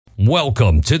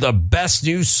Welcome to the best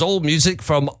new soul music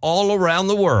from all around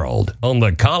the world on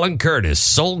the Colin Curtis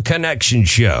Soul Connection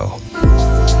Show.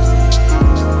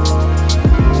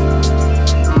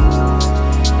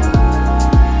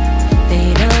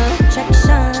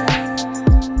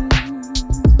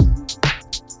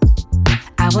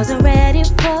 I wasn't ready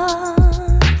for,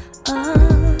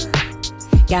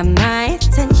 got my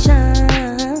attention,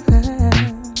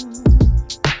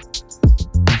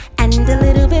 and a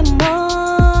little bit more,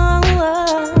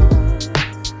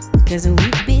 'cause we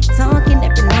be talking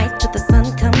every night till the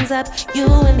sun comes up, you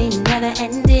and me never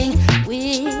ending,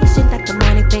 wishing that the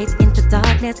morning fades into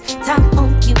darkness, time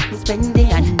on you and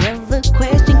spending, I never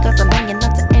question 'cause I'm hanging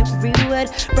on to every word,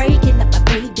 breaking up my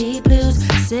baby blues,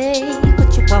 say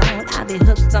what you want, I'll be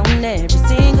hooked on every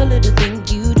single little thing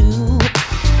you do.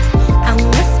 I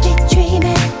must be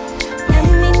dreaming. Let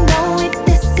me know if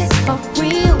this is for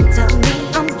real. Tell me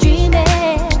I'm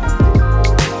dreaming.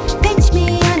 Pinch me,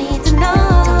 I need to know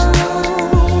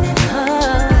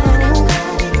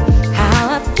how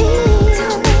I feel.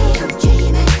 Tell me I'm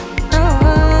dreaming.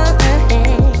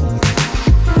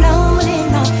 Floating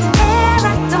on air,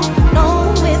 I don't know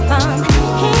if I'm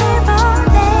here or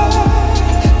there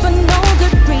for no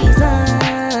good reason.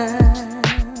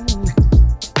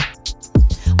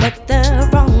 Whether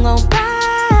wrong or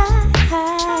right,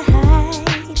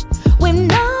 with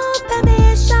no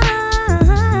permission,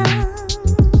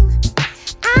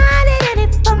 I need any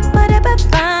fun but ever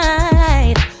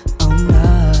find. Oh no,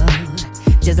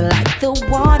 just like the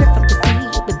water from the sea,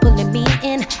 you be pulling me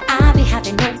in. I be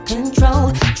having no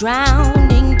control,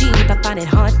 drowning deep. I find it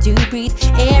hard to breathe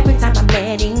every time I'm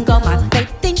letting go. My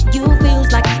faith in you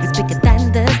feels like it's bigger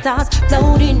than the stars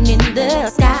floating in the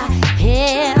sky.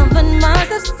 Heaven must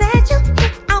have sent you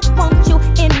here. I want you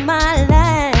in my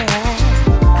life.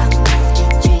 I must be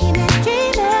dreaming,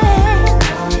 dreaming.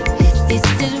 This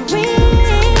is real.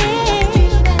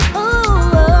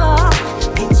 Ooh,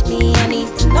 pinch me, I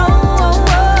need to know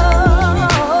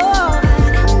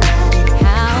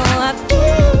how I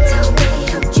feel. Tell me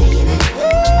I'm dreaming.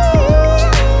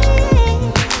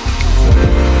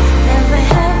 Never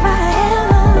have I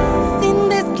ever seen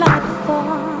this light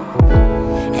before,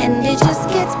 and it just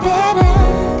gets better.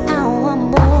 I want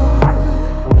more.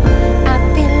 I'd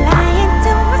be lying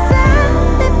to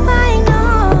myself if I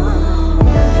know.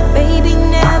 Baby,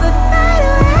 never fade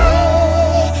away.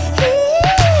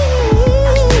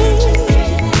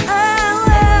 Oh,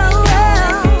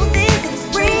 this is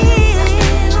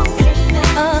real.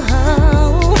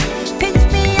 Oh, pinch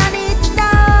me, I need to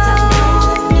know.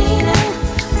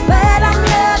 But I'm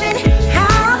loving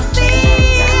how I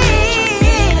feel.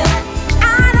 I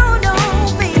don't know,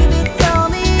 baby, tell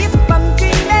me if I'm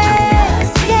dreaming.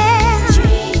 Yeah.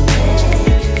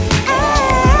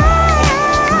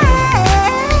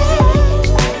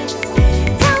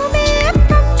 Tell me if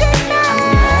I'm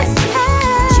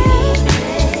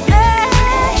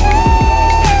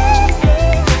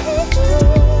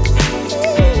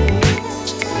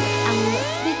I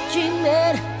must be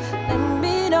dreaming. Let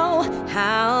me know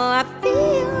how I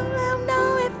feel. I'll know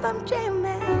if I'm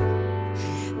dreaming.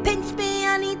 Pinch me,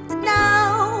 I need to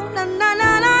know. No, no,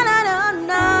 no, no, no, no,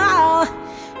 no.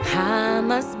 I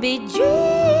must be dreaming.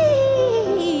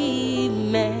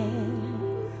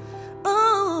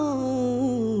 Ooh.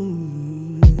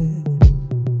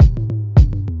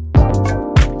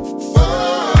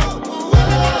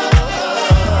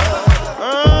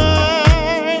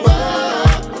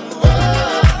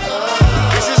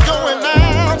 This is going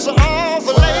out to all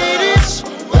the ladies.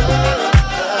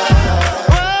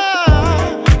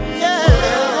 Yeah.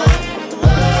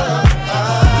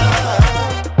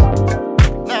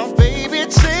 Now, baby,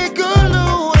 take a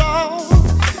look.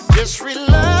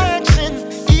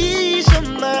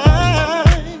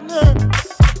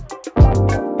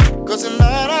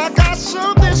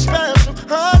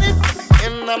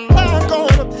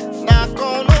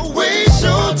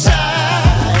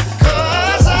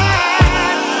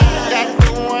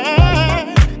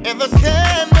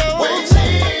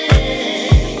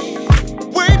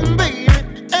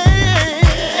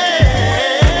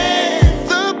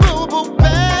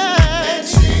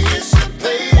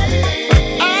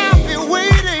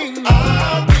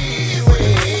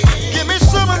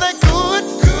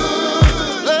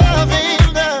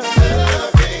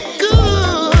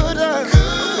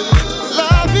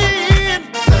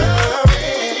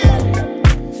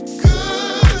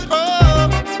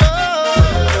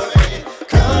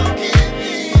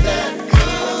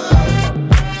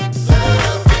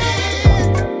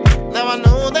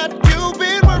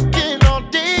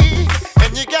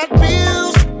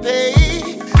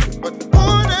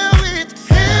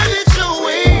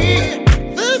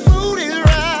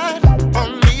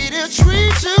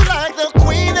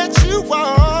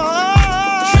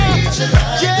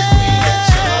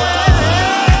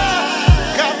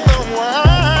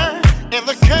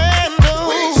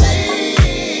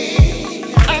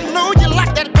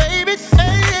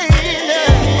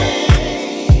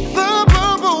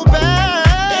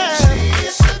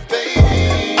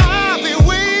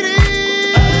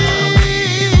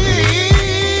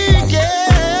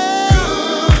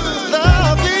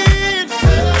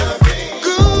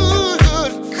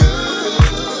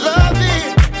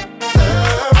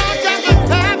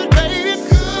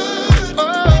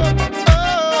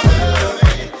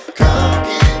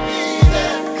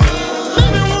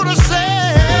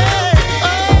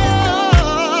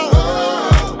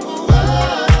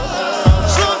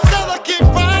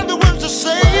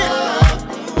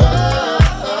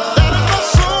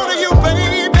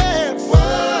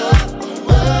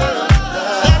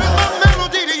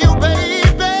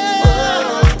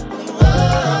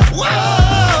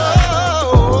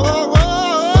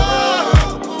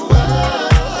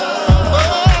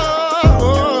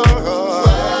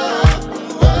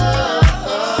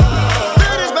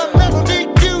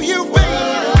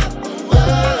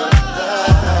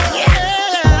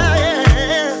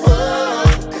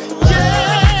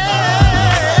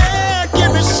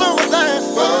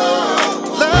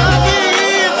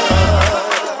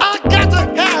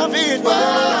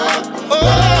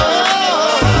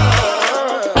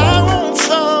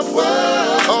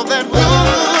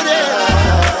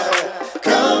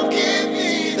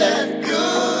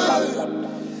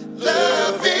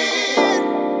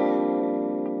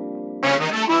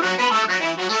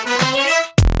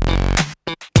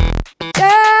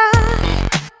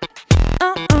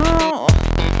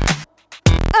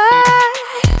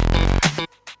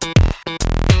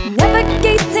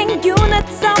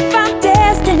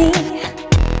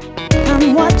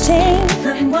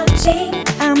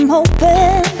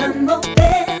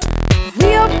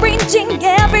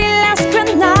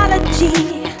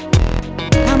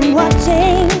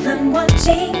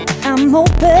 I'm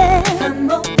open.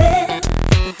 I'm open.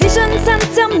 Visions and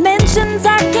dimensions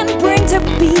I can bring to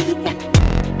be.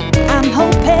 I'm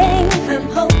hoping. I'm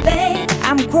hoping.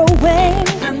 I'm growing.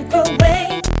 I'm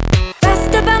growing.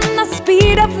 Faster than the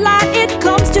speed of light, it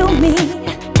comes to me.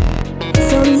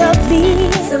 So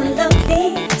lovely. So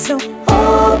lovely. So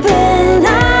open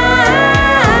eyes.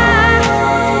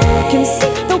 Can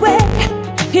see the way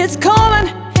it's calling,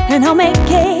 and I'll make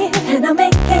it. And I'll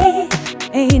make it.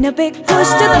 Ain't a big push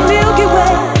to the Milky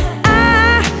Way.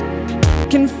 I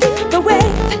can feel the wave.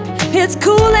 It's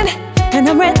cooling, and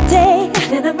I'm ready.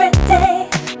 And I'm ready.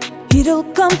 It'll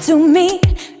come to me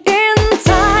in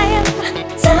time.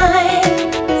 Time.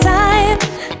 Time.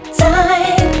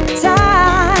 Time.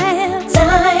 Time.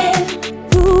 Time.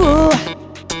 Ooh.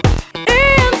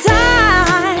 In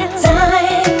time.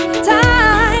 Time.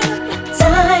 Time.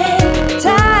 Time.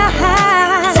 Time.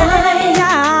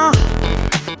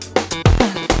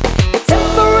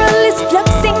 Temporarily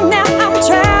fluxing, now I'm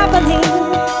traveling.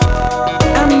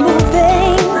 I'm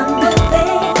moving. I'm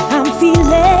moving. I'm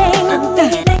feeling. I'm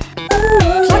feeling.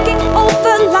 Clocking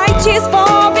over light years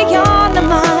far beyond the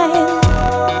mind.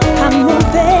 I'm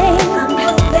moving. I'm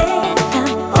moving.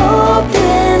 I'm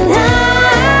open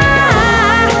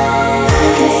eyes.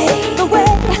 Can see the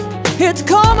way it's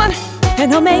coming, and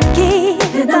I'll make it.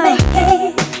 And I'll make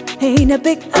it. Ain't a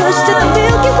big push to the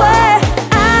Milky Way.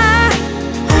 I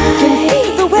can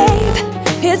feel the wave.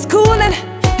 It's cooling,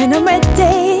 and I'm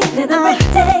ready. And I'm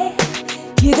ready.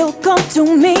 It'll come to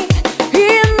me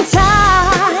in time.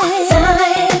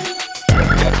 Time.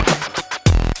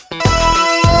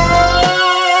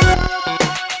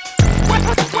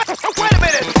 Wait a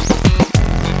minute.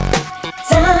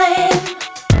 Time.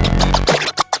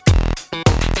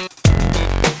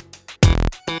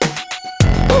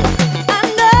 I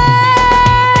know.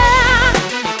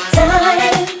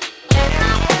 Time.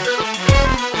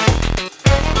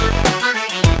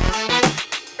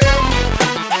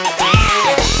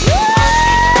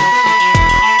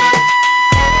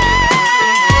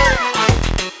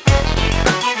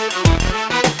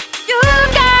 You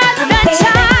got the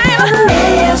time.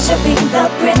 Worshipping the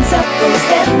principles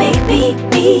that made me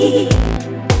be.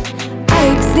 I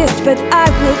exist, but I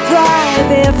will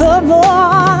thrive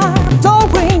evermore.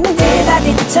 Soaring daylight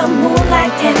into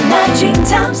moonlight in my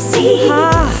dreamtime sea. I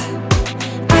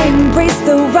embrace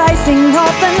the rising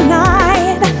of the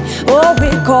night. Oh,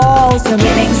 it calls to me.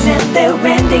 Beginnings and their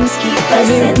endings keep us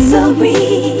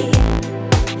sensory.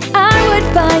 I would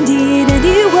find it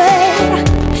anyway.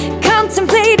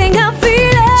 Contemplating a feeling.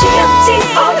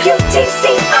 GMT-O-U-T-C,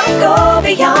 I'll go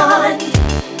beyond.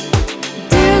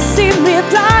 Do you see me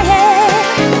flying?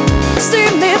 See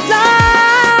me flying.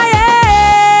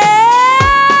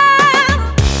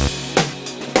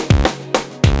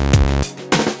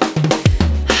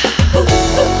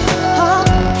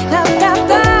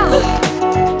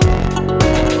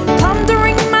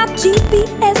 Pondering my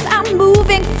GPS, I'm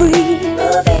moving free.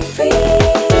 Moving free.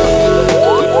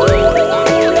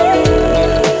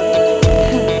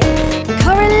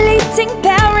 Correlating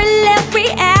parallel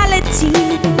reality.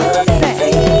 Moving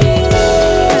free.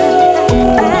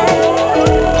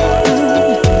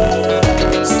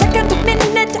 Second,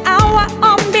 minute, hour,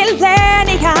 or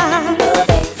millennia.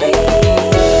 Moving free.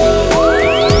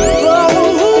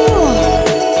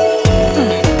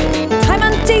 Time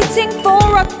and dating for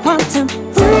a quantum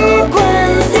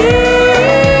frequency.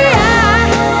 I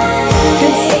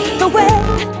can see the way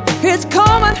it's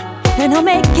coming, and I'll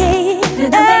make it.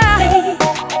 And I'll make it.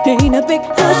 Ain't a big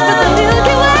push for the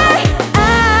Milky Way. I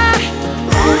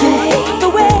can feel the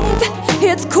wave.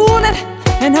 It's cooling,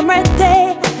 and I'm ready.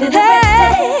 And I'm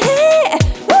ready.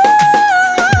 Woo,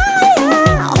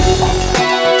 yeah.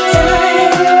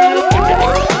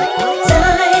 Time.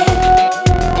 Time.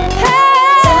 Hey.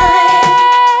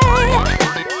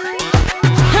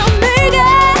 I'll make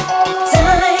it.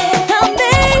 Time. I'll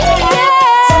make it.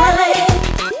 Time.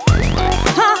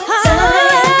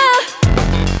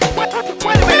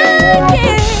 Wait a minute.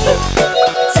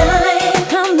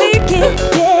 I'll make it,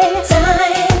 yeah.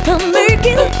 I'll make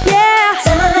it, yeah.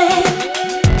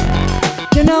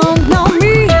 You know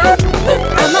me,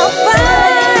 I'm on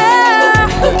fire.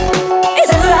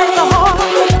 Inside the heart,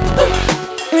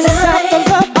 inside the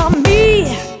love of me.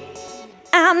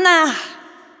 Anna,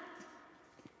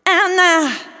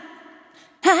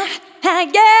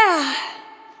 yeah.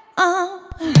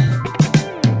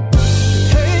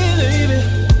 Hey, lady.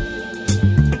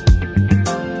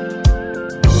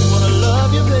 Wanna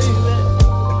love you, baby.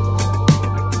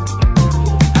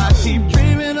 I keep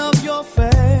dreaming of your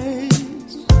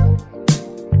face.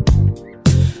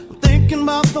 I'm thinking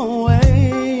about the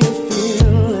way you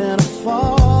feel and I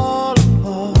fall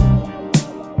apart.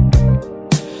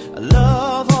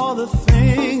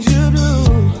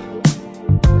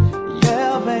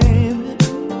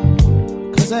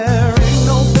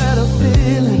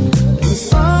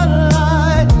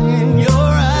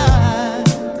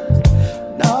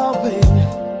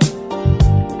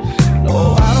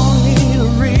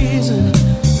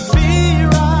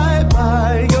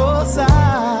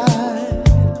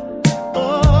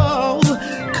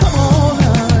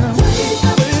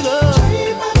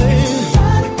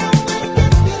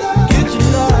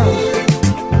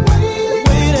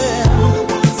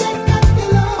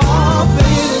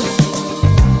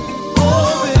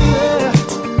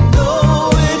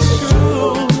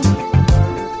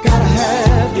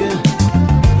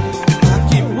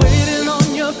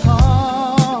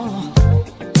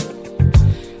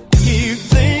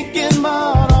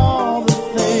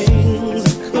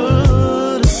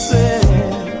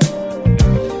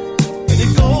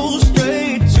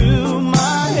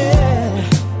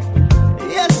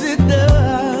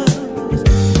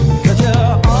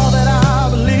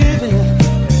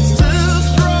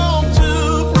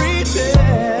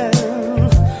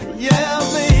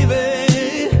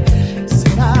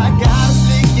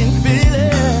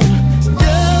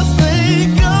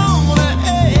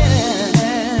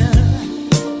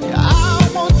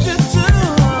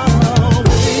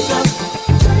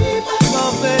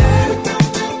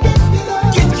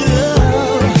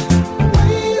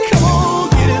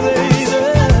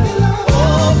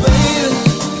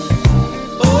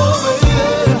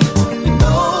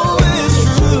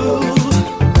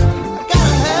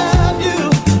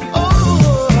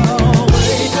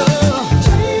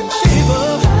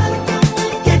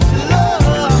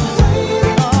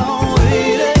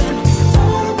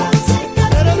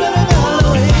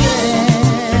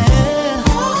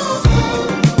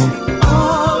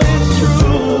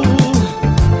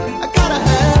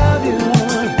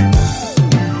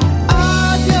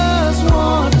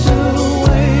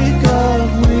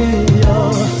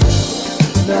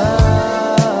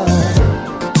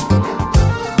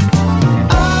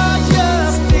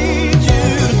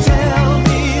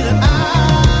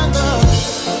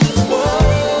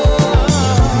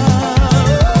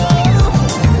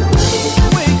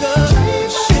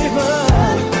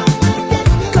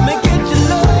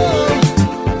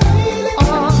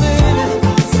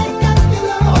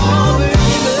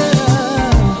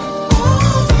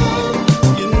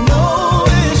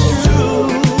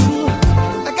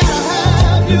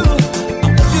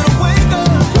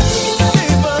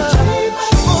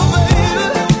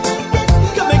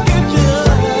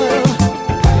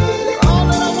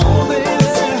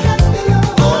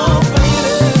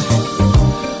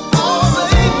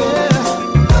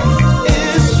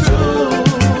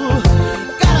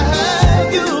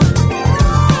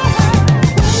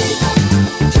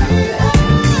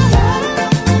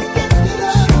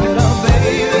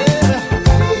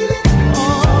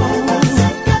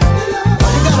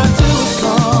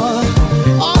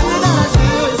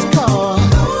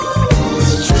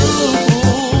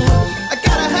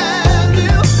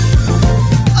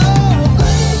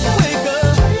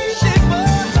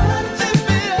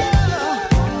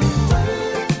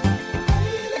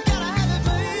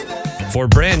 for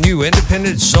brand new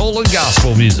independent soul and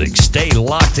gospel music. Stay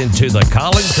locked into the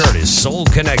Colin Curtis Soul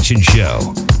Connection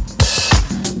Show.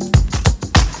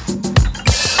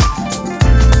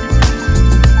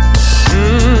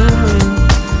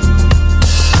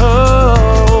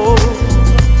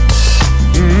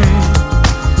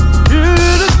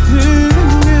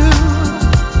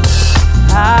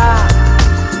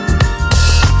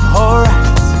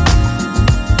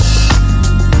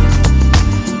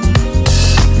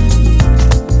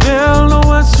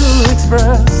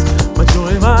 My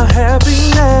joy, my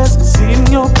happiness, seeing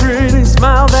your pretty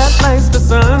smile that lights the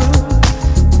sun.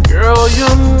 Girl,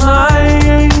 you're my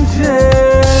angel.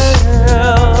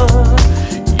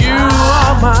 You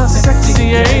are my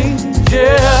sexy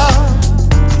angel.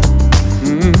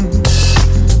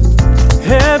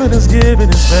 Heaven has given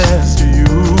its best to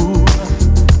you,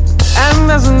 and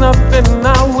there's nothing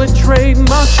I would trade.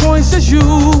 My choice is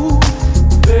you.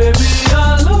 Baby,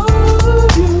 I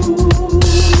love you.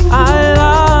 I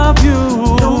love you,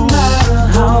 no matter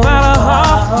how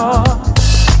far,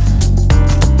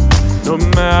 no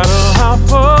matter how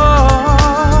far.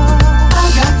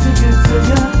 I got to get to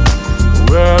you,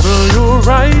 whether you're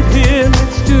right here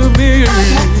next to me. I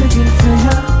got to get to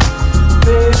you,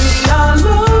 baby. I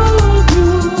love you,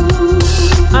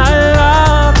 I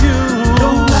love you, no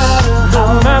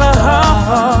matter how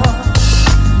far.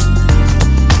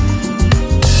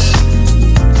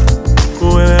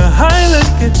 When I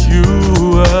look at you,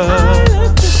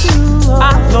 I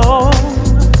long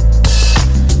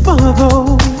for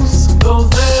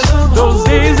those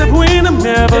days that we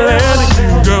never letting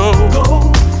you go.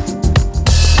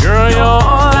 Girl, you're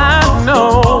all I know,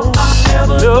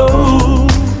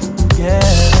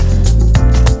 yeah.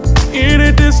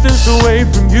 Any distance away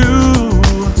from you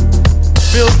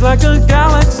feels like a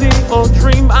galaxy or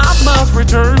dream I must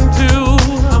return to.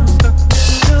 I'm stuck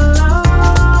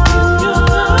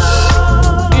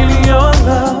in your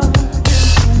love.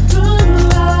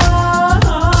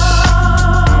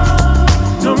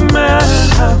 No matter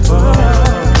how far,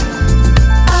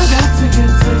 I got to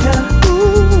get to you.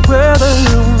 Ooh, whether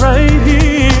you're right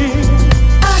here,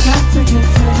 I got to get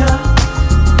to you.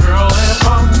 Girl, if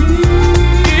I'm near,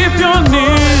 if you're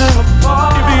near,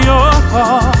 if you're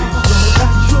far,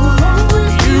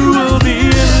 you will be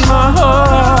in my heart.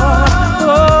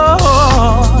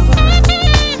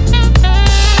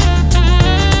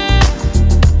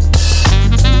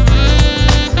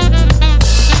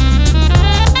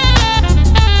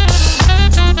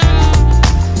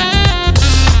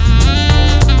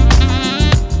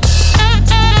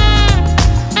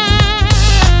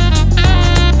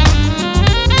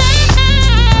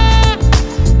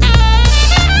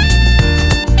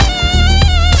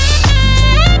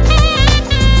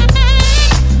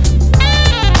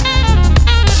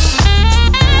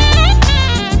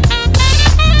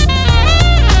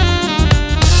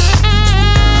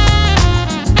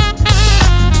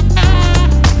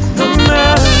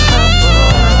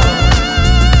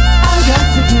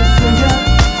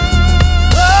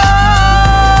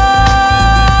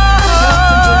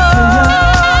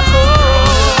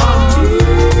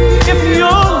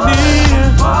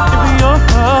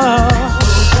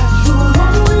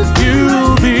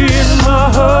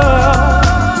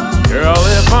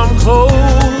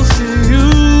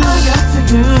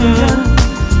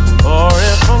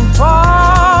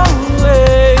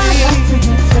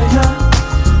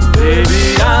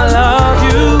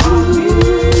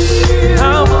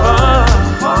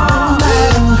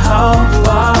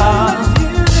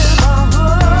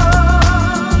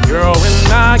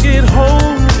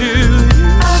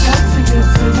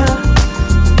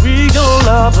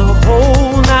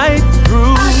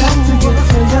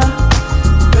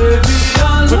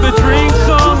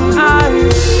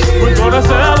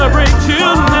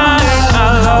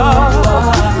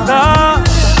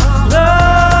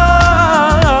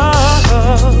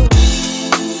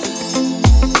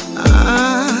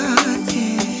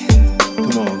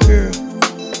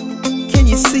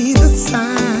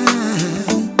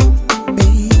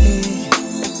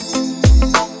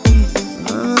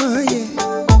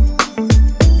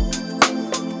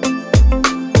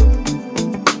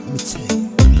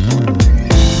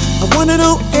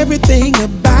 everything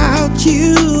about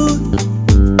you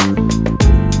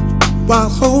while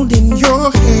holding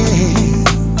your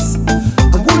hands.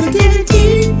 I wanna get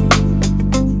deep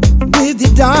with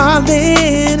you,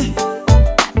 darling.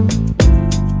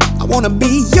 I wanna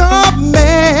be your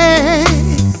man.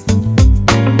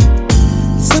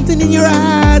 Something in your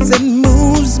eyes that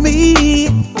moves me.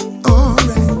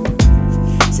 Alright,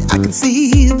 see, I can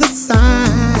see the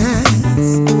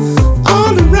signs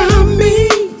all around me.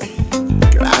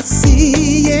 Girl, I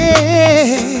see, yeah.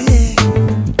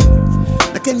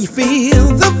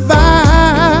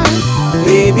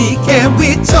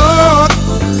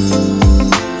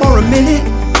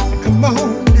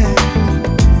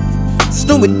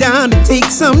 slow it down and take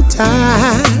some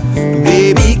time.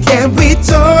 Baby, can we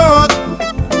talk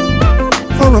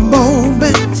for a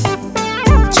moment?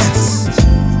 Just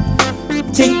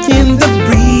take in the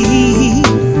breeze.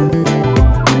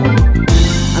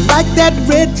 I like that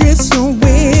red dress you're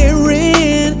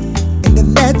wearing and the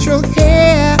natural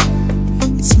hair.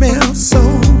 It smells so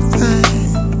fine.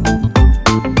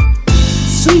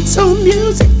 Sweet soul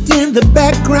music in the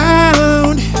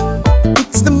background.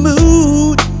 It's the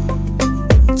mood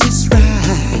just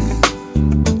right.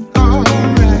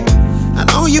 Alright. I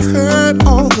know you've heard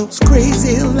all those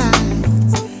crazy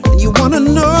lies, and you wanna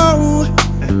know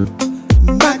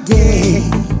my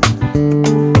game.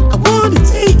 I wanna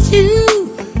take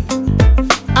you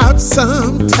out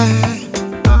sometime.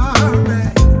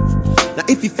 Alright. Now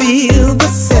if you feel the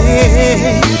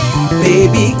same,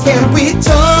 baby, can we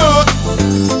talk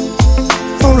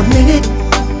for a minute?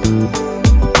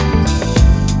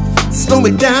 Slow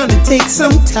it down and take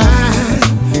some time.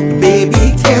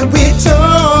 Baby, can we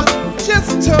talk?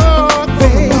 Just talk for a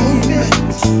moment.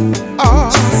 Oh,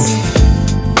 just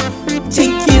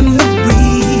take in the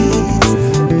breeze.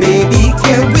 Baby,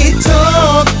 can we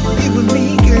talk? You and me,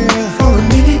 girl, for a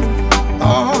minute.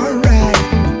 Alright.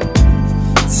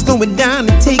 Slow it down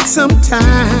and take some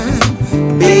time.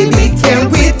 Baby, can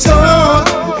we talk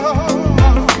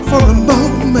for a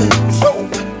moment?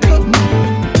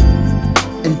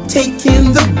 And take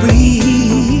in the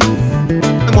breeze.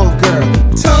 Come on, girl.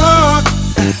 Talk.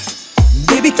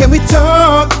 Baby, can we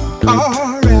talk?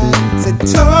 Alright. Say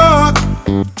talk.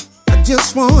 I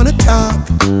just wanna talk.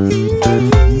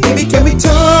 Baby, can we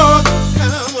talk?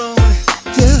 Come on.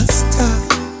 Just talk.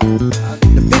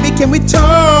 Baby, can we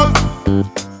talk?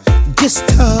 Just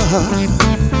talk.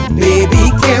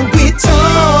 Baby, can we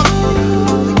talk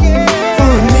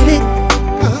for a minute?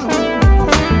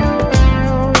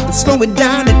 Slow it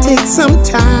down and take some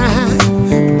time.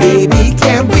 Baby,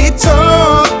 can we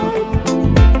talk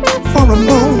for a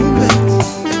moment?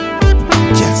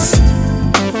 Just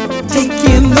take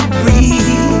in the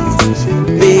breeze.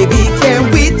 Baby, can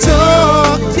we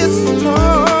talk? Just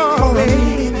talk for a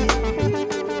minute.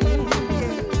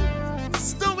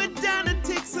 Slow it down and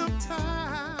take some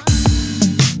time.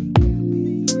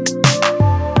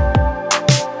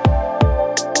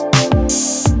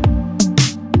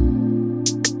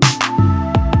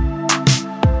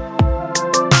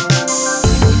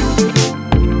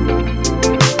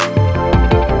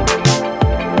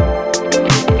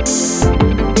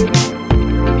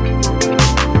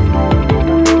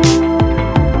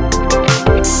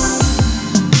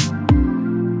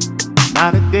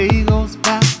 Not a day goes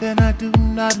by and I do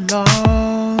not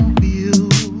long for you.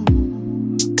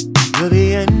 You're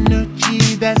the energy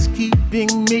that's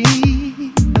keeping me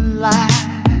alive.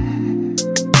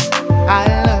 I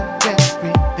love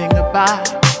everything about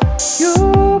you,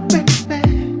 baby.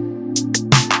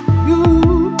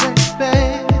 You, baby.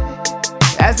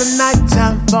 As the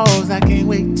nighttime falls, I can't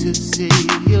wait to see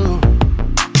you.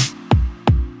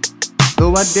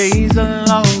 Though our days are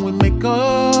long, we make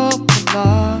up for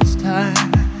lost time.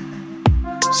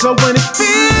 So when it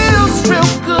feels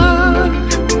real good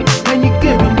and you're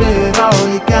giving it all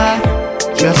you got,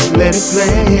 just let it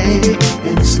play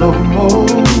in slow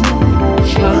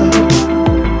motion.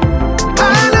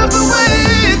 I love the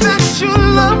way that you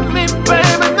love me,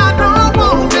 baby, and I don't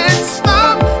want it to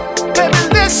stop. Baby,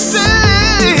 let's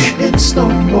stay in slow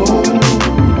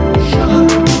motion.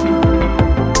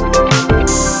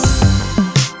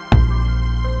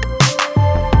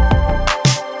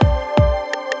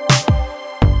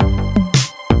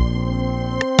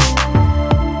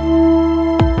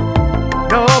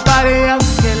 Nobody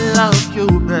else can love you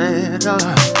better.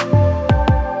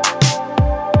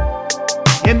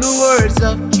 In the words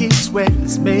of Keith Sweat,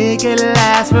 let's make it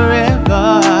last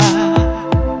forever.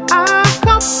 I'm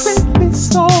completely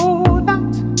sold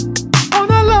out on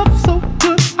a love so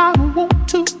good I want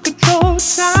to control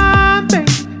time,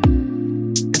 baby,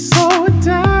 and slow it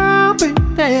down,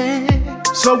 baby.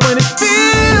 So when it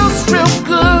feels real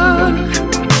good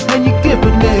and you're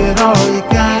giving it all you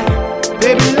got,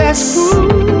 baby, let's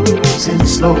cruise in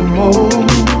slow motion.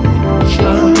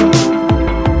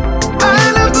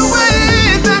 I love the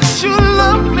way that you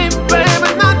love me, baby,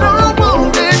 and I don't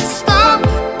want it to stop.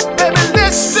 Baby,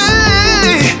 let's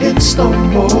stay in slow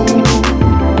motion.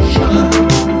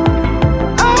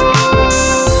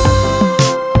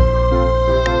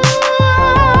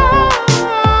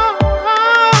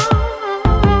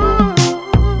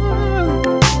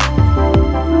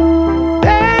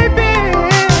 Baby,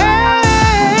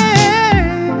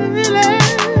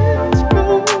 let's go.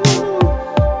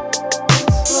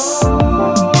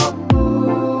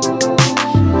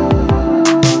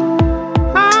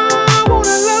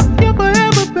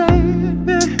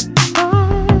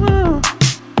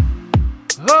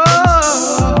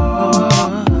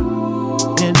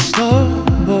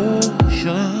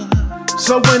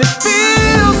 So when it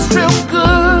feels real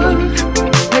good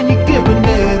and you're giving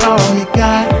it all you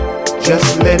got,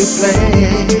 just let it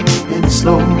play in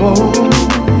slow motion.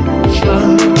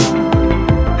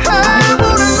 I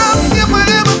wanna love you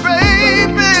forever,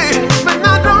 baby, but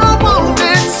I don't want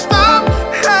it to stop.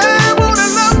 I wanna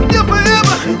love you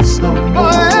forever, in slow motion.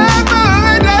 Forever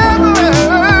and ever.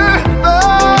 Oh,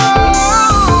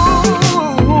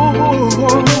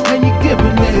 and you're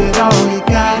giving it all you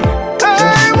got.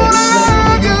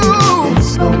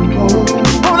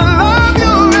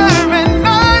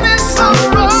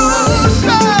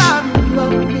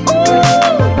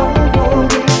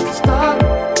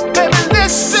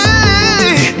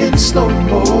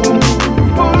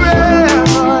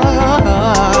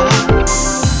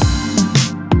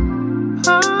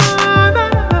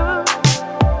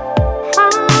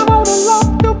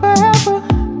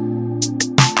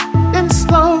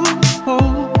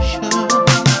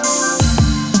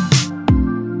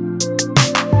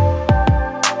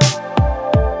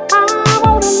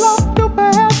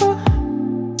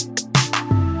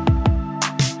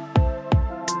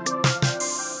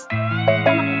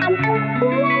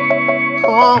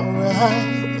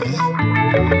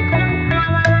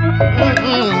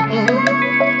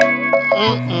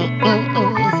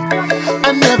 I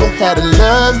never had a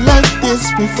love like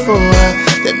this before.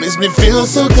 That makes me feel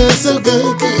so good, so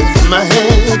good, good. From my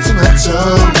head to my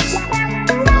toes.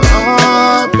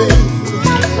 Oh, baby.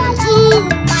 Ooh,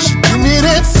 she give me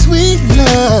that sweet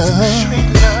love.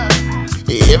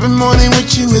 Every morning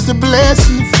with you is a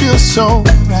blessing. It feels so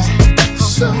right.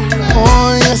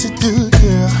 Oh, yes, it do,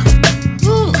 girl.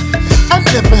 Ooh, I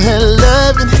never had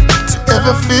loving to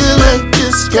ever feel like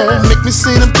this, girl. Make me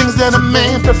say the things that a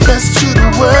man profess to the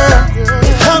world.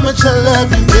 How much I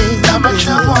love you, baby. How much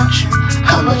I want you.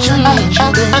 How much I need you,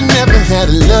 baby. I never had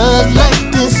a love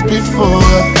like this before.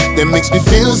 That makes me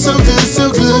feel so good,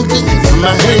 so good, good. From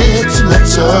my head to my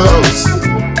toes.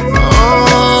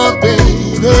 Oh,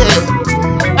 baby.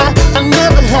 I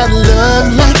never had a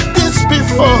love like this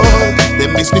before. That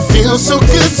makes me feel so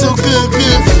good, so good,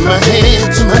 good. From my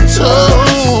head to my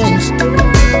toes.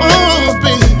 Oh,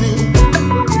 baby.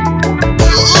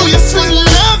 Oh, your sweet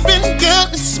loving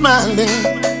got me smiling.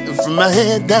 And from my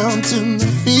head down to my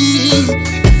feet.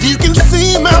 If you can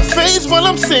see my face while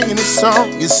I'm singing this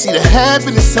song, you see the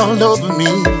happiness all over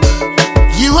me.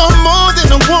 You are more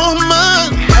than a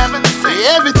woman.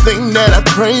 Everything that I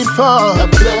prayed for.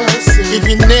 If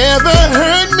you never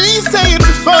heard me say it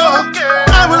before,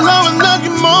 I will always love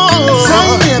you more.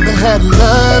 I never had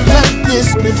love like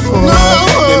this before. No.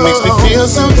 It makes me feel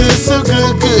so good, so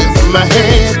good, good. From my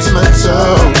head to my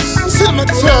toes. To my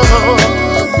toes.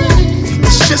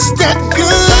 It's just that good.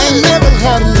 I never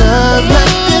had love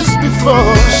like this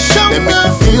before. That makes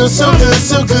me feel so good,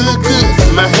 so good, good.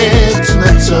 From my head to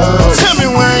my toes. Tell me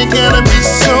why you gotta be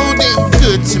so damn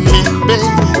good to me, baby.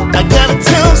 I gotta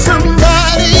tell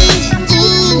somebody.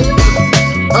 Ooh,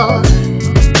 oh,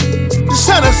 just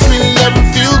how that sweet love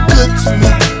feel good to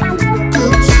me,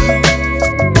 good to me.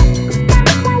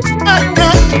 I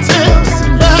gotta tell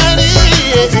somebody.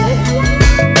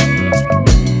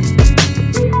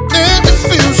 And it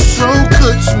feels so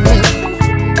good to me.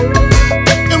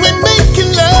 And we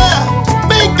making love,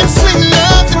 making sweet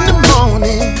love in the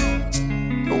morning.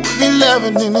 We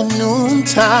loving in the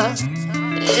noontime.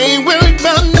 Ain't worried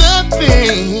about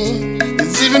nothing.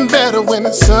 It's even better when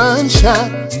the sun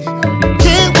shines.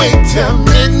 Can't wait till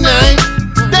midnight.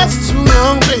 That's too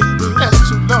long, baby. That's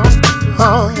too long.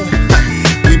 Oh,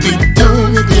 we be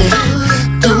doing it again,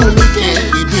 doing it again.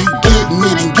 We be getting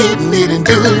it and getting it and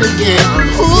doing it again.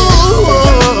 Ooh.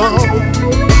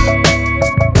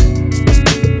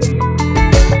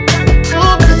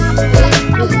 Oh,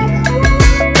 baby.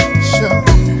 Sure.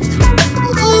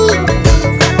 Ooh.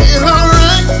 It's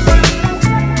alright.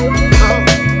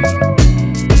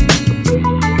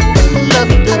 Love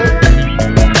you, girl.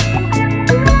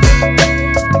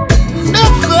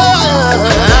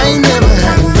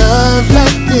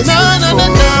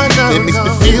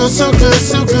 Feel so good,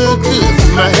 so good, good.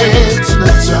 From my head to my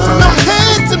toe. From my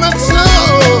head to my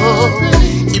toe.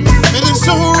 It be feeling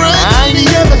so right. I ain't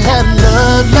never had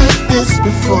love like this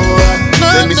before.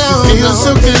 That makes me feel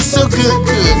so good, so good,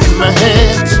 good. From my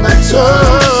head to my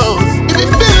toes. It be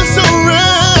feeling so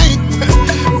right,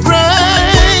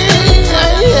 right,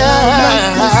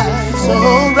 so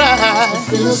right. It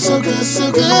feels so good,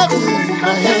 so good. From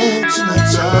my head to my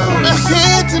toes. My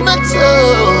head to my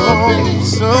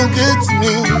toes. So good to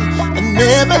me. I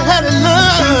never had a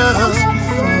love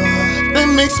that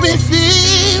makes me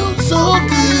feel so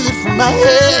good from my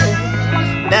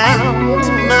head down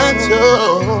to my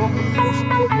toes.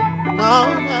 Oh,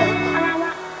 no.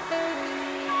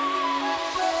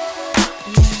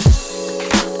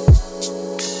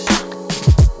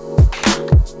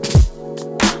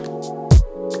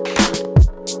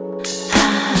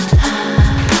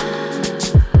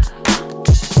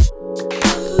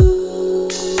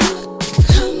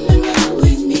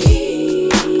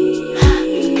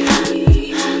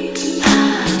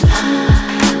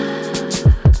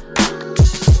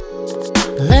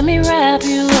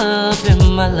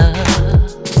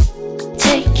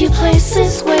 take you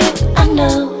places where I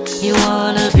know you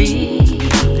wanna be.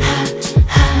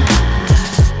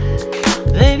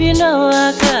 Baby, you know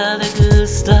I got the good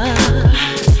stuff.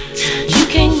 You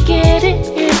can get it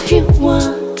if you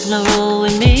wanna roll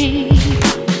with me.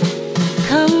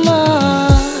 Come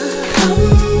on, come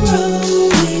roll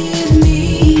with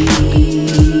me.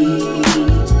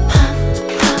 Puff,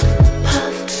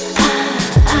 puff, puff,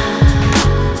 ah, ah.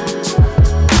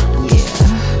 Yeah.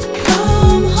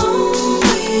 Come home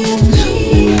with me.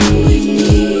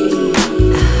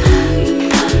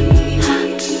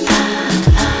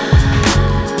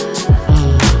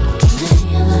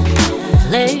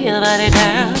 Lay your body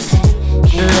down.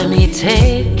 Let me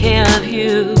take care of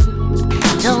you.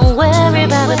 Don't worry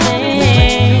about a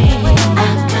thing. I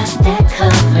got that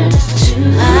covered too.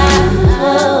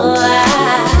 Oh, I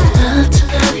love to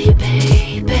love you,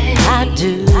 baby. I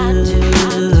do.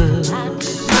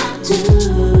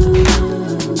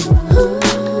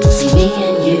 See, me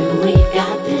and you, we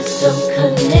got this dope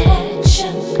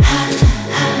connection.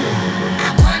 I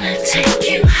wanna take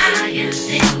you higher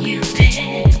than you've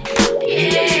been.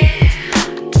 Yeah.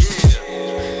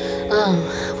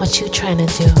 What you trying to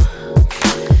do?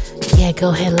 Yeah, go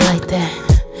ahead like that.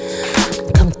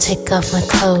 Come take off my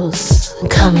clothes and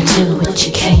come and do what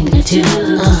you came to do.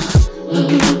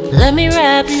 Let me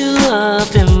wrap you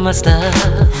up in my stuff.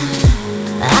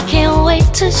 I can't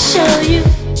wait to show you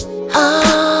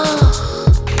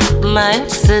my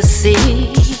ecstasy.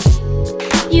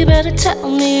 You better tell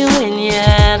me when you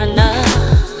had enough.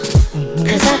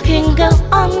 Cause I can go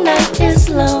all night as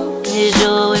long as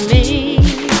you're with me.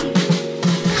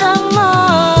 Come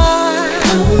on,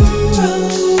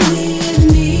 roll with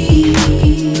me.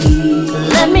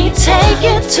 Let me take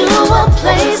you to a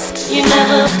place you've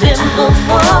never been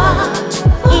before.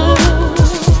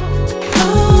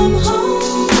 Come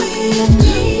home with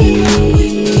me.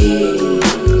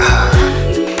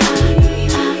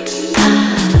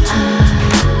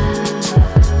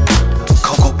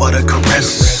 Cocoa butter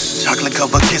caresses, chocolate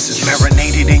covered kisses,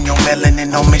 marinated in your melanin,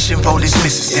 no mission for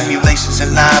dismisses. Simulations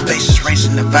and libations,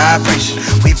 raising the vibration.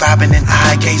 We vibing and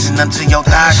eye gazing until your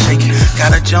thighs shaking.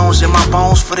 Got a Jones in my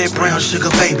bones for that brown sugar,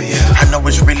 baby. I know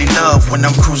it's really love when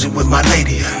I'm cruising with my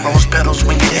lady. Rose petals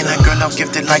when you're in a girl, I'm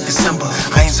gifted like December.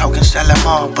 I ain't talking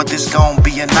Shalimar, but this gon'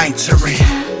 be a night to read.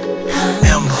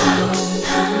 Ember.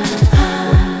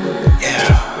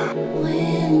 Yeah.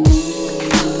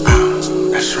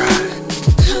 That's right.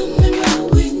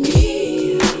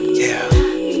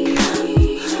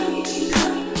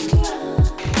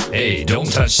 Hey, don't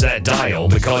touch that dial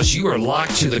because you are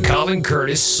locked to the Colin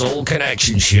Curtis Soul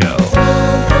Connection Show.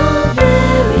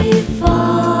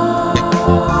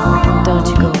 Don't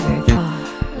you go very far.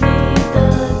 Leave the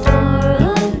door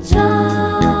ajar.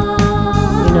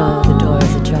 You know the door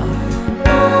is ajar.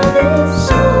 Love is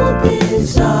so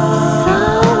bizarre.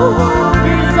 So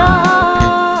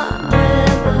bizarre.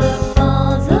 Never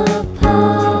falls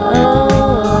apart.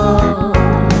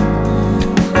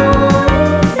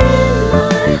 Always in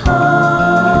my heart.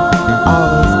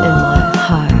 Always in my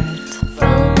heart.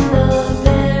 From the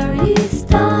very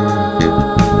start.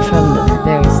 From the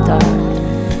very start.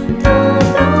 Don't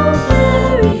go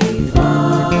very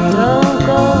far. Don't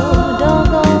go, don't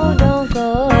go, don't go.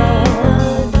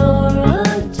 The door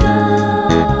ajar.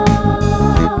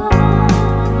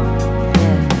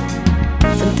 Yeah.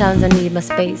 Sometimes I need my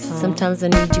space, sometimes I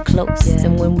need you close.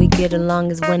 And when we get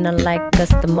along is when I like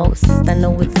us the most. I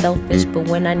know it's selfish, but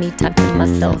when I need time to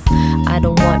myself, I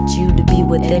don't want you to be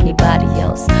with anybody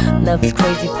else. Love is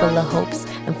crazy, full of hopes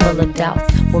and full of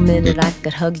doubts. One minute I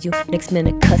could hug you, next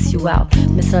minute cuss you out.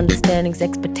 Misunderstandings,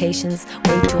 expectations,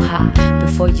 way too high.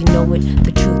 Before you know it,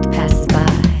 the truth passes by.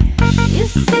 You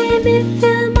see me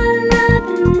feel my love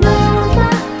and know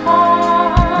my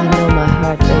heart. You know my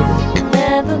heart, baby.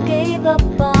 Never gave up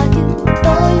on you,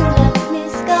 though you left me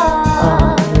scarred.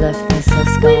 Oh, you left me so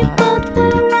scarred. We both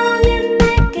were wrong in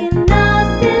making up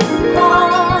this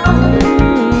far.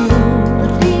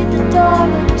 But leave the door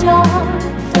ajar.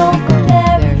 Don't go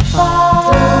very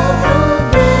far. Don't go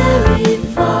very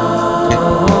far.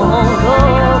 Don't go.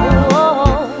 Leave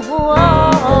the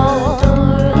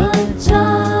door ajar.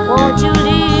 Won't you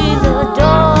leave the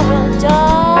door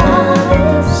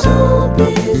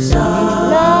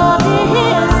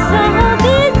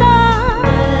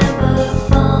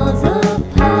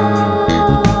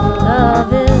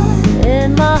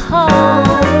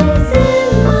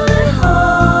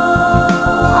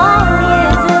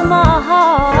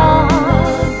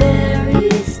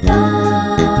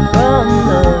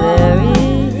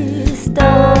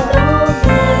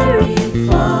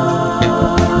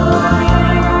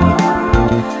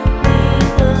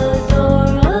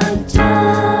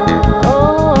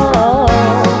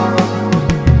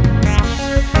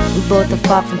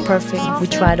far from perfect, we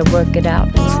try to work it out.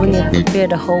 Swinging from fear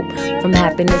to hope, from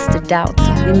happiness to doubt.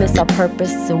 We miss our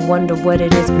purpose and wonder what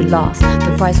it is we lost.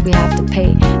 The price we have to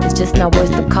pay is just not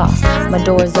worth the cost. My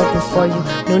door is open for you,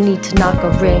 no need to knock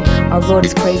or ring. Our road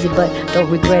is crazy, but don't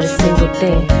regret a single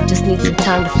thing. Just need some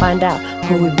time to find out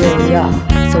who we really are.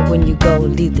 So when you go,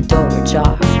 leave the door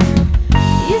ajar.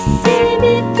 You see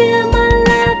me, feel my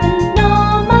love and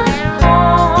know my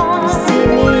heart. You see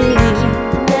me,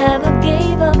 never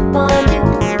gave up on you,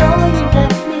 though you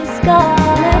left me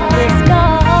scarred,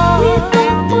 We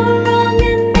both were wrong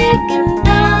in making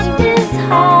love this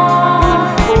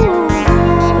hard.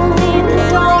 Leave the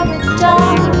door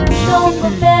ajar, don't go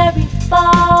very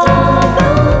far. Don't go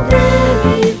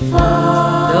very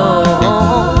far.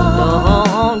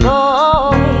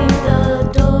 Leave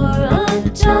the door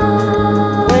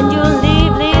ajar. When you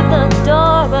leave the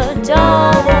door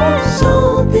ajar.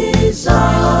 So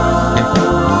bizarre,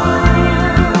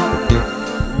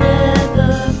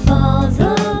 never falls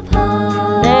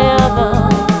apart. Never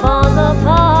falls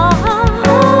apart.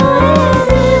 Heart is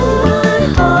in my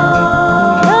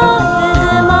heart. Love is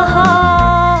in my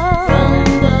heart. From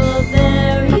the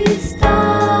very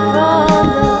start. From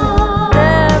the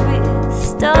very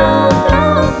start. Don't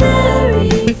go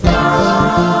very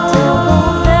far. Don't go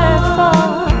very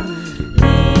far.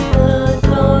 Leave the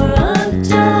door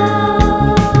ajar.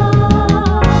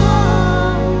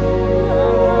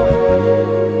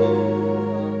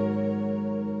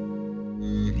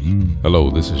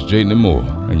 Hello, this is Jaden Moore,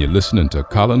 and you're listening to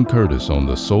Colin Curtis on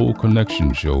the Soul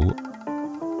Connection Show.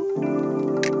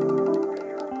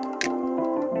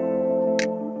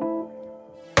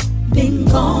 Been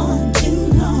gone too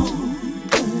long,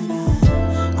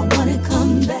 but I wanna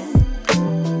come back.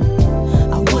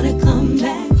 I wanna come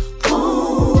back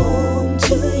home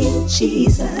to you,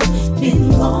 Jesus.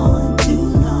 Been gone too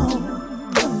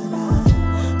long, but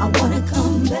I wanna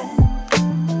come back.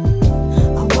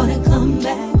 I wanna come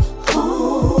back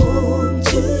home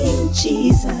to you,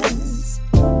 Jesus.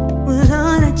 Well,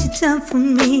 all that you done for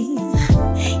me,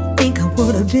 you think I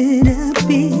would have been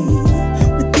happy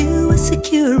with you as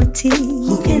security?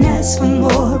 Who can ask for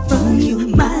more from you,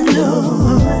 my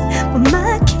Lord? But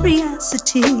my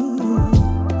curiosity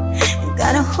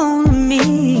got a hold of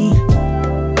me,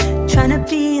 trying to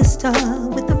be a star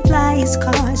with the flyest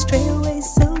car, straight away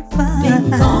so far.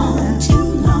 Been gone too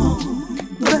long,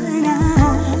 But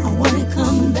I wanna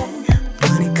come back.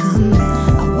 wanna come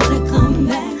back I wanna come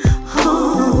back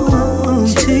home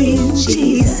to you,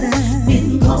 Jesus.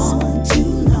 Been gone too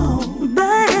long,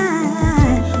 But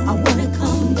I wanna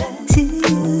come back. to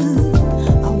you,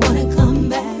 I wanna come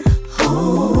back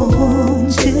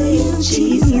home to you,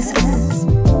 Jesus.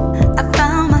 I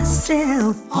found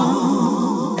myself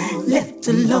left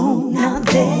alone out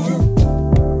there.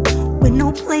 with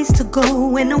no place to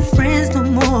go and no friends no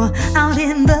more, out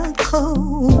in the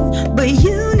cold. But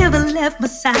you never left my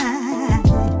side.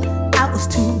 I was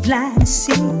too blind to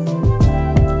see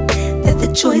That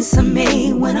the choice I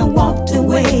made when I walked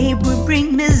away would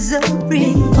bring misery.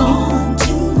 been gone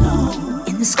too long.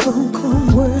 In this cold, cold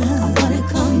I world wanna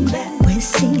come back. where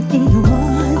safety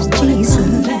was, I wanna Jesus.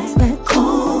 come back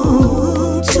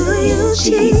home to you,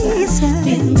 Jesus.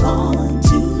 Been gone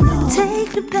too long.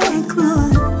 Take it back,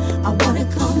 Lord. I wanna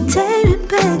come back. Take it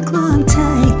back, Lord.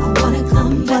 Take. I wanna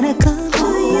come back. Wanna come to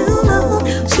you, Lord,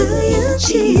 to you,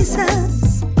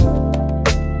 Jesus.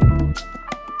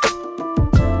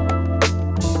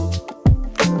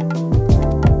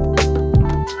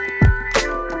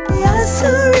 I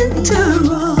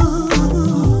surrender all.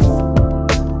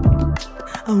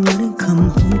 I wanna come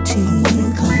home to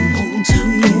you. Come home to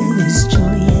you. Where there's joy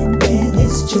and Where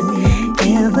there's joy and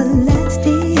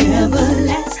everlasting.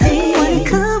 everlasting. I wanna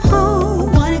come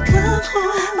home. Wanna come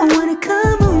home. I wanna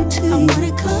come home to I you.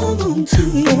 wanna come home to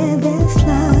you. Where there's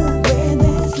love Where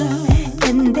there's love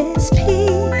and there's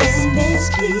peace. and there's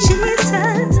peace. Jesus,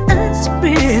 I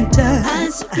surrender. I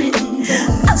surrender.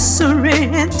 I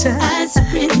surrender. I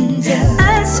surrender.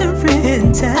 I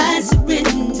surrender I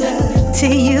surrender. to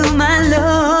you, my Been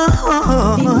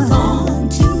Lord. gone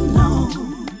too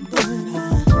long, but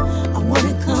I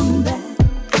wanna come back.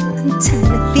 I'm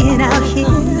tired of being out Come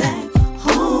here back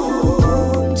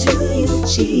home to you,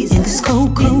 Jesus. in this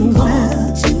cold, Been cold gone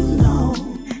world. too long.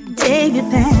 Take me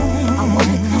back. I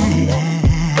wanna come back.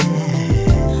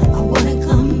 I wanna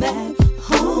come back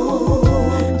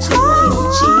home to you,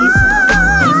 Jesus.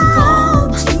 Been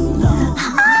gone too long.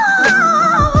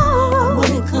 I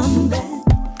wanna come back.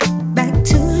 Back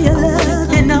to your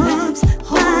loving arms,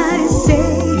 my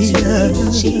Savior.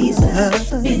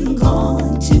 Jesus, been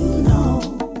gone too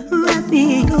long. Wrap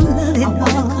me in your loving I wanna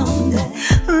come arms.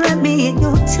 back. Wrap me in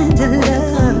your tender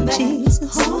love,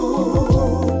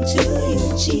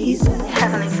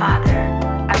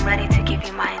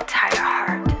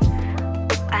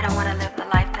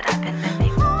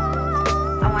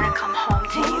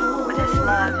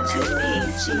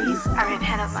 Jesus, I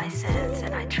repent of my sins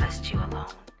and I trust you alone.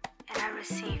 And I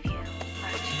receive you,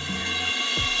 Lord Jesus.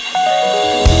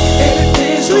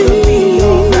 Everything's gonna be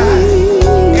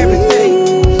alright. Everything,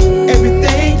 yeah.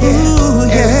 Everything's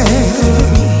gonna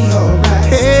be alright.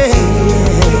 Hey,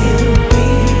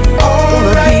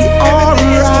 alright.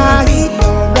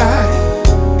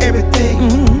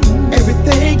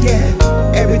 Everything, yeah.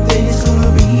 Everything's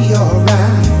gonna be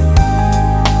alright.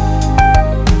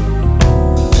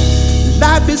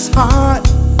 Life is hard.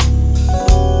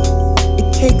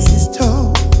 It takes its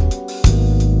toll.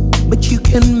 But you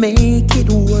can make it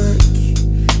work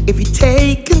if you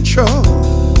take control.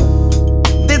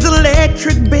 There's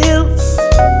electric bills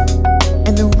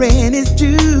and the rent is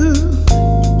due.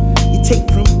 You take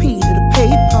from P to the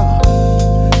paper.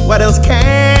 What else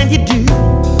can you do?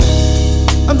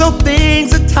 Although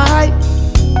things are tight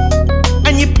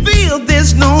and you feel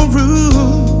there's no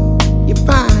room, you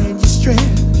find your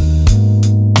strength,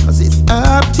 'cause it's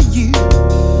up to you.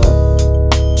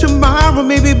 Tomorrow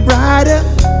may be brighter,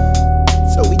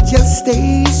 so we just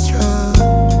stay strong.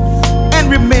 And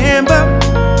remember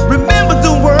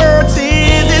the words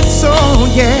in this song,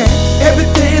 yeah.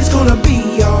 Everything's gonna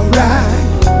be alright.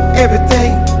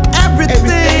 Everything,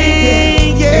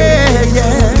 yeah,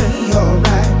 yeah. Be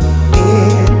alright.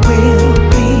 It will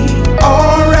be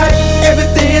alright.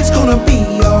 Everything's gonna be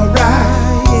alright.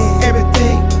 Yeah.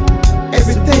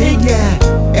 Everything,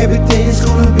 yeah. Everything's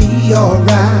gonna be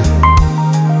alright.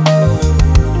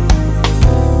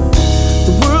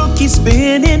 Keep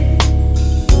spinning,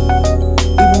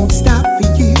 it won't stop for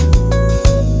you.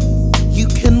 You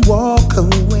can walk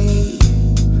away,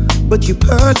 but you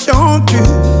push on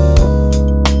through.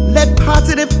 Let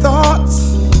positive thoughts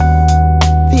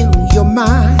fill your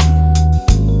mind.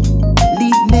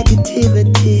 Leave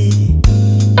negativity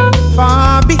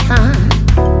far behind.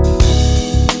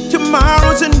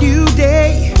 Tomorrow's a new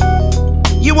day,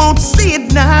 you won't see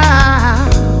it now.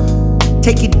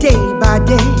 Take it day by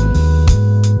day.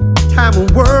 Time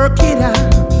will work it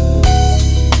out.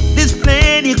 There's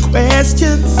plenty of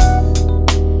questions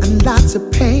and lots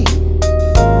of pain,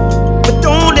 but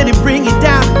don't let it bring you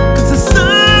down, 'cause the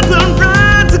sun will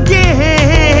rise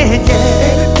again. Yeah.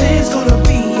 Everything's gonna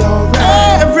be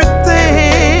alright.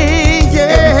 Everything,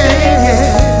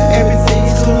 yeah.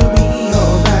 Everything's gonna be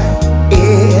alright.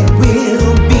 It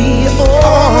will be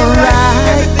alright.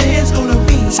 Everything's gonna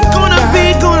be alright. It's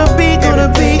gonna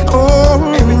be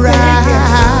alright.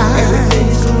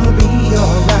 Everything's gonna be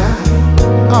alright.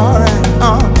 Alright.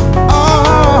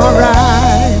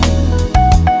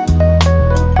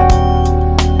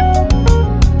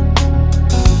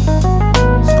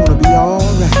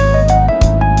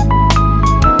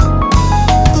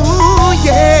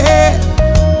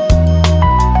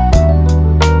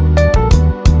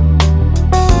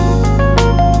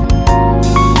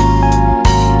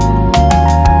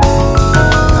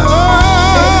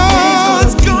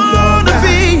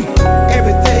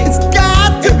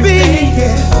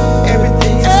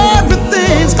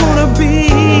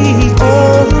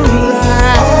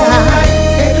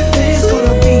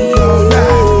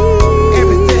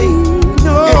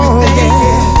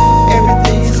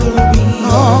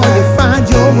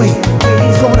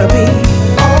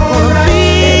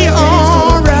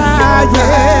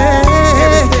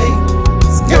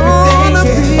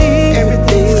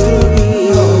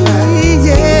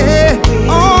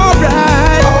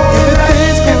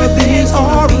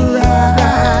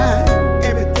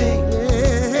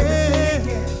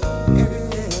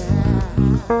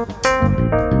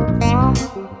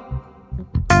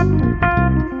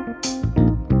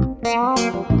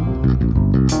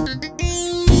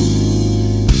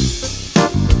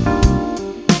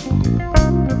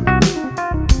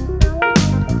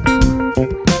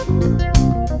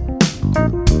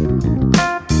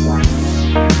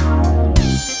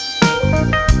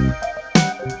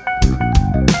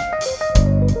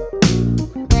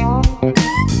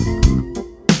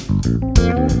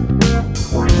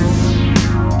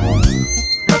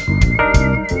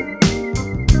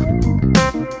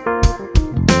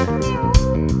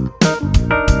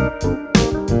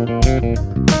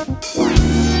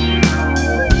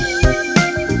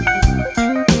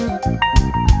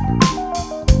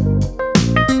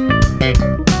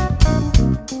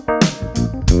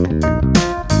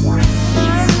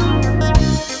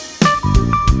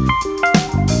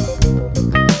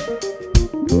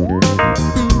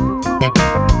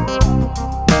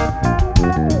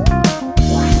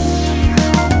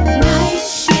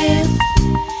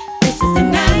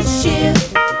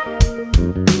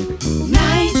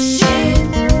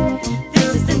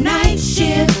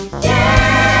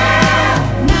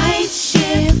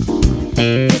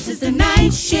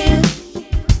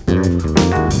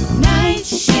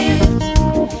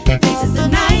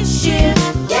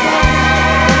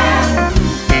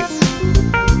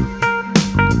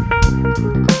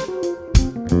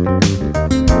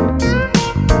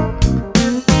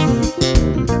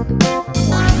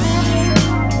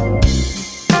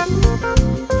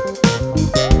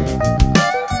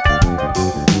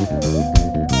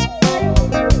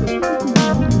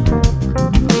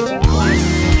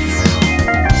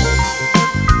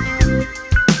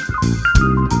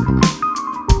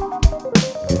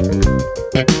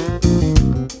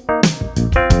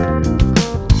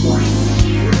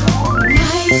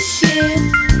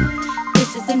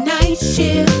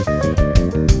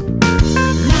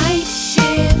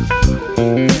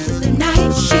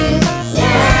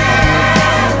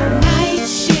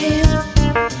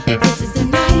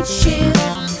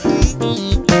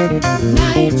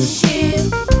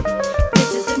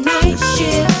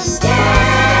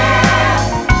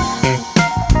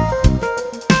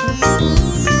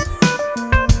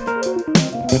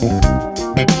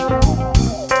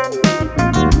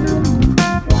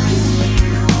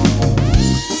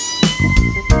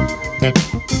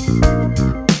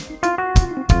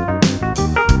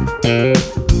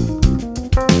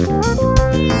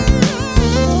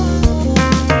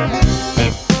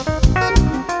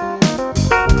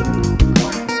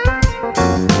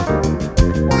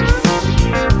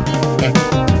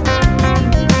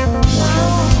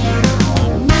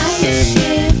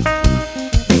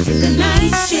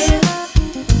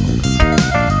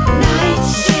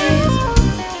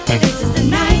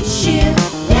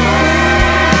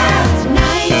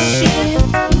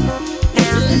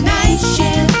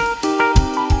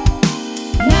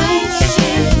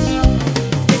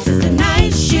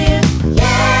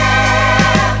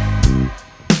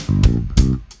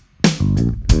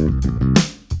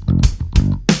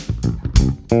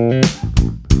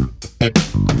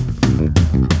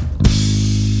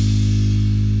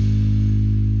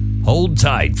 Hold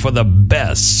tight for the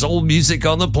best soul music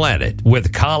on the planet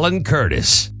with Colin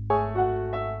Curtis.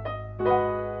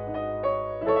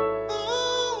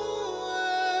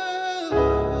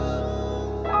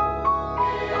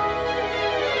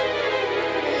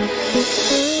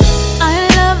 I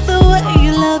love the way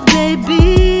you love,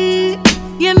 baby.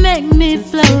 You make me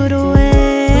float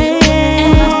away.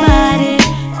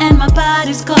 And my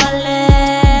body's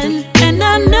calling. And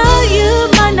I know you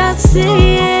might not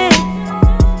see it,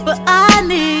 but I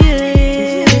need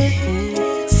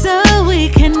it. So we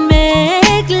can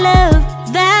make love.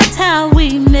 That's how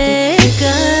we make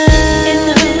up. In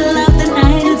the middle of the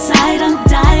night, inside I'm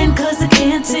dying, 'cause I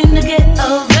can't seem to get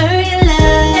over your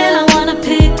love. And I wanna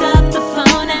pick up the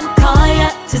phone and call you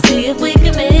to see if we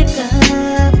can make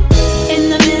up. In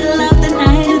the middle of the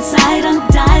night, inside I'm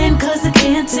dying, 'cause I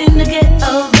can't seem to get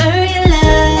over your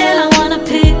love. And I wanna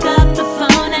pick up the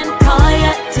phone and call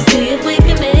you to see if we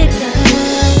can make up.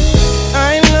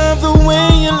 I love the way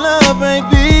you love,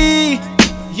 baby.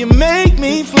 You make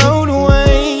me float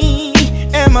away,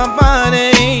 and my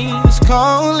body's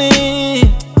calling.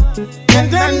 And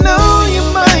I know you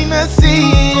might not see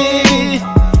it,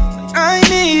 but I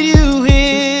need you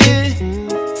here,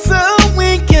 so we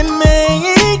can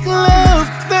make love.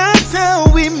 That's how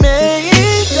we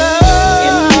make love.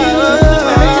 In the middle of the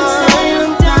night, inside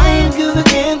I'm dying, 'cause I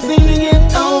can't seem to get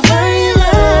over your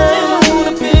love. And I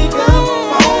wanna pick up the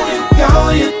phone and call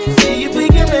you, see if we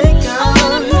can make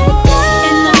love.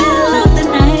 In the middle of the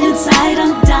night, inside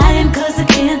I'm dying, 'cause I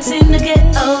can't seem to get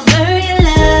over your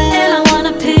love. And I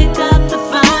wanna pick up the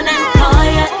phone and call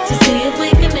you to see if we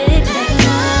can make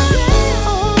love.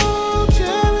 Oh,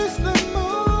 cherish the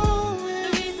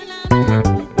moment.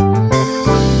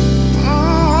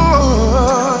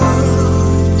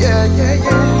 Yeah, yeah,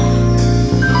 yeah.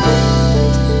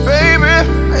 Baby,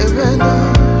 baby, no.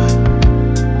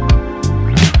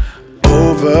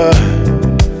 Over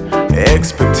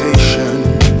expectation,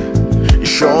 you're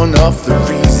sure enough the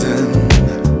reason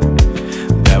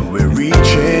that we're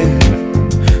reaching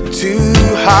too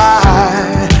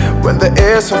high. When the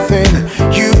air's so thin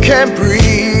you can't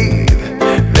breathe,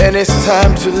 then it's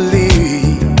time to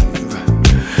leave.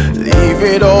 Leave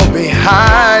it all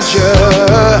behind you.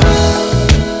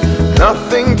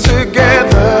 Nothing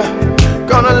together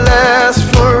gonna last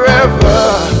forever.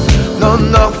 No,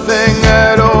 nothing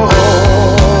at all.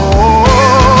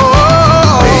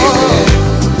 Baby,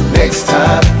 next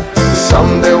time,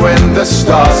 someday when the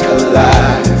stars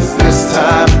collide, this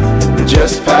time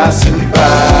just passing by.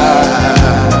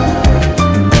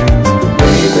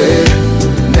 Baby,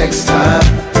 next time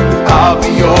I'll be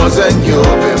yours and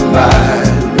you'll be mine.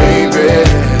 Baby,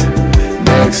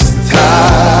 next time.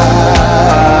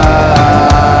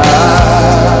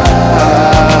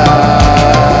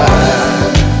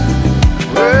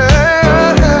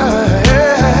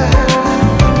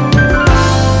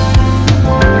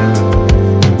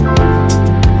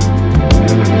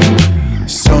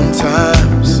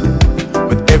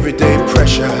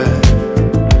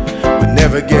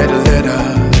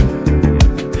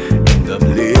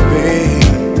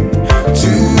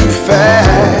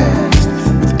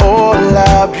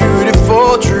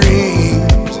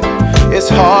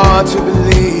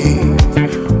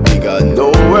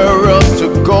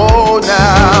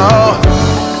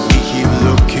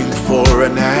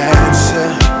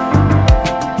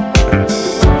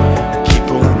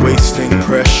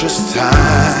 precious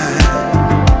time.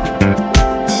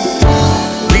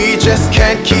 We just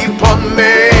can't keep on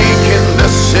making the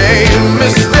same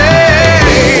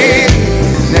mistake.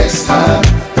 Next time,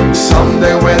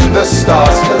 someday when the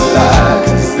stars collide,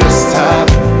 'cause this time,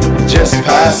 just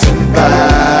passing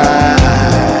by.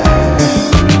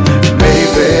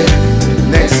 Maybe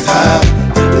next time,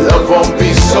 love won't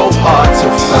be so hard to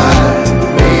find.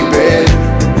 Maybe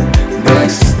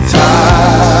next time.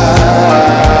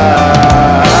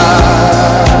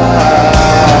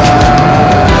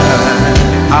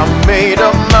 I made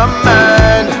up my mind.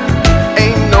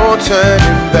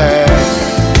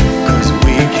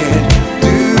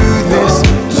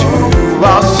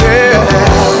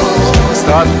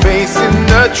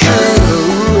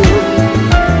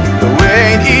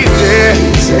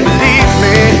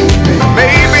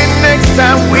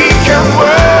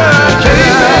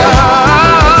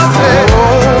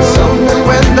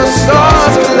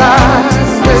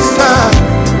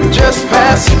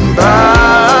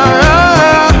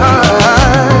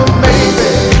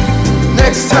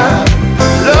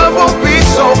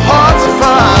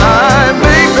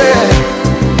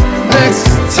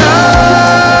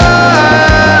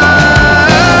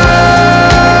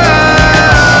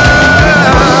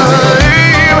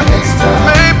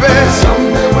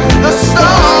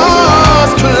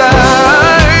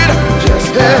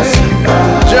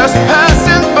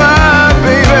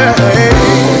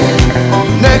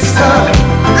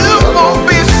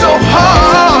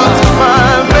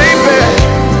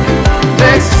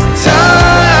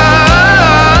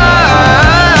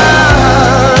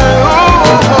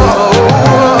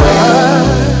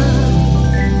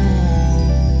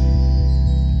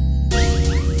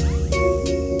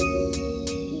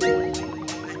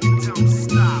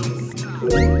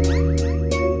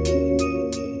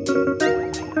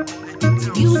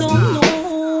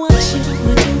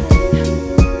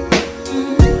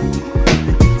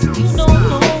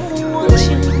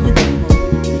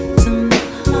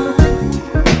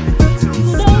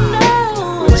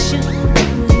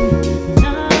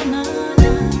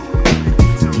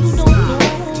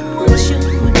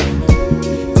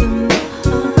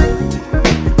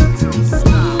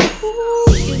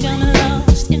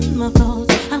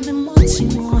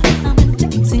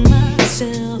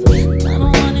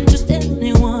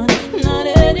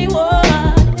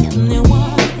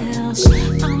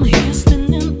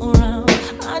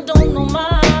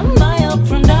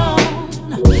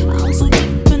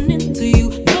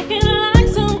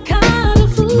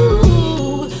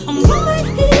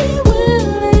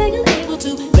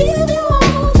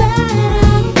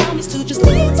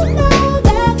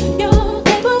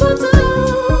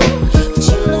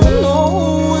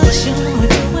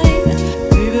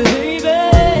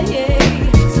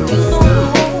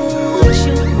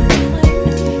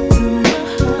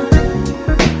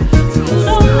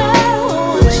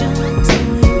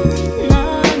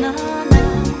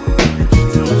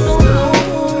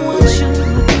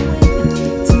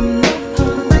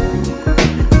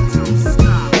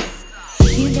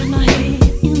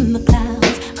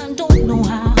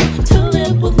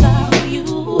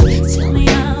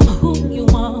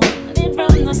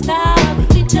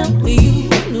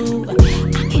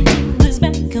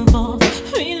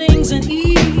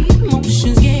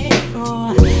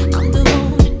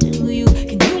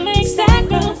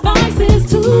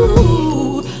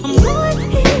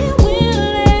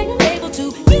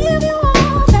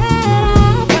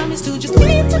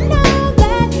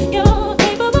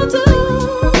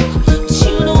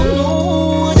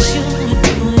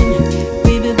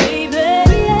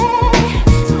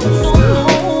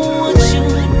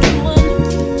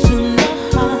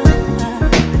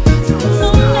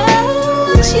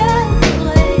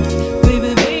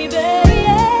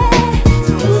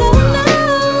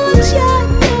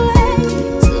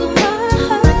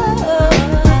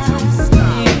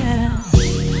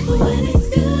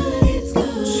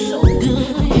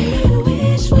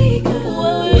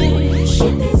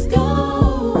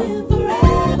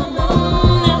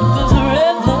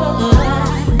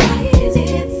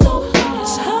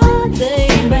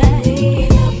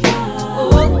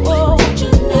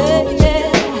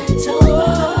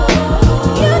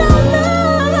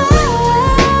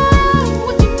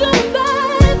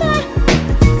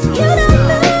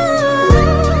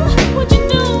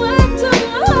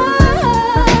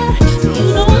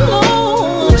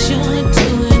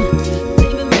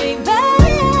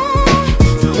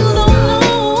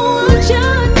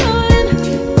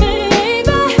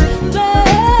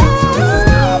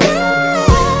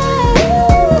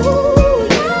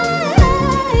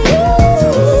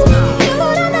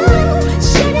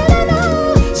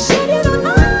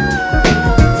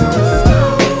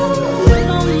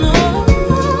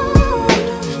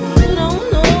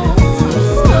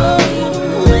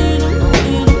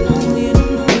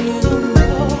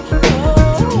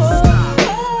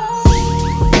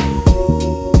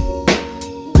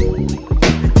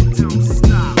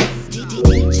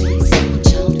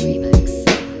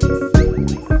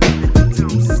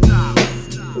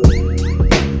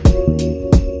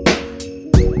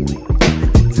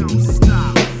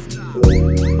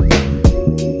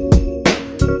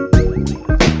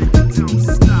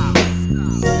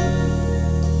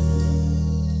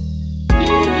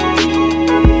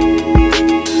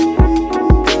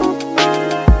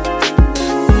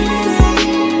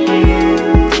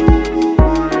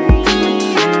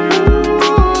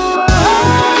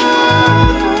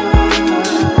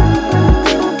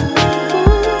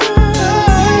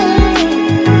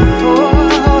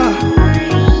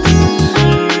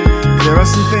 are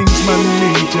some things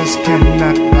money just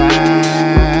cannot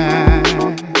buy,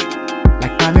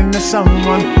 like finding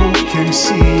someone who can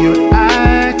see you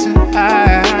eye to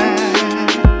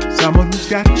eye, someone who's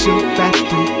got your back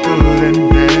through good and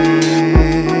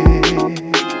bad,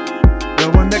 the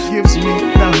one that gives me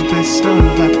the best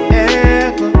love I've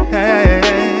ever had.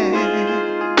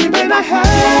 You may not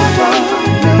have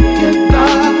 $1 million,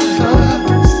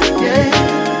 yeah,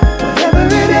 whatever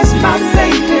it is my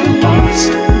baby wants,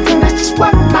 and that's just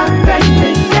what my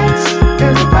baby gets.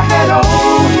 And if I had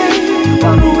only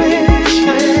one wish,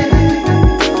 yeah,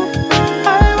 I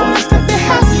want us to be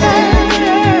happy.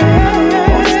 I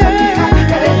want us to be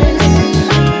happy.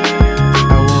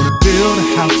 I wanna build a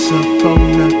house up on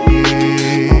the hill.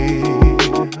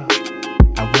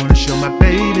 I wanna show my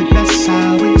baby that's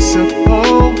how it's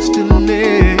supposed to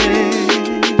live.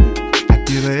 I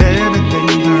give her everything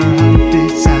her heart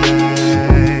desires,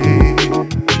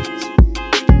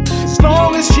 as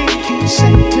long as she keeps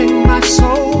setting my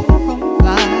soul on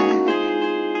fire.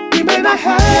 We may not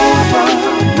have $1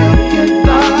 million,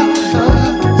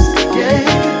 yeah,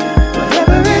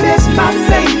 whatever it is my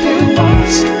baby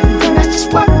wants, and that's just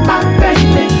what my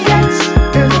baby gets.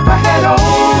 And if I had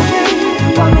only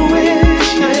one wish,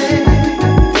 yeah,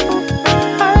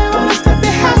 I want us to be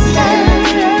happy. I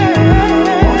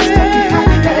want us to be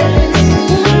happy.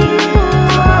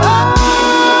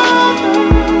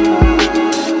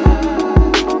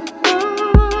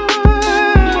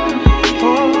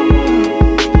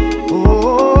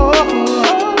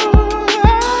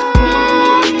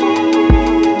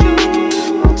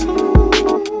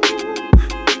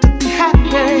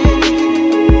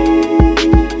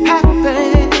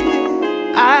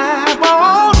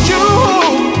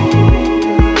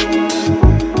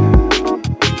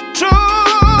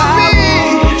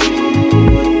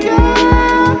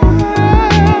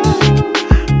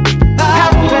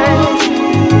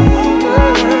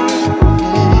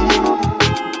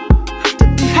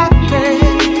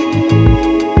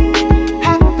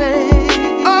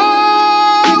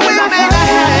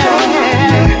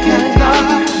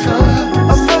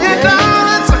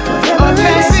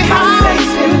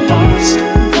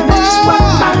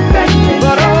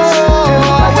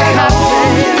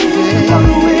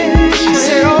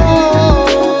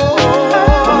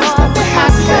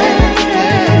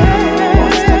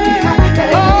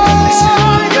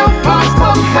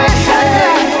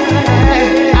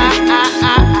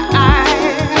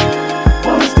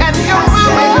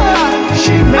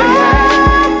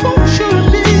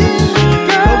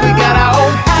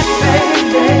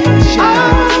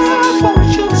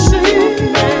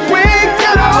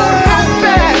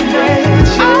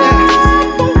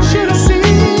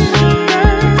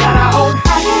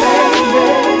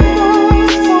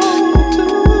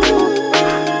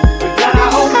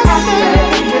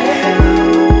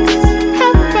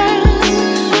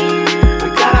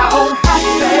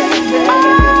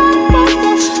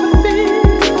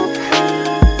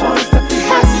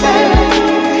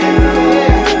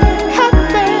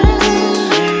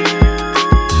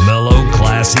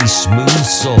 Smooth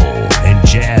soul and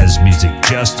jazz music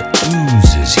just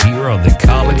oozes here on the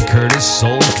Colin Curtis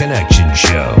Soul Connection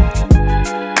Show.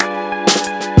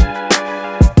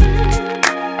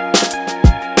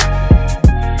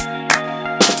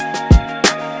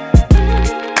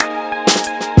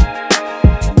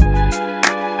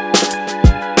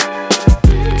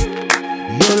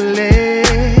 Your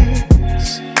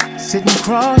legs sitting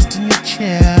crossed in your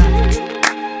chair,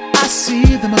 I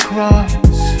see them across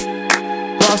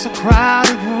a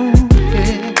crowded room,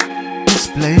 yeah,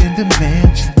 displaying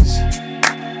dimensions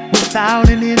without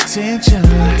any intention,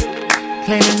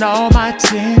 claiming all my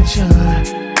attention.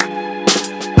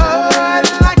 Oh, I'd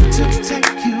like to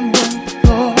take you on the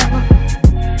floor,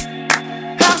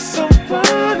 have some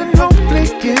fun and hopefully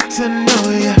get to know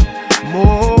you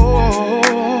more.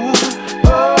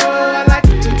 Oh, I'd like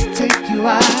to take you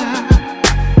out,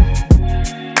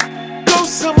 go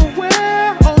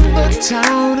somewhere on the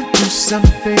town and do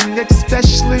something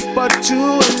especially for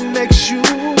two and makes you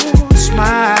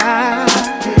smile.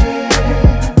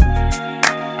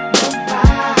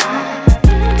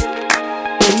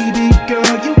 Baby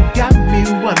girl, you got me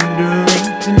wondering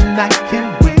tonight, can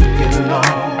we get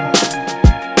along?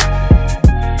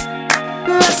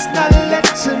 Let's not let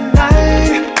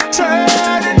tonight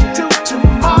turn into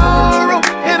tomorrow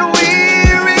and we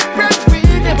regret we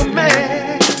never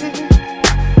met.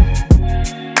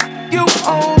 You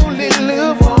only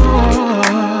live once.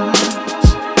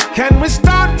 Can we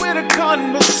start with a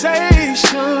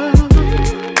conversation?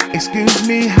 Excuse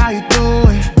me, how you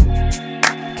doing?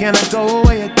 Can I go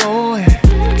where you're going?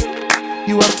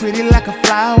 You are pretty like a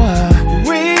flower.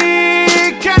 We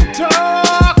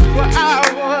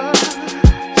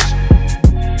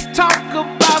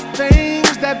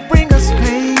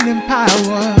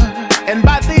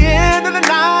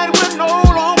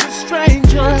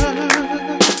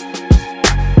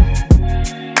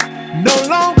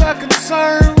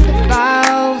concerned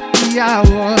about the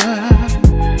hour.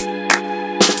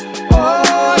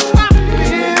 Oh,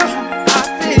 I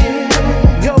feel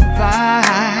your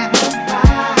vibe.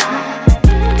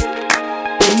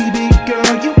 Baby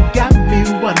girl, you got me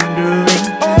wondering,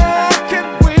 oh, can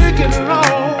we get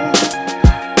along?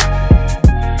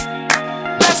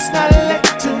 Let's not let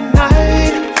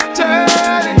tonight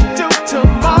turn into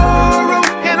tomorrow,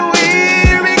 and we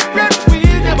regret we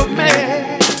never met.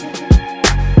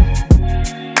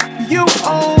 You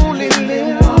only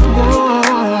live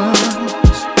once,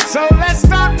 so let's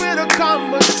start with a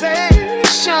conversation.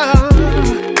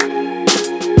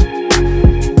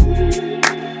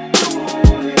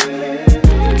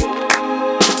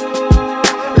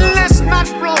 Let's not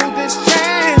blow this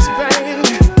chance,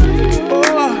 baby.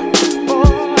 Oh, oh.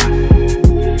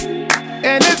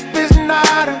 And if it's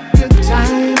not a good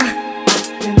time,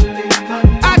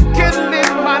 I can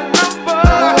leave my number.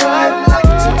 I'd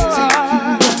like to take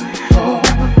you home,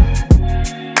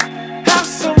 have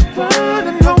some fun,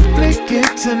 and hopefully get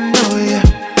to know you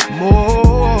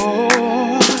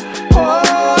more. Oh,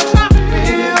 I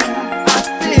feel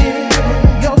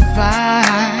your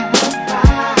vibe.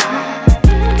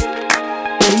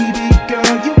 Baby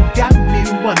girl, you got me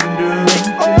wondering,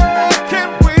 oh, can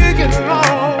we get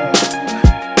along?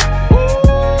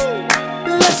 Ooh,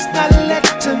 let's not let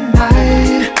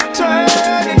tonight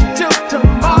turn into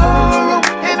tomorrow,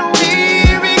 and we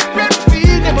regret we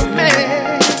never met.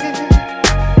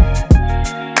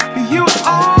 You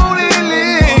only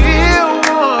live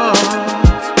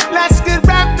once. Let's get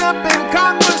wrapped up in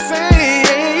conversation.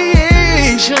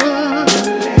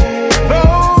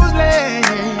 Those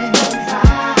legs,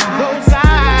 those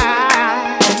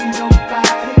eyes.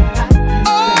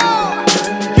 Oh,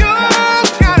 you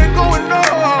got it going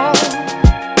on.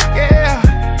 Yeah.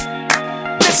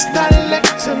 Let's not let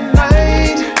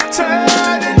tonight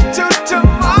turn into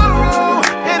tomorrow,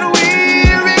 and we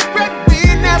regret we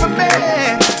never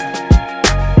met.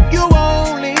 You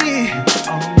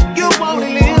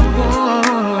only live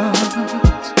once.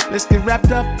 Let's get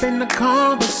wrapped up in the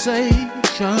conversation.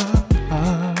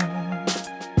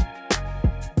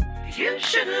 You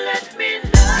should let me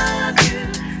love you.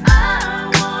 I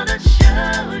wanna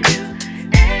show you,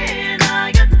 and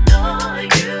I adore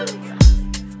you.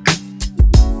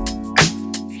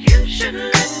 You should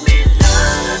let me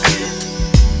love you.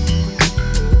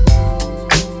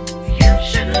 You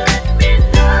should let me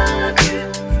love you.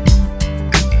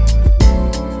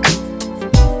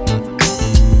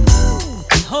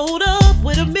 Hold up,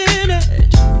 wait a minute.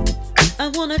 I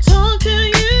wanna talk to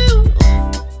you.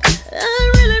 I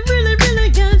really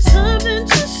got something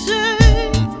to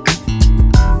say.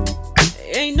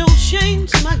 Ain't no shame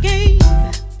to my game,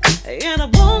 and I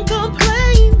won't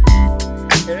complain.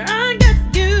 I got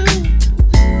you,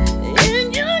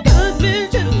 and you got me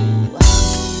too.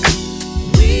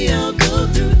 We all go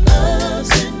through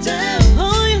ups and downs.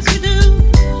 Oh yes we do.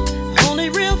 Only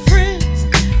real friends,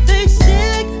 they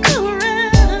stick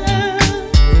around.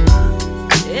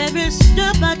 Every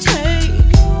step I take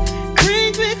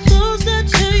brings me closer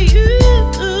to you.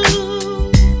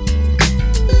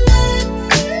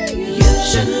 You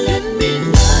should let me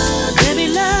love. Let me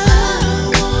love. I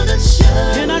wanna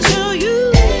show. Can I show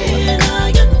you? And I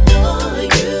adore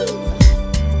you.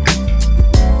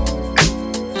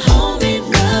 Homie,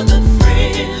 love a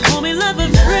friend. Homie, love a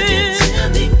friend. Till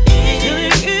the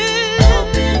end.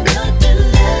 Open up and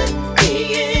let me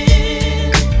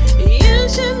in. You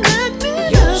should let me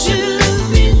love you. You should let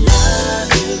me love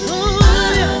you.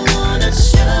 I wanna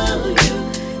show you,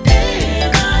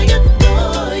 and I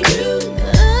adore you.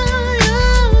 I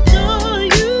adore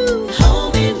you.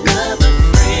 Homie, love a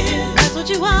friend. That's what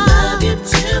you are. Love you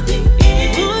till the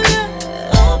end. Oh, yeah.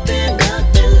 Open up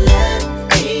and let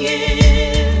me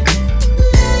in.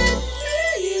 Let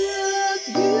me love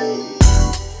you.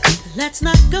 Let's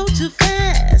not go too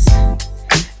fast.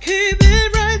 Keep it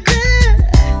right there.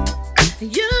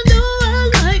 You know I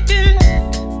like it.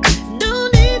 No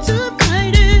need to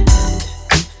fight it.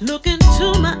 Look into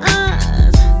my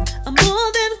eyes. I'm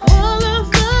more than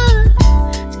qualified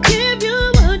to give you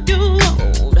what you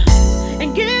want and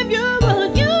give you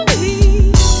what you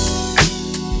need.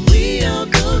 We all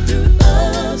go through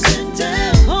ups and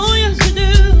downs. Oh yes we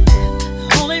do.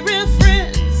 Only real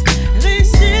friends, they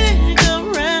stick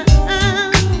around.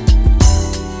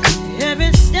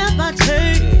 Every step I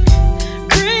take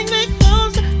bring me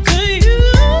closer to you.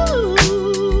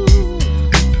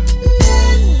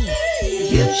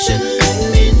 You should let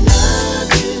me love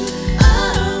you. I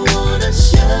wanna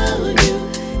show you,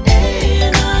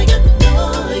 and I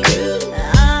adore you.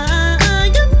 I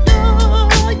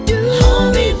adore you.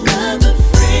 Homie, love a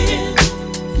friend.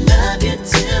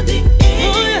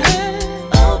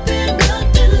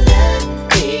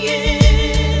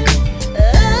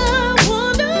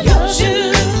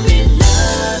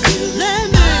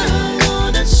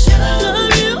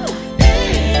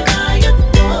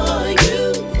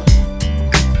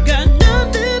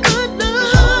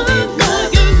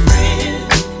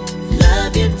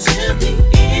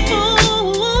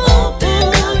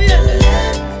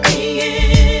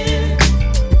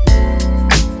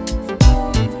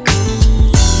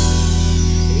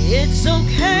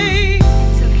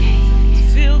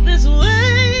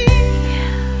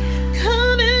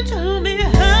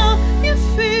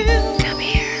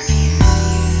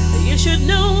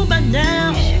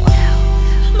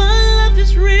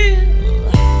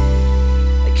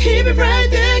 it right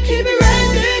there, keep it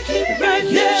right there, keep it right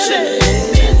there. You should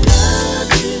let me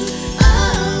love you. I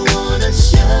wanna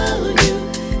show you,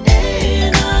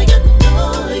 and I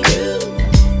adore you.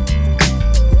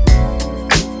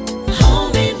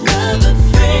 Homie, lover,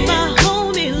 friend, my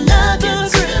homie, lover,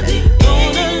 friend.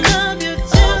 Gonna love you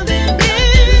till the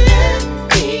end.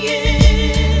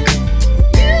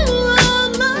 You are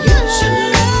mine. You should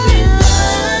let me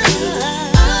love you.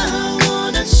 I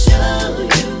wanna show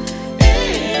you,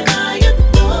 and I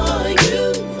adore you.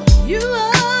 You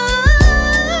are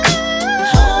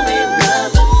homie,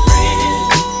 lover, friend.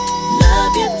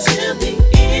 Love you till the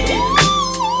end.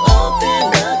 Open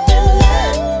up and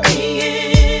let me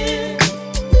in.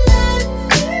 Let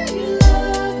me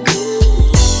love you.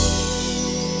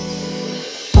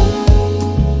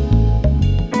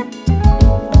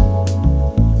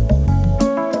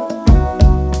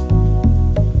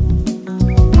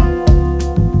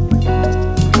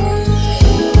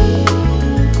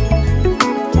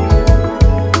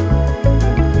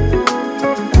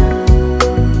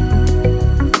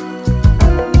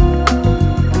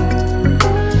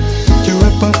 You're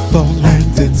above all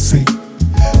land and sea.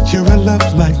 You're a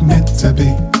love like meant to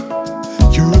be.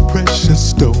 You're a precious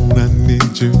stone, I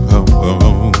need you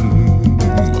home.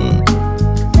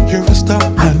 You're a star,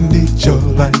 I need your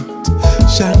light.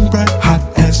 Shine bright, hot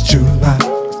as July.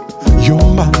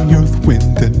 You're my earth,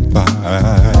 wind and fire.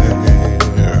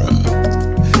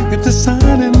 If the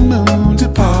sun and moon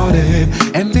departed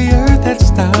and the earth had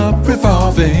stopped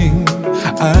revolving,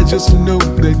 I just know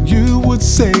that you would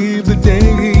save the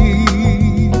day.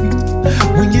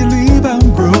 When you leave,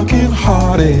 I'm broken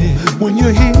hearted. When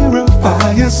you're here, a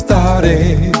fire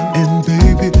started. And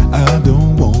baby, I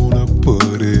don't wanna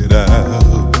put it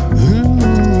out. Ooh,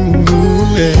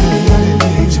 yeah. I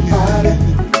need your body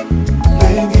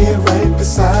laying here right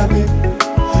beside me.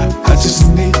 I just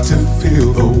need to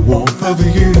feel the warmth of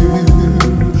you.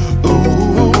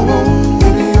 Oh,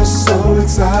 baby, you're so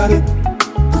excited.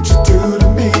 What you do to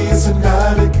me is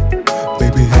hypnotic.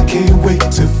 Baby, I can't wait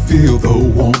to feel the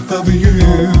warmth of you.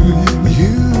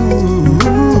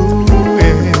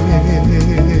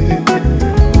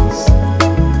 Yes.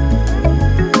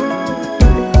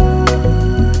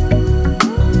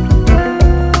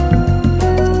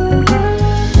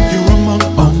 You're among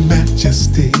all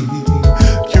majesty.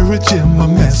 You're a gem, a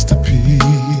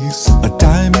masterpiece, a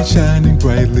diamond shining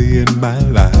brightly in my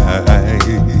life.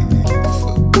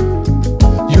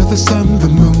 You're the sun, the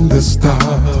moon, the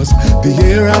stars. The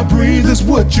air I breathe is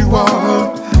what you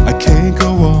are. I can't go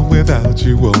on without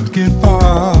you, won't get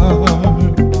far.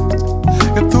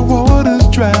 If the water's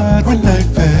dried when night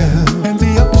fell and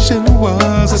the ocean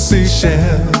was a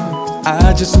seashell,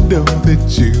 I just know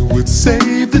that you would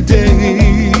save the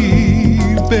day,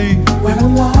 babe. When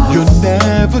I'm lost, your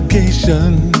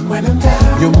navigation. When I'm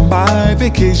down, you're my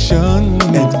vacation.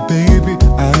 And baby,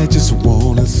 I just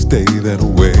wanna stay that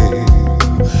way.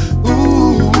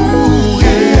 Ooh,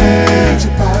 yeah.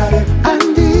 Your body, I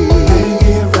need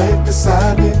you right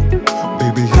beside me.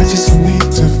 Baby, I just need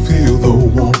to feel the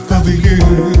warmth of you.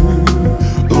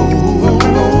 Oh,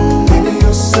 baby,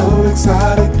 you're so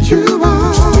excited. You are.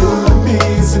 What you do to me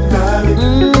is hypnotic.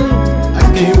 I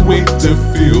can't wait to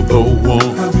feel the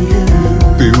warmth of you.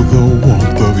 Feel the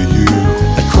warmth of you.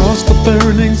 Across the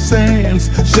burning sands,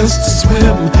 just to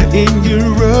swim in your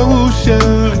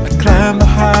ocean. I climb the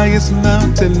highest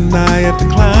mountain I have to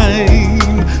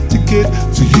climb to get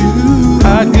to you.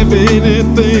 I'd give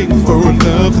anything for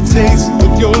another taste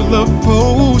of your love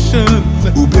potion.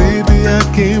 Oh baby, I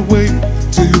can't wait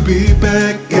to be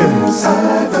back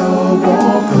inside the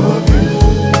warmth of you.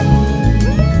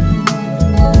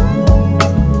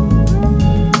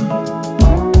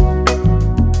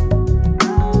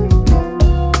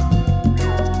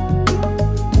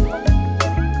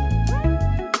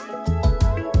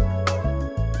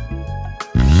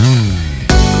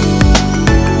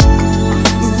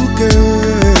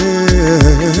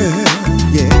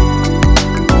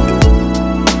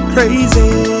 Crazy,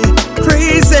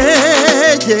 crazy,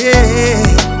 yeah, yeah.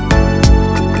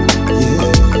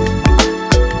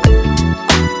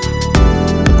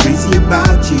 I'm crazy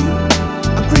about you.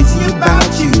 I'm crazy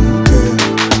about you, girl.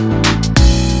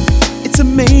 It's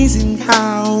amazing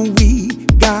how we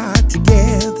got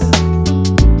together.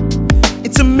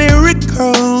 It's a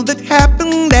miracle that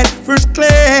happened at first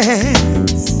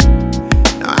glance.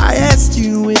 Now I asked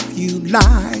you if you'd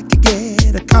like to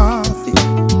get a coffee.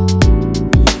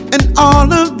 And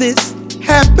all of this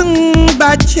happened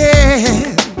by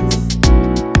chance.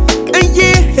 A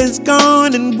year has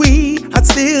gone and we are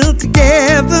still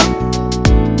together.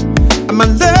 And my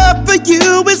love for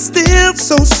you is still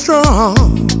so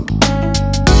strong.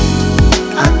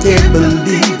 I can't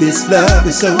believe this love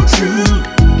is so true.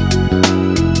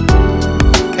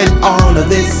 And all of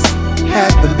this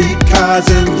happened because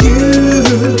of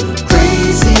you.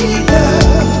 Crazy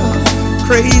love,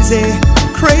 crazy,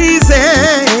 crazy,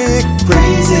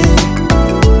 crazy.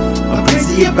 I'm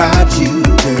crazy about you,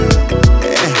 girl.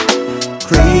 Yeah.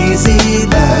 Crazy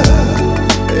love,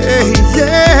 hey,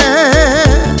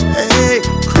 yeah, hey,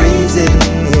 crazy.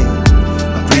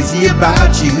 I'm crazy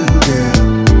about you, girl.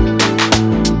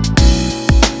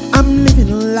 I'm living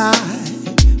a life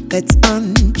that's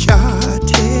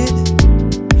uncharted,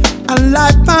 a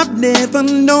life I've never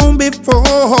known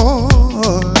before.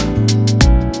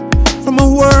 From a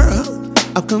world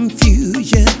of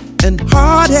confusion and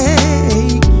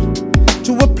heartache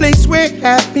to a place where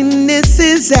happiness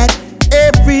is at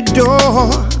every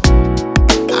door.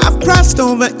 I've crossed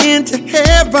over into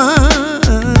heaven.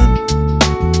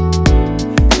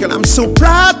 Girl, I'm so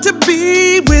proud to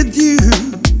be with you.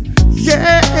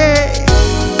 Yeah,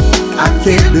 I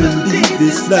can't believe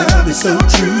this love is so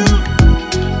true.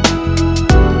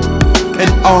 And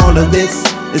all of this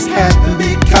has happened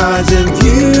because of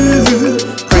you.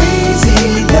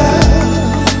 Crazy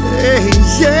love, hey,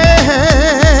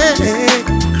 yeah,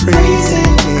 crazy.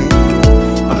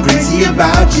 I'm crazy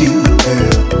about you,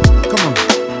 girl. Come on.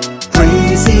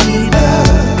 Crazy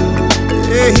love,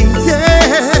 hey,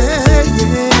 yeah,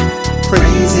 yeah,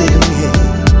 crazy.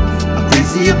 I'm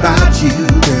crazy about you,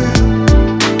 girl.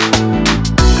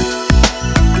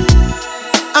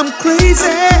 I'm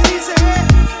crazy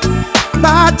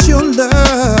about your love.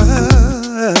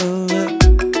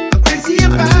 I'm crazy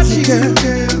about you,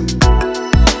 girl.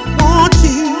 Want you.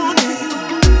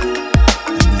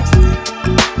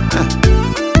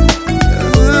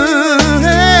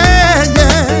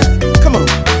 Yeah. Come on.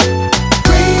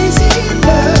 Crazy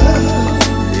love.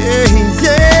 Yeah,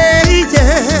 yeah,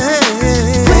 yeah.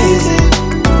 Crazy.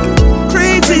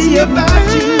 Crazy about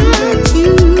you.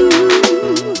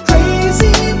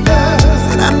 Crazy love.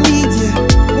 Said I need you,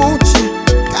 want you,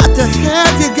 got to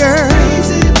have you, girl.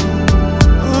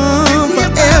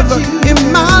 Forever in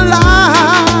my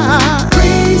life.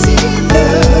 Crazy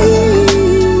love.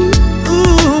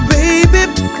 Ooh, baby.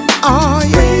 Oh,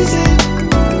 yeah.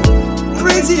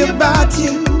 Crazy about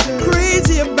you.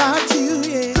 Crazy about you,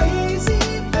 yeah. Crazy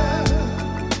love.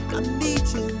 I need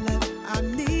you, love. I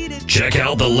need it. Check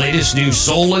out the latest new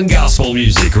soul and gospel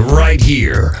music right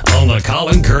here on the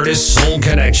Colin Curtis Soul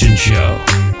Connection Show.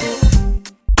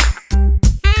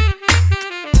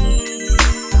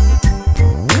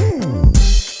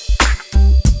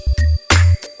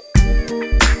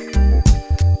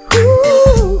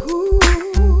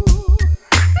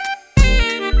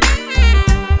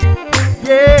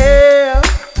 Yeah.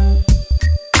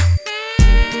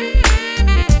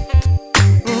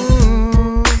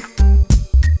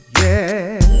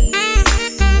 Yeah.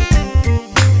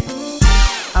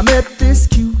 I met this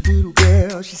cute little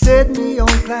girl. She set me on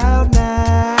cloud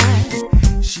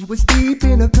nine. She was deep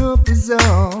in a comfort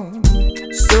zone.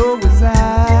 So was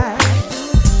I.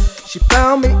 She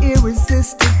found me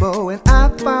irresistible, and I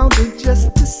found her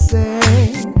just the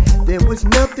same. There was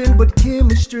nothing but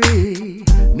chemistry,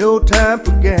 no time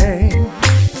for games.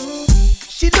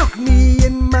 She looked me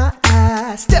in my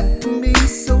eyes, stepped to me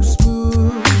so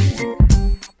smooth.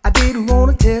 I didn't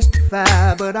want to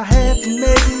testify, but I had to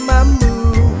make my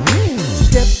move. She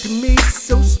stepped to me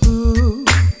so smooth,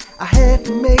 I had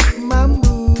to make my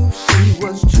move. She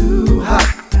was too hot,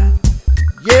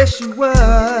 yes she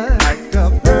was, like a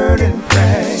burning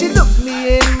flame. She looked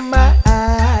me in my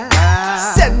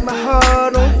eyes, set my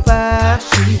heart on fire.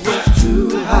 She was too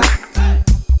hot,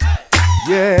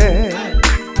 yeah.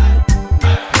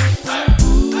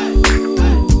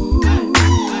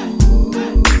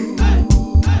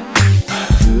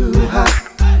 Too hot,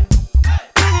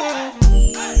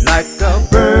 like a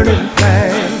burning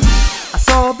flame. I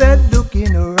saw that look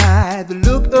in her eye, the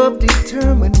look of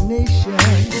determination.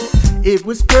 It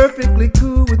was perfectly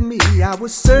cool with me. I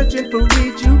was searching for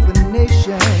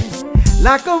rejuvenation.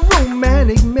 Like a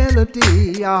romantic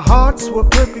melody, our hearts were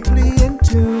perfectly in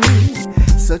tune.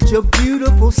 Such a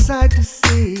beautiful sight to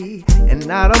see, and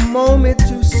not a moment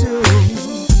too soon.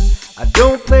 I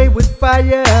don't play with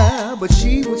fire, but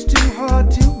she was too hard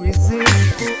to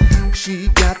resist. She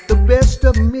got the best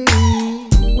of me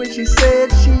when she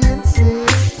said she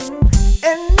insists.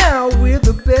 And now we're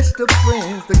the best of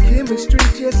friends. The chemistry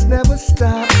just never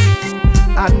stops.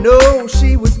 I know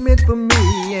she was meant for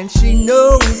me, and she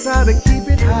knows how to keep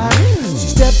it hot. She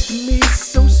stepped to me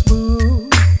so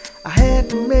smooth, I had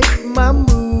to make my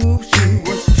move. She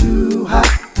was too hot,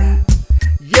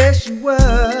 yes she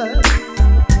was.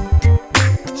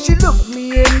 She looked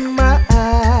me in my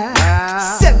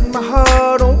eyes, set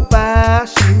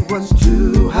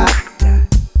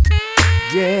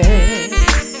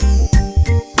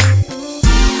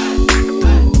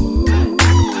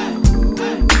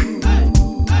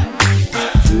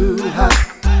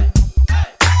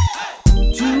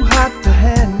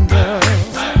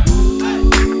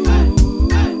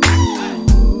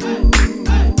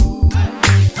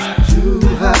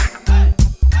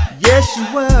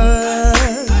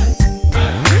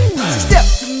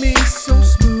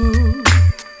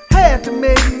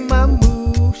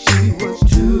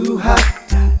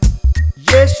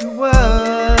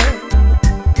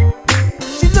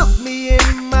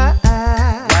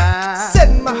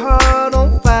my heart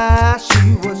on fire.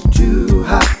 She was too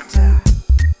hot.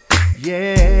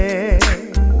 Yeah.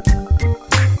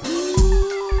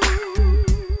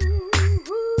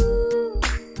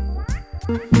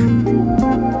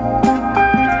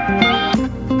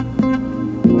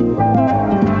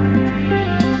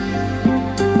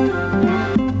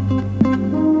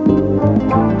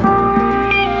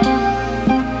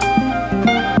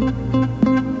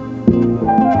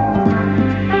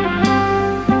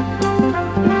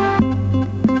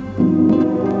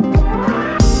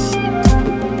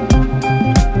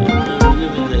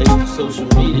 Social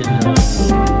media now.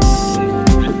 It's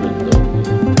different though.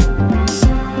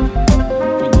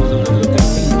 People's on the lookout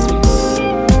for you too.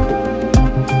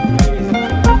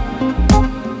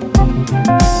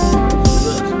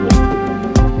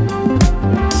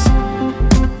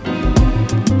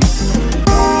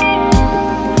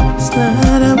 It's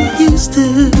not how we used to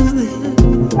be.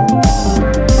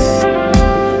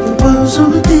 The world's on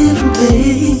a different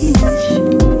page.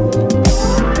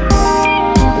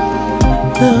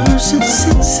 Love's a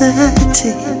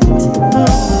society,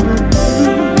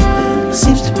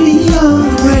 seems to be all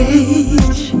the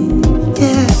rage.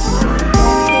 Yeah,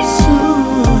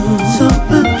 so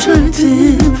I'm trying to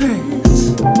impress.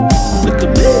 Look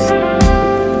at me,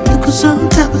 look who's on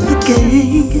top of the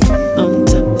game, on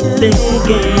top of the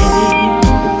game.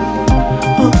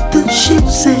 All the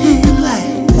ships and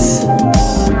lights,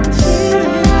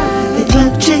 they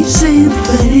cloud chasing the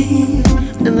fame.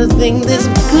 And I think that's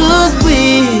because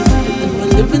we're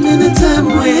living in a time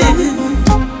when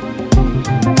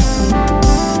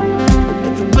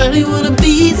everybody wanna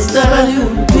be a star,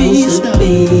 be a star,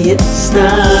 be a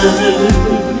star.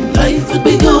 Life would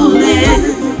be golden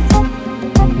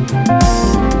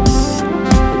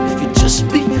if you just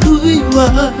be who you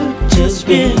are, just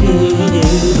be who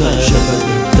you are.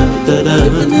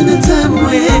 Living in a time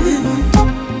when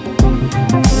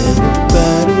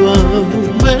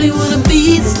everybody wanna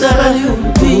be a star,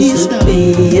 be a star, be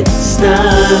a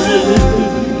star.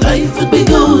 Life would be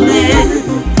golden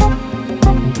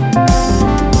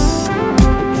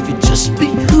if you just be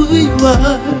who you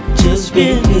are, just be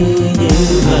who you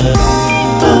are.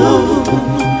 Oh,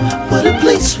 what a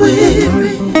place we're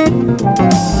in.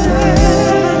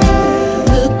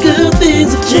 Look how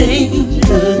things have changed,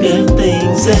 look how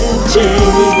things have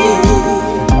changed.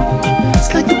 It's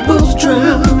like the world's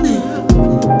drowning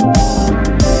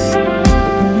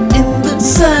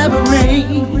cyber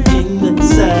rain, in the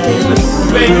cyber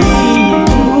rain.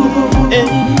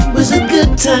 Was a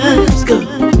good times gone?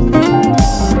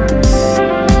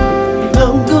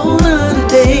 Long gone are the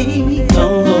days,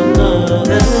 long gone are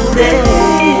the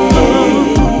days.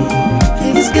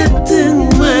 Things gotten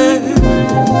worse,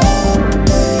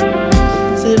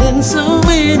 said in so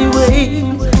many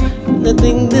ways. And I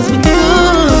think this we go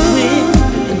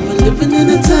with, and we're living in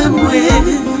a time when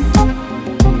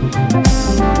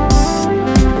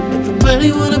everybody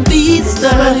wanna be a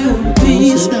star,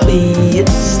 be a star, be a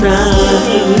star.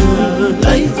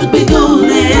 Life would be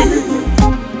golden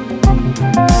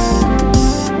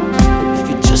if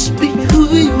you just be who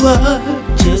you are,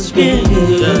 just be who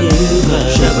you are.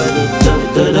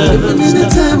 Living in a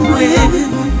time when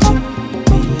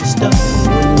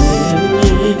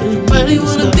everybody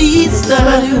wanna be a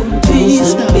star, be a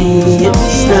star, be a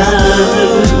star.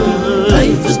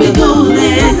 Life would be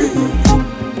golden.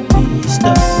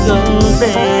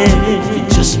 If you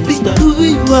just be who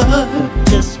you are,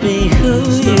 just be who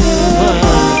you are.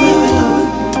 Where we going?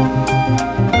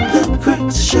 The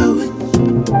cracks are showing.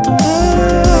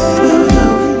 Where we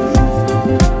going?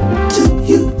 Do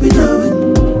you be knowing?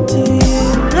 Do you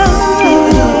know? Where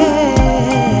we going?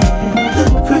 The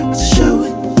cracks are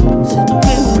showing.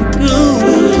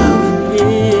 Where we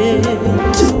going?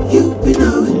 Do you be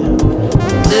knowing?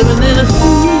 Living in a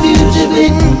future,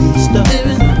 baby. Stop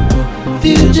living.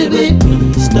 Future, baby,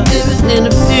 stop living in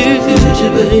the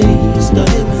future, baby. Stop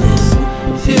living in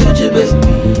the future, baby.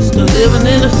 Stop living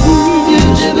in the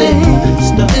future, baby.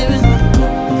 Stop living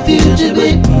future,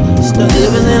 baby. Stop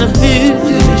living in the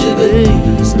future,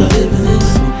 baby. Stop living in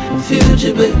the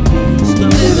future, baby.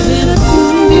 Stop living in the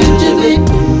future, baby.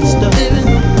 Stop living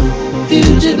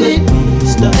future, baby.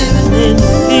 Stop living in the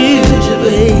future,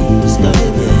 baby. Stop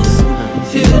living in the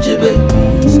future, baby.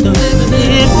 Stop living in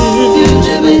the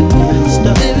future, baby.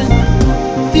 Stop living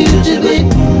future,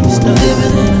 baby. Stop living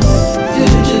in the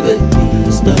future, baby.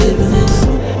 Stop living in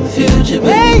the future,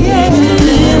 baby. Stop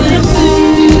living in the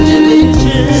future, baby.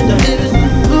 Stop living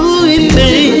who we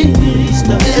think.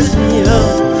 Stop living in your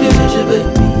future,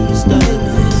 baby. Stop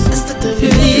living in the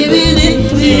future, baby.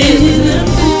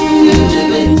 Future,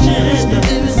 baby. Stop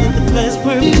living in the past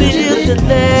where we built the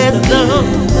last long.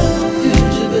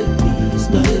 Future,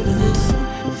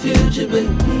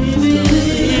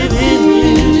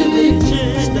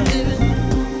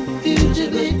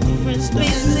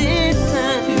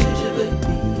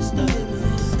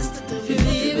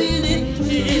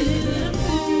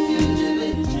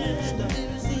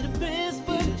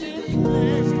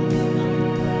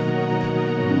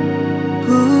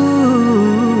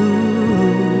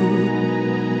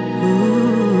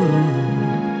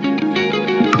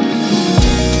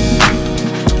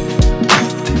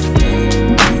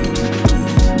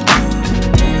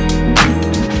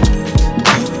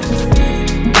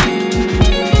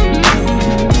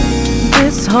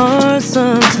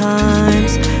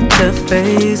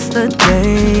 face the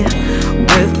day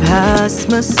with past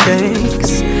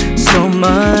mistakes. So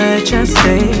much at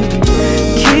stake.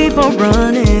 Keep on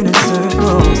running in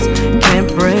circles. Can't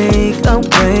break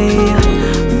away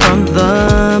from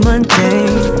the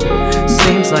mundane.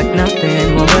 Seems like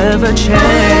nothing will ever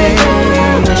change.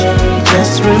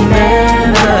 Just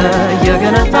remember, you're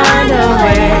gonna find a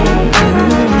way.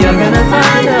 You're gonna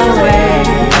find a way.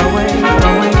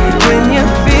 When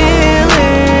you're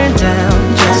feeling down,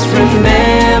 just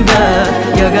remember,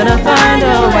 you're gonna find a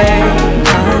way.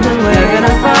 You're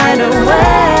gonna find a way.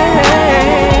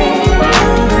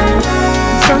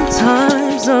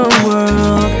 Sometimes the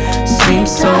world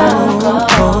seems so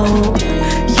cold.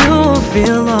 You'll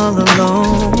feel all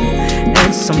alone,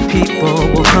 and some people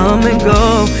will come and go.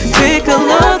 Take a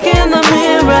look in the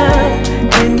mirror,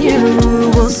 and you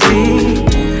will see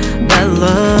that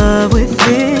love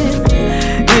within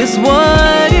is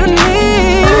what you need.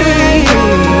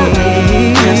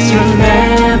 Just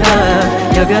remember,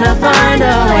 you're gonna find a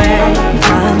way.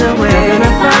 You're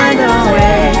gonna find a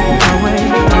way.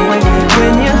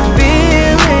 When you're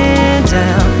feeling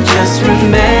down, just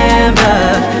remember,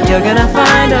 you're gonna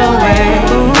find a way.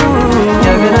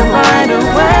 You're gonna find a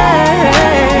way.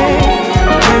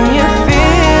 When you're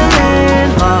feeling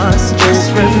lost, just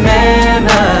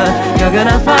remember, you're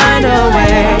gonna find a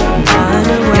way.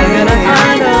 You're gonna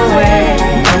find a way.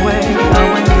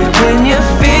 When you're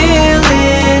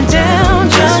feeling down,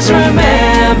 just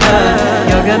remember,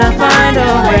 you're gonna find a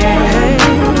way.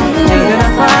 You're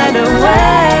gonna find a way.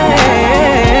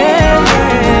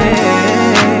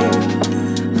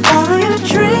 Follow your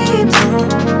dreams.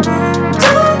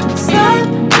 Don't stop.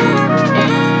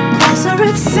 Closer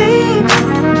it seems.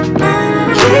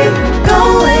 Keep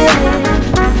going.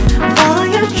 Follow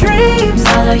your dreams.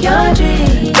 Follow your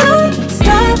dreams. Don't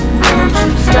stop. Don't you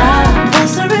stop.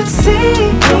 Closer it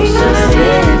seems. Keep going.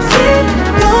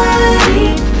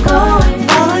 Keep going.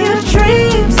 Follow your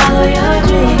dreams. Follow your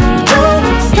dreams. Don't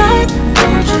stop.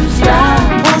 Don't you stop.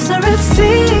 Closer it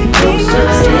seems. Keep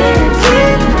going.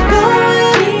 Keep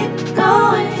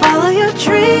going. Follow your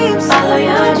dreams. Follow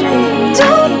your dreams.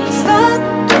 Don't stop.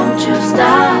 Don't you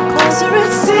stop. Closer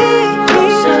it seems.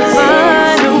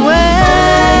 Find a way.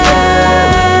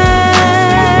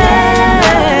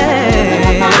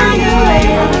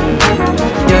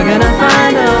 You're gonna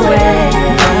find a way.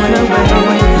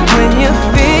 When you're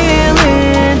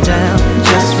feeling down,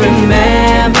 just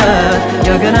remember,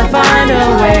 you're gonna find a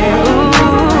way.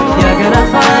 You're gonna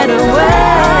find a way.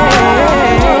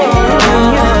 When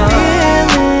you're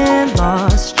feeling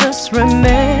lost, just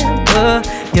remember,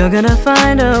 you're gonna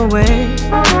find a way.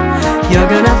 You're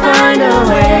gonna find a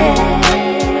way.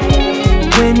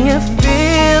 When you're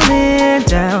feeling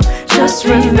down, just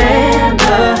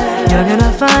remember, you're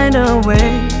gonna find a way.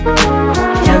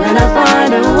 You're gonna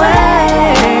find a way.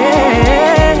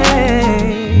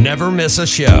 Never miss a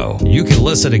show. You can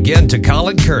listen again to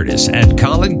Colin Curtis at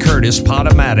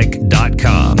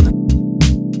ColinCurtisPodomatic.com.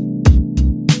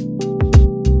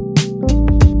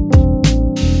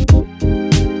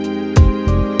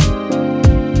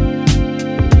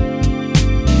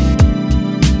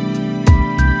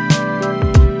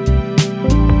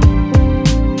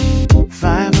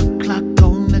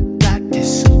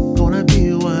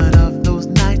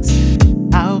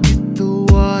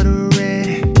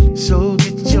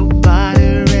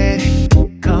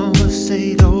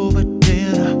 Over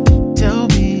dinner, tell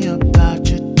me about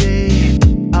your day.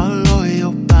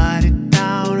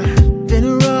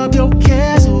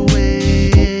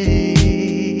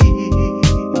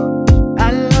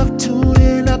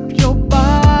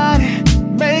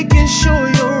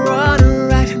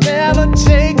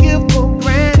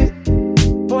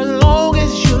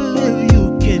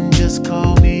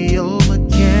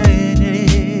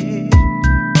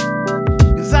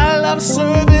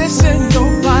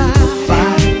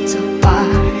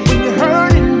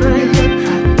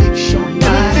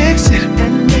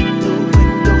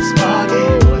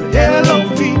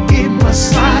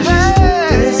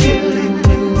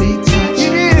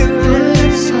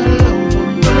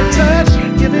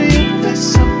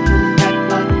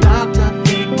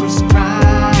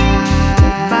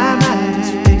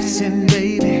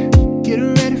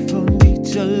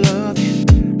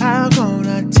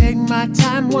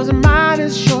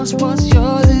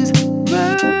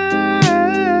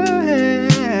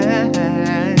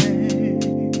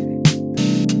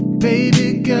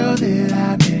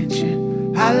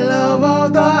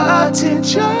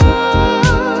 attention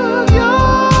you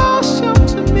show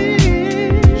to me,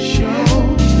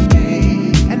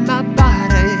 and my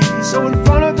body. So in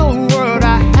front of the world,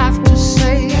 I have to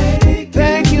say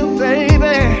thank you,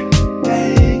 baby.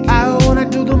 I wanna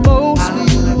do the most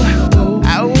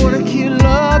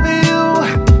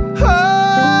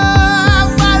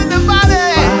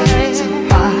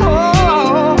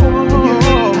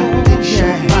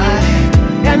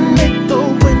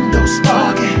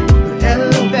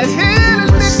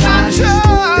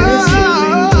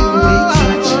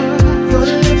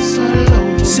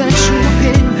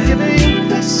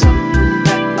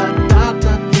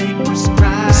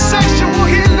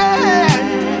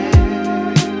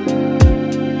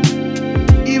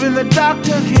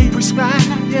doctor can't prescribe,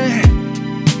 yeah.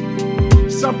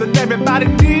 Something everybody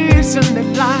needs in their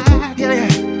life, yeah.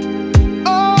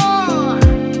 Oh,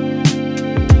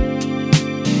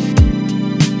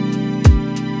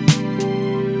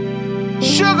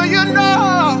 sugar, you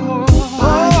know,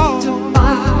 body to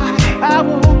body, I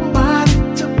want body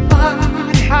to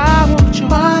body, I want your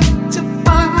body to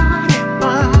body,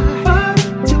 body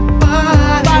to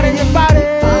body, body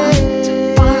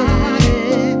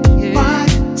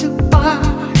to body.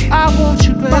 I want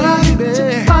you, baby.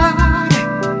 Body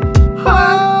to body.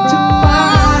 Body to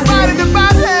body. Body to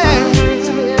body.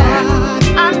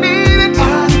 I need it.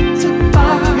 Body to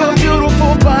body. Your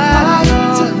beautiful body. Body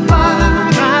to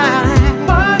body.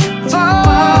 Body to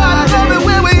body. I love it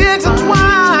when we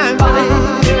intertwine. Body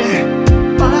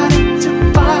to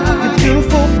body. Your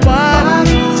beautiful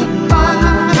body. Body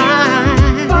to body.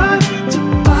 Body to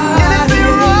body. Anything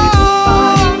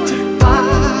wrong,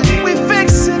 we fix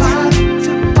it.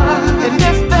 And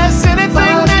if there's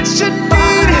anything that you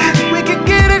need, we can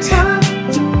get it.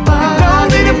 You don't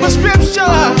need a prescription.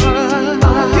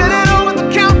 Get it over the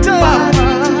counter.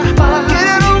 Get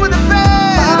it over the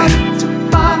bed.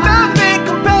 Nothing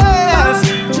compares.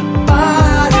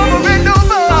 Over and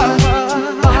over.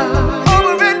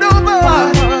 Over and over.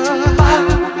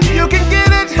 You can get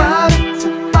it. I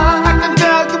can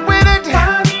tell you with it.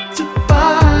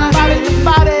 Body to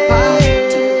body.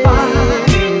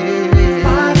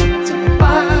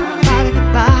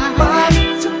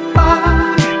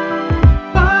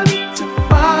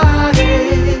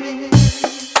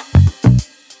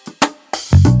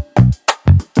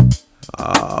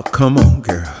 Oh, come on,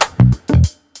 girl.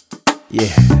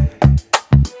 Yeah.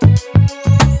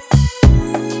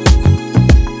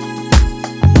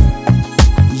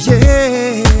 Yeah.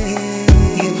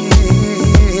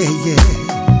 Yeah.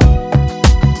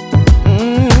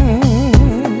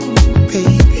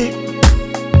 Baby.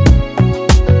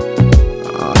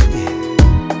 Oh, yeah.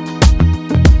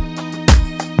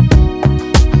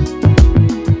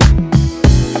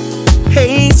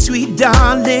 Hey, sweet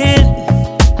darling,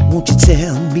 won't you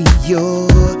tell me your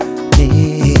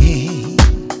name?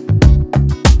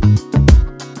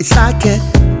 It's like an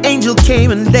angel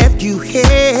came and left you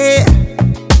here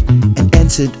and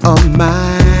answered all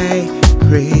my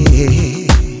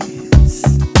prayers.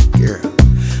 Girl,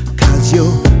 'cause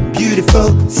you're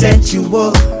beautiful,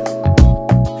 sensual.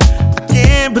 I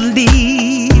can't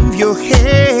believe you're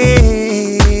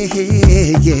here.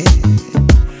 Yeah.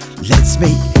 Let's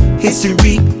make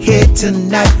history here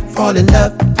tonight. Fall in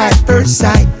love at first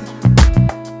sight.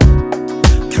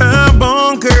 Come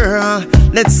on, girl,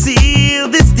 let's seal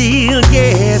this deal.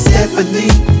 Yeah, step with me,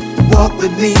 walk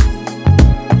with me,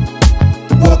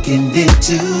 walking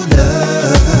into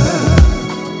love.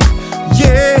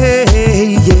 Yeah,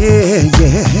 yeah,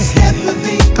 yeah. Step with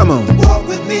me, come on, walk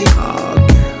with me. Oh,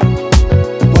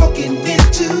 girl, walking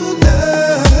into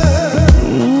love.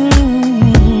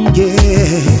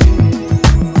 Yeah.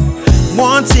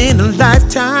 Once in a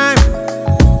lifetime,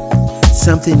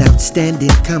 something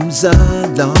outstanding comes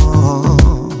along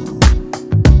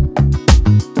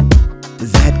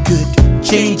that could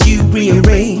change you,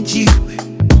 rearrange you.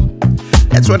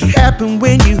 That's what happened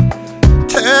when you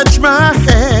touch my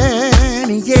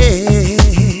hand. Yeah,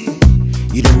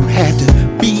 you don't have to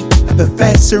be a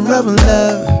professor of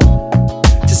love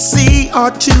to see or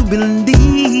to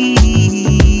believe,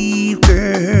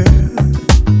 girl.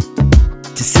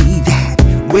 To see that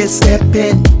we're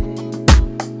stepping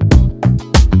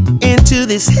into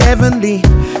this heavenly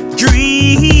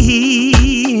dream.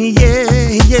 Yeah,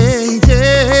 yeah,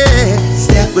 yeah.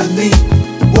 Step with me,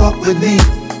 walk with me,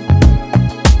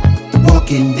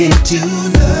 walking into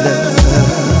love.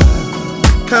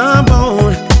 Come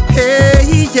on,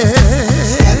 hey, yeah.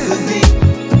 Step with me,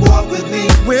 walk with me.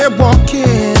 We're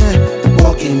walking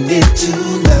into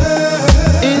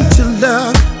love. Into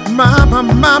love,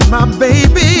 my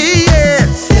baby, yeah.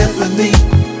 Step with me,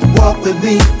 walk with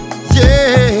me.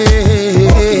 Yeah,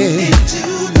 walking into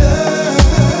love.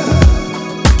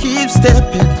 Keep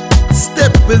stepping,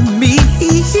 step with me.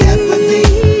 Step with me,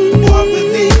 walk with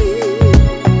me.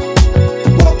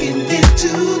 Walking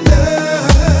into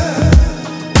love.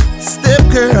 Step,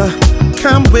 girl,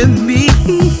 come with me.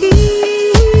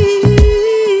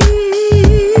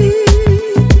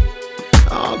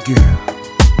 Oh, girl,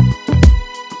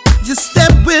 just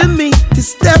step with me.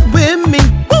 Just step with me.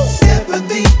 Woo. Step with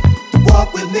me,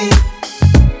 walk with me.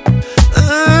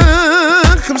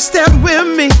 Come step with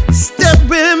me, step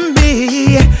with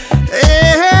me.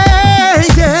 Hey,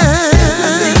 yeah.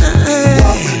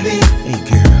 Walk with me. Hey,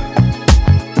 girl.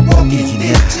 Walking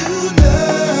into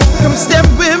love. Come step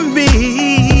with me.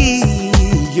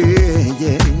 Yeah,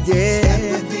 yeah, yeah.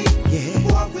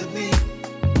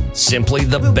 simply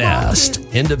the best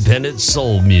independent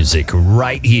soul music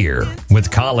right here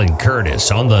with Colin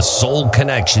Curtis on the Soul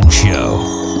Connection Show.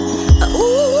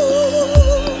 Ooh,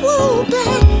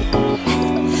 babe.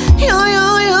 Yo,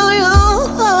 yo, yo,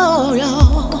 yo, yo.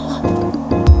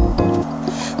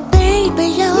 Baby,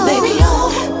 yo. Baby,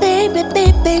 yo. Baby,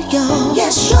 baby, yo.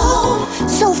 Yes, yo.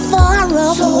 So far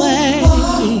away. So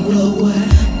far away.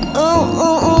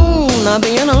 Now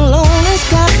being alone has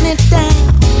got me down.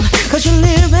 Cause you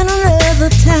live in another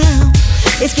town.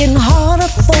 It's getting harder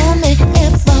for me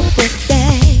every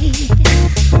day.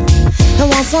 And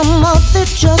want some month it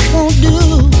just won't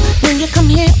do. When you come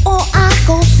here or I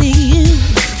go see you.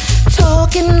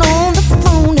 Talking on the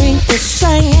phone ain't the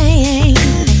same.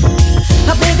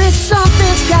 Now baby,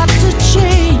 something's got to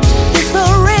change. This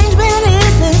arrangement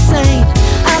is insane.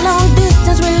 Our long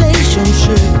distance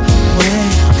relationship, well,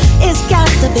 it's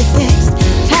got to be fixed.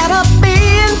 Tired of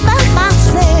being by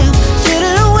myself,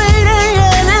 sitting waiting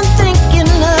and thinking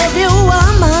of you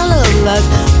while my love life's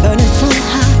burning so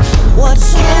hot. What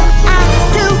can I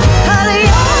do? 'Cause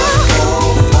you're so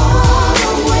far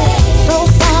away, so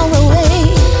far away,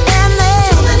 and there's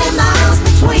too many miles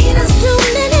between us. Too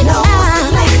many miles.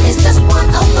 It's just one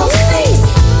of those things.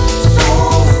 So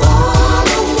far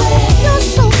away, you're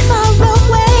so far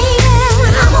away,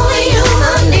 and I'm only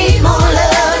human, need more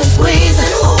love and squeezing.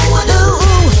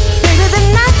 Baby, the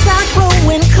nights are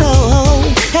growing cold,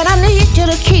 and I need you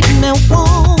to keep me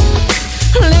warm.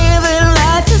 Living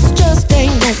life just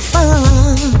ain't no fun,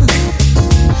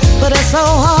 but it's so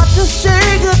hard to say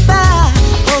goodbye.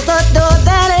 Close the door,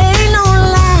 that ain't no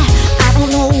lie. I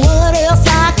don't know what else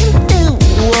I can do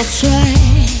or say.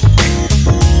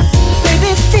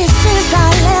 Baby, this is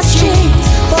our last chance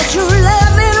for true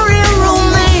love and real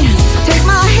romance. Take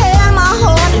my hand, my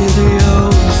heart is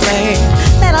yours, babe.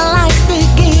 Let our life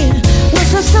begin. We'll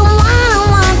sip some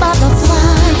wine by the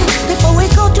fire before we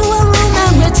go to a room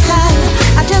and retire.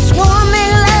 I just wanna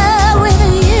make love with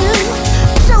you.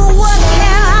 So what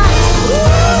can I do?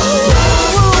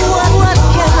 What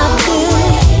can I do?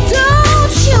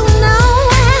 Don't you know?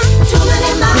 Too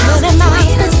many miles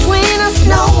between us.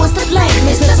 No one's to blame.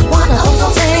 It's just one of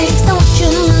those things. Don't you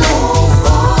know? So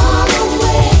far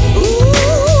away.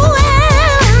 Ooh,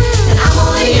 and I'm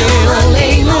only human,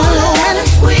 need more love and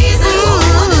squeezing.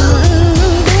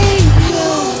 Baby,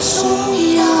 you're so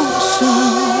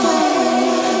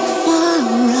far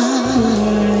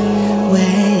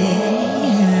away.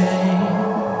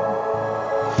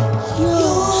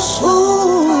 You're so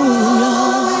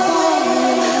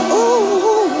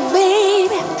ooh,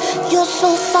 baby, you're so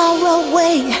far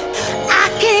away. I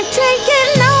can't take it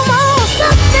no more.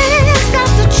 Something's got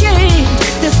to change.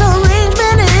 This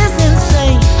arrangement is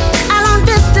insane. Our long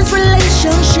distance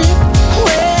relationship,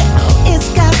 well, it's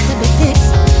got to be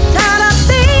fixed. Tired of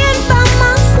being by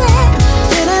myself,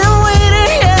 sitting waiting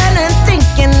here and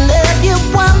thinking of you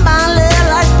while my little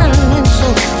life's burning so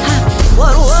hot.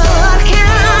 What can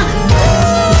I do?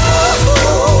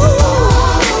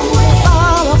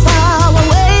 Far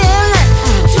away.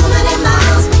 Too many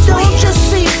miles between. Don't you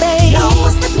see, babe? No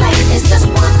one's to blame. It's just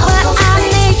one of those things. I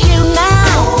need you now.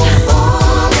 So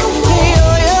far away.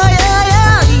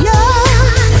 Yeah.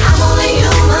 I'm only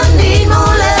human, need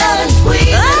more love and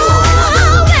squeezing.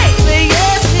 Oh, baby,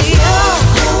 yes, you're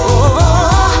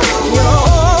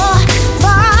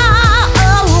far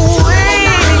away.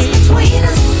 Between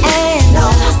us, and no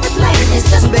one's to blame. It's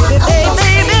just one of those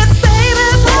things.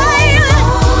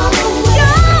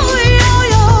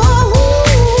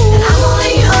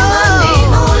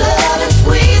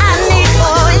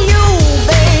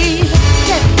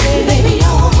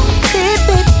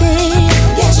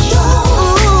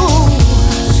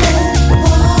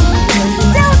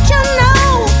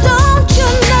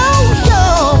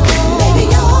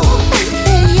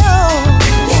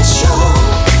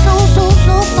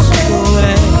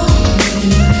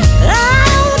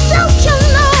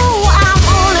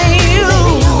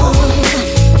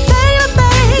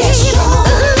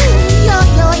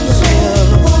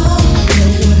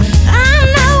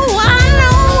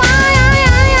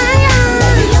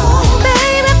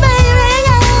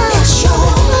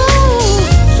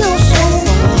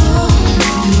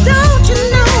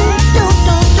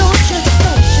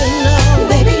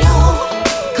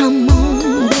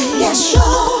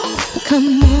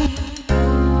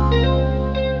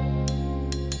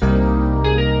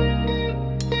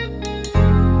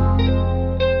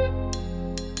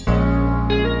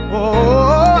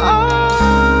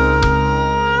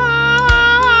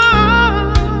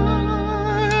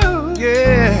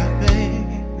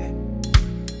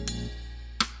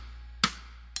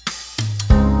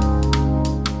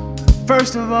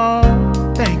 First of all,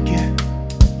 thank you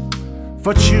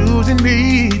for choosing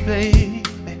me, baby.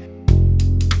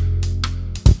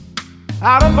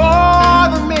 Out of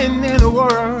all the men in the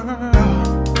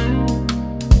world,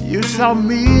 you saw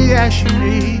me as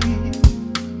unique.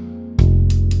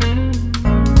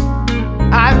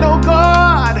 I know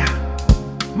God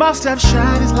must have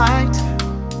shined his light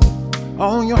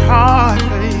on your heart,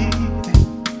 baby.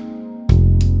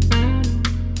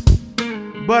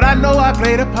 But I know I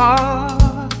played a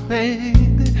part, baby.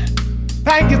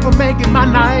 Thank you for making my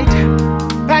night.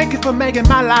 Thank you for making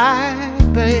my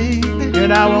life, baby.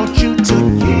 And I want you to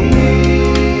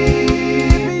keep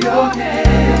your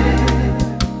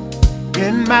hand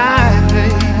in mine,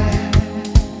 baby.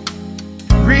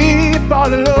 Reap all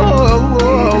the love,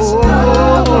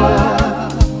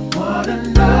 one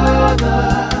another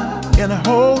in a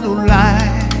whole new life.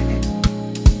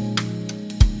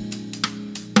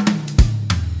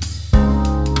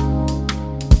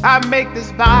 I make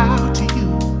this vow to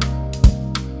you,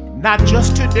 not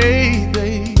just today,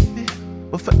 baby,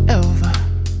 but forever.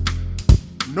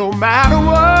 No matter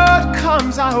what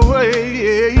comes our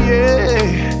way,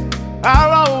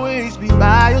 I'll always be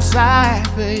by your side,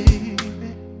 baby.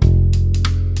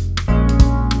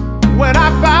 When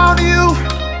I found you,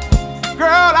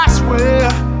 girl, I swear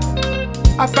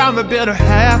I found the better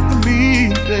half of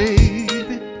me, baby.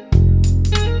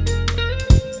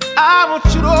 I want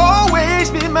you to always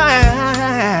be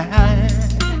mine.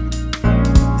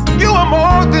 You are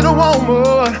more than a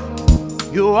woman.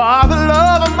 You are the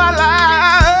love of my life.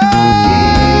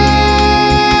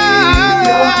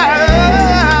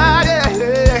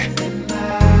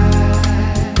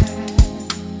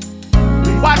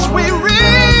 Watch me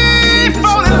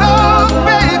fall in love,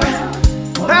 baby,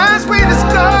 as we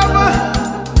discover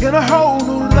in a whole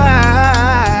new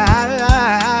life.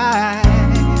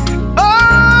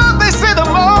 Oh, they say the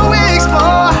more we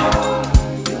explore,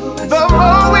 the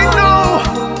more we know,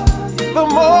 the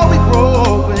more we grow,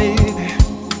 baby.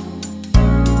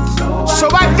 So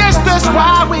I guess that's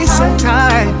why we so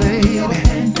tight, baby.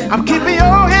 I'm keeping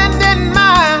your hand in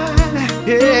mine,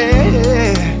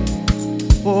 yeah.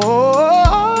 Oh.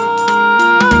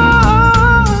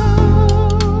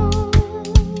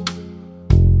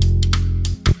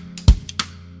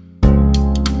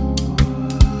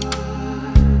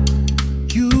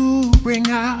 Bring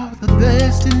out the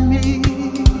best in me,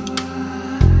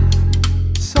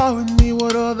 saw in me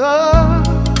what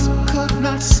others could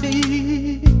not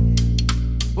see.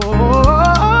 Oh,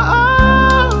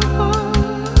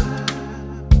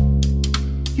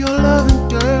 your loving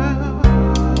girl,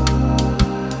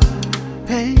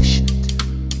 patient.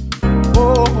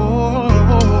 Oh,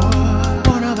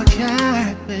 one of a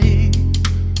kind, babe.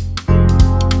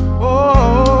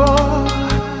 Oh,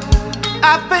 I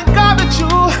thank God that you.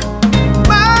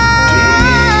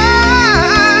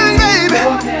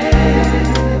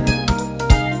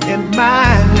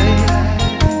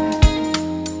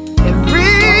 And we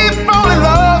fall in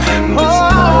love,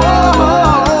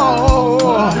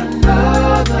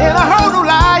 in a whole new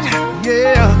light,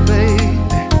 yeah, baby.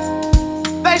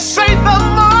 They say the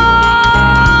more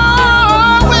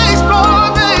we explore,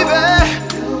 baby,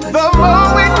 the more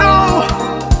we know,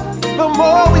 the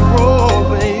more we grow,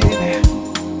 baby.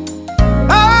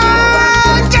 I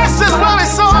guess that's why we're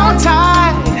so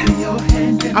tight.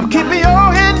 I'm keeping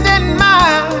your hand in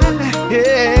mine.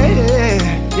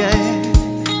 Yeah, yeah.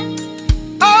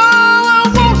 Oh, I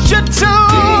want you to,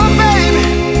 baby.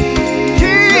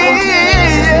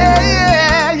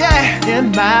 Yeah. In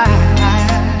mine.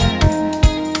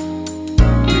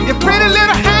 Your pretty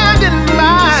little hand in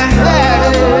mine.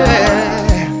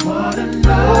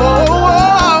 Oh,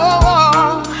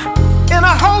 in a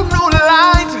whole new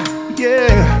light.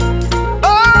 Yeah.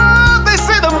 Oh, they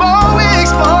say the more we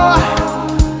explore,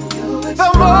 the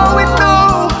more we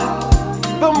know,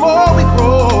 the more we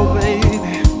grow,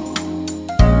 baby.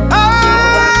 I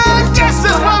guess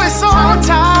that's why we're so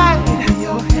tight.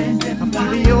 I'm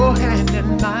keeping your hand in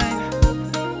mine.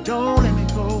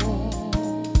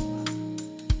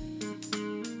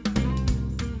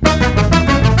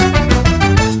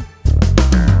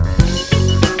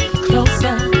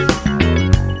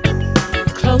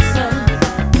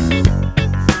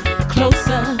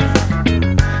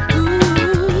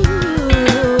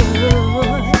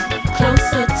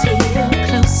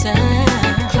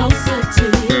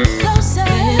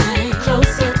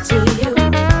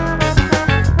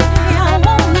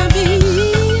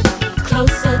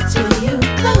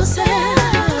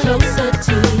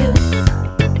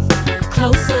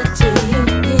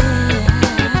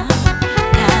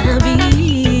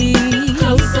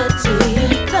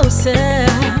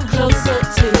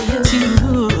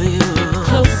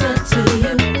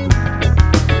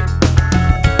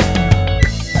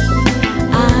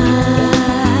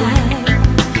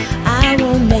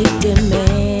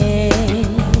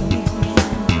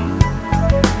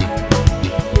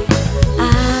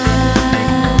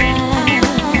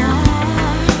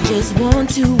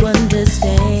 want to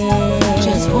understand.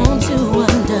 Just want to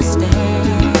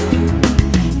understand.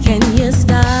 Can you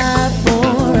stop for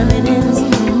a minute?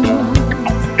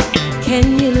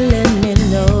 Can you let me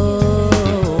know?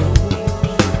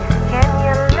 Can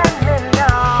you let me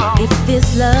know if this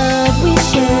love we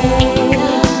share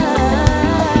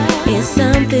is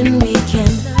something we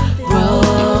can grow?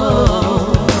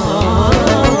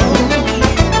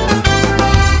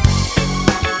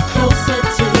 Closer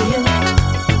to you.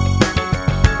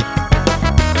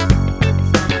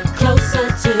 Closer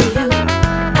to you.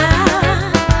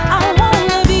 I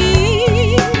wanna be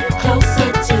closer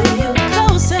to you.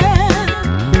 Closer.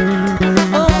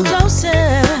 Oh, closer.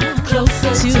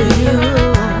 Closer to you.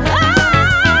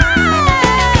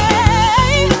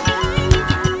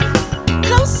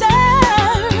 Closer.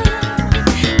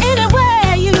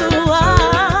 Anywhere you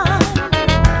are.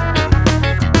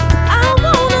 I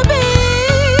wanna be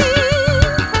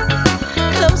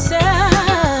closer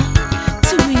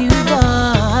to you, boy.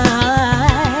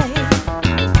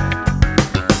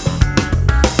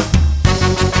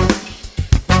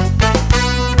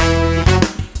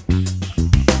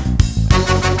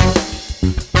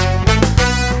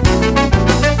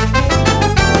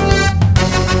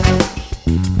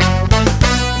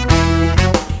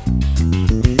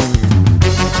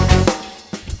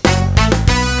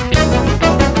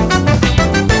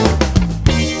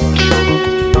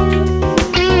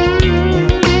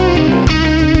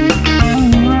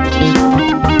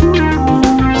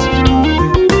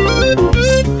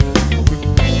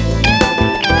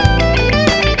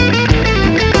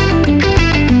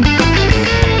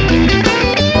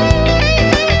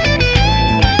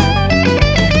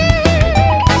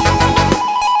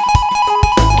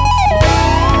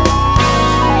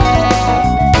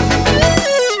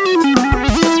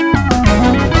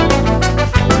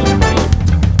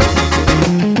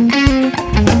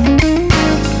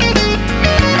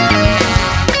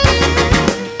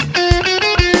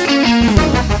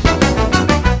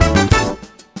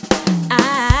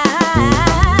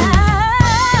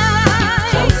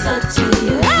 Closer to you.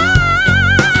 Closer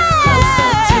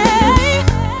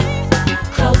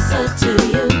to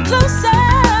you. Closer to you.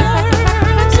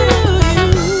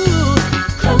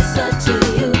 Closer to you. Closer to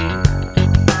you.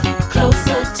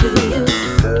 Closer to you.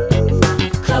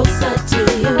 Closer to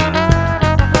you.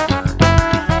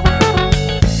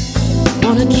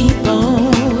 Wanna keep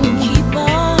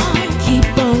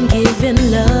on giving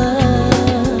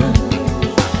love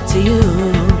to you.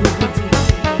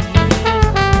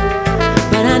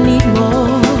 But I need more.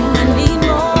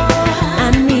 I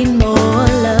need more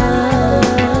love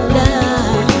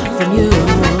from you.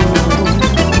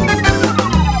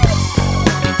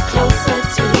 Closer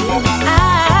to you.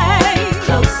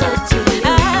 Closer to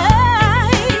you.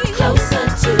 Closer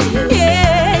to you.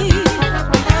 Yeah.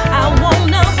 I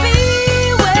wanna be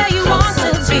where you want to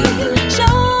be.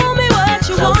 Show me what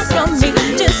you want from me.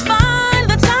 Just find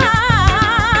the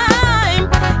time.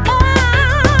 I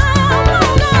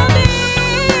wanna be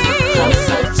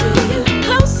closer to you.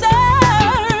 Closer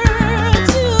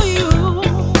to you.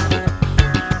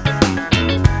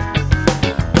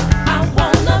 I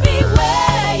wanna be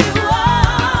where you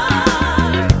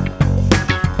are.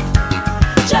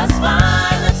 Just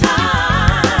find the time.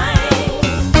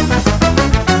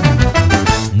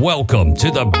 Welcome to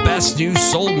the best new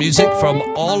soul music from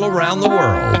all around the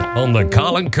world on the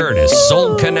Colin Curtis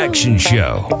Soul Connection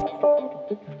Show.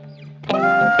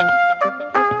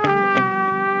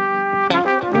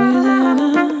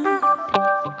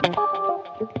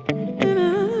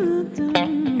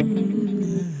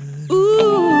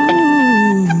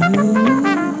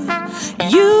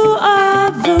 You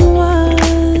are the one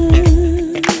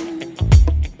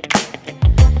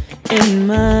in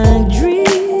my dreams.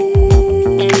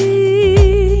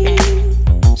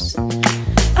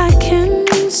 I can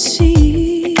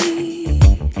see,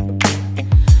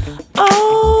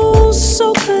 oh,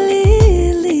 so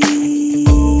clearly.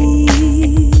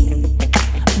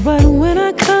 But when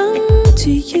I come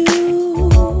to you,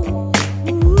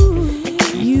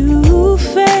 you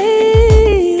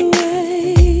fade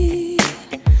away.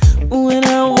 When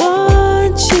I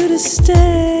want you to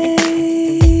stay,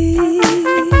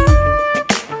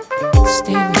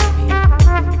 stay with me.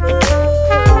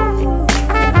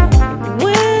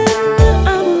 When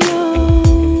I'm alone,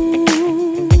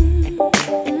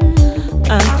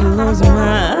 I close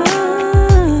my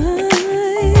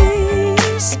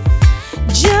eyes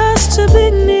just to be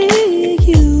near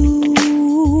you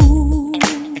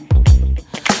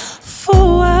for a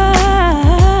while,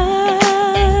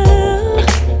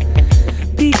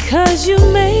 because you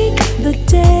make the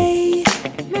day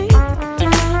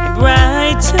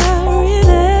brighter in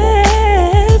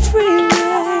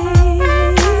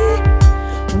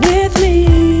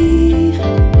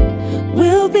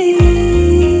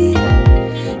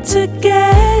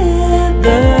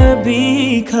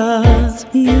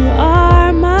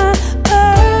are my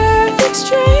perfect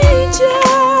stranger.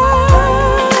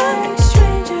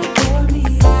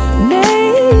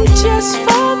 Made just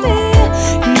for me.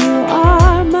 You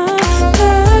are my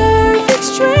perfect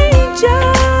stranger.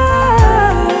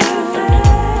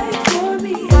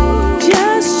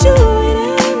 Just you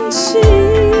wait and see.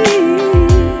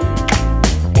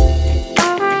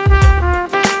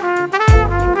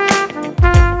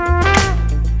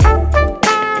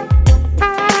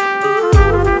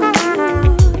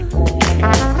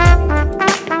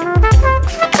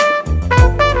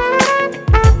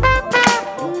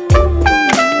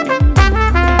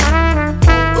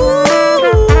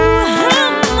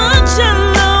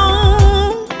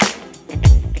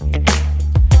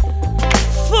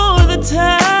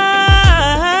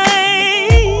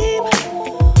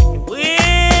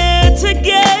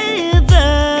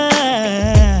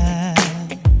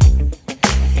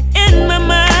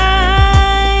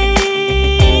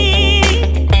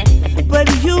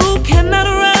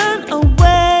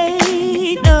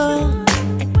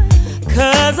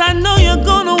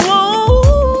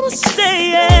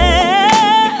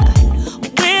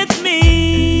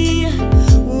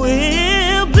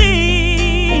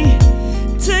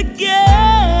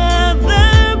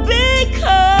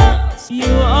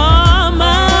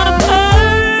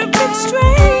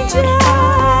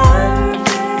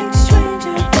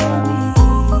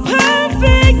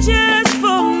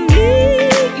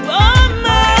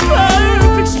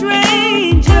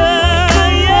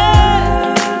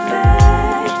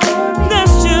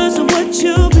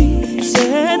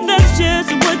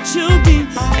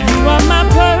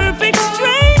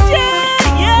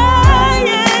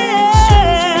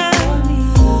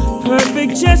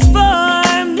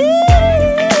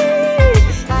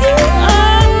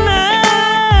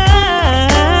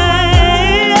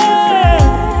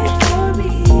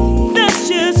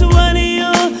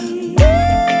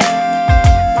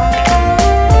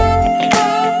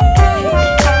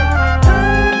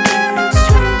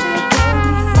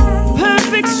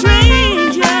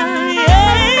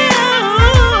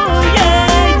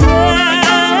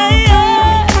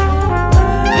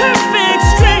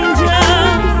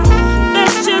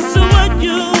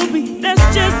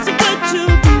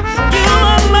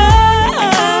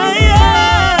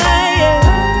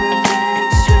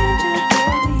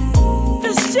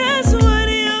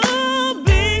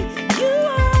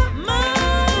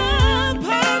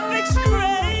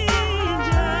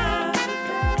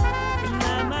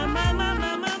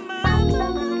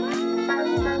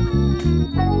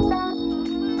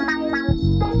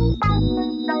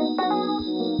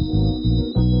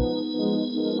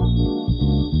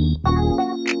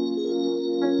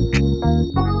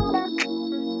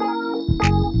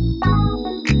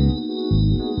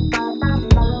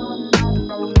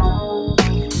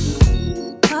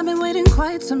 I've been waiting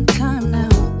quite some time now.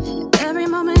 Every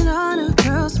moment on a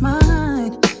girl's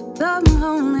mind. The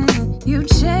moment you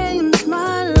changed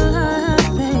my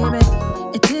life, baby.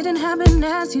 It didn't happen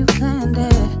as you planned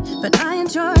it, but I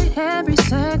enjoyed every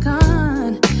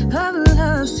second of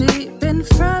love seeping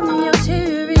from your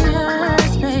teary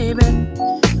eyes, baby.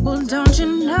 Well, don't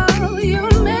you know you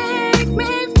make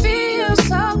me feel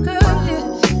so good,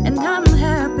 and I'm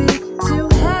happy to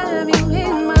have you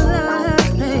in my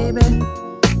life, baby.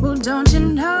 Well, don't you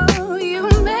know you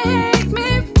make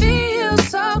me feel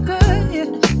so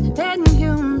good, and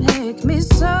you make me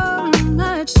so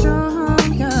much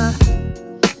stronger.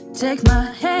 Take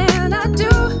my hand, I do.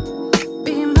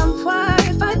 Be my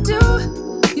wife, I do.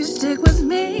 You stick with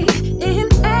me in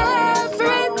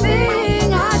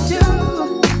everything I do.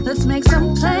 Let's make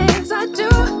some plans, I do.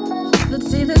 Let's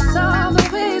see this all the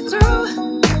way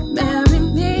through. Marry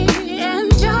me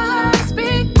and just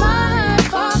be mine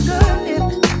for good.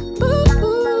 Ooh,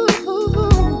 ooh, ooh,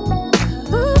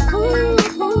 ooh,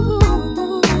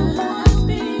 ooh.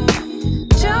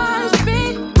 Just be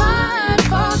mine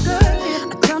for good.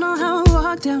 I don't know how I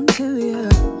walked down to you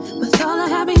with all the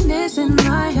happiness in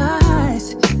my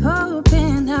eyes,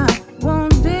 hoping I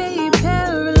won't be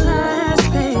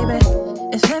paralyzed, baby.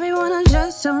 If everyone are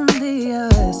just only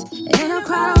us in a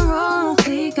crowd of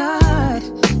only God,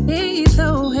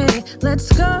 either way,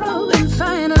 let's go and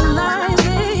finalize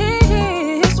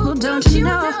this. Well, don't you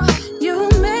know you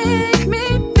make me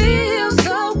feel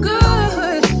so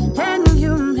good, and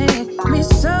you make me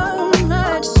so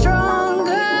much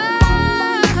stronger.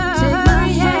 Take my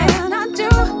hand, I do.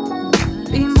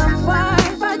 Be my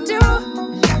wife, I do.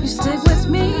 You stick with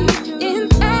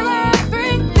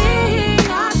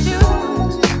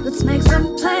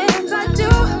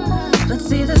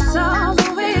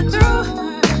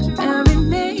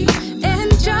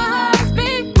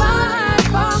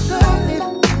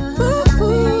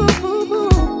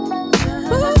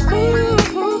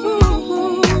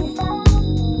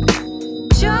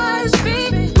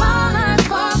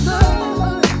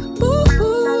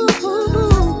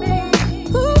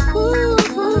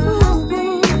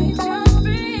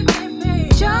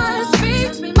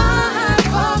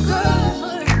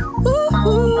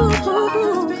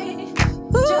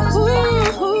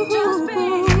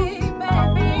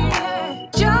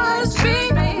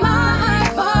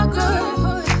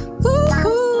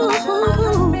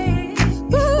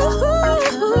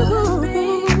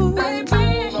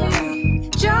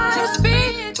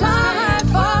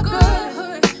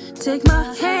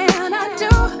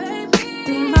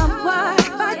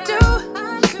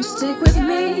stick with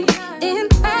me in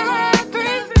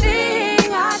everything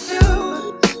I do.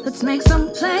 Let's make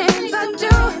some plans, I do.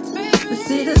 Let's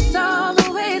see this all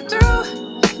the way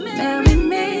through. Marry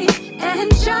me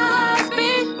and just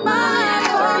be mine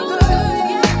for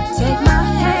good. Take my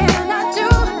hand, I do.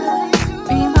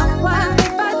 Be my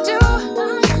wife, I do.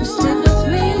 You stick with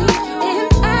me in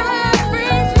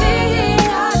everything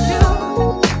I do.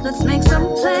 Let's make some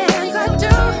plans, I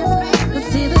do. Let's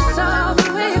see this all the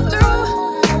way through.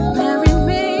 Marry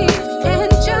me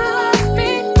and just be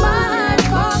mine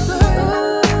for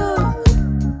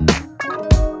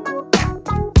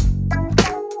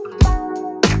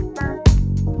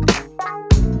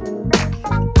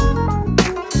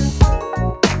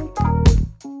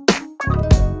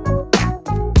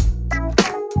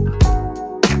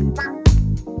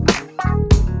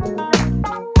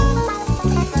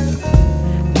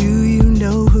Do you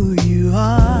know who you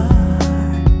are?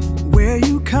 Where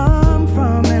you come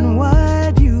from and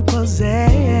what you possess?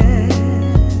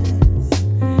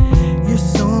 You're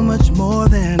so much more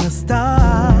than a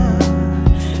star.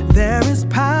 There is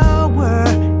power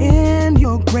in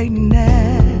your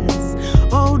greatness.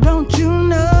 Oh, don't you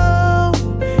know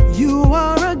you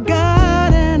are a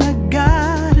god and a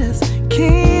goddess,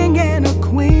 king and a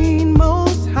queen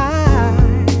most high.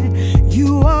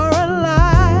 You are a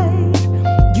light.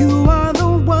 You are the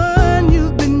one,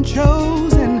 you've been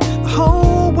chosen. The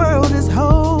whole world is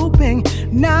hoping.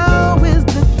 Now is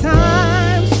the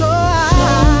time, so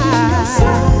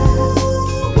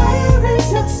where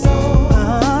is your soul?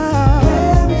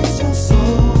 Where is your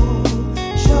soul?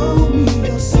 Show me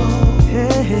your soul.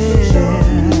 Show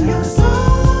me your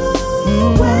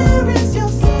soul. Where is your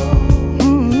soul?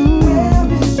 Where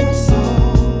is your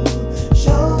soul?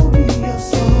 Show me your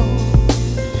soul.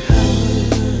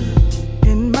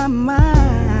 In my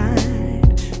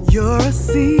mind, you're a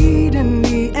seed in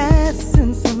the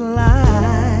essence of life.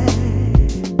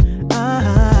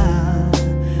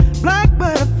 Black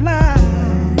butterfly,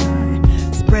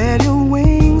 spread your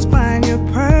wings, find your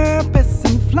purpose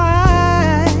and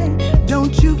fly.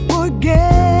 Don't you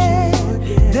forget,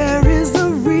 there is a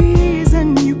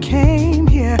reason you came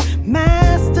here,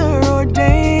 master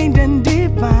ordained and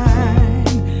divine.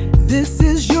 This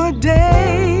is your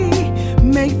day.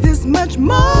 Make this much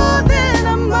more than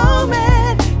a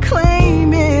moment.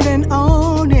 Claim it and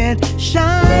own it.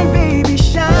 Shine, baby,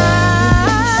 shine.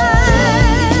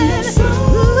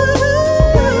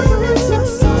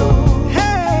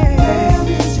 Hey,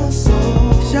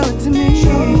 show it to me.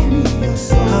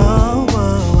 Oh,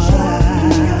 where is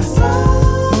your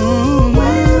soul?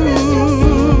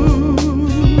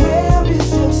 Where is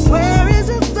your soul? Where is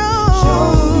your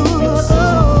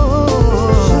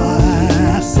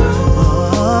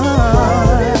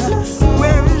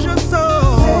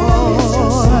soul?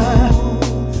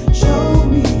 Show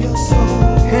me your soul.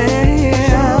 Hey,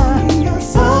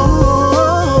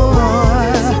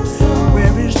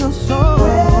 where is your soul?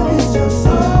 Where is your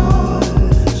soul?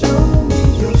 Show me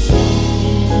your soul.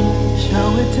 Show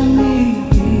it to me.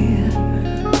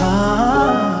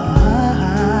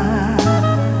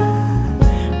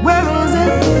 Where is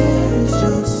it?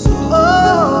 Your soul.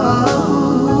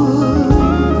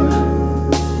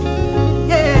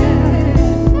 Yeah.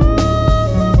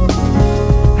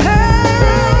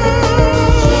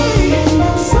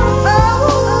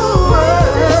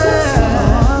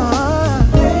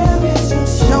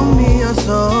 Show me your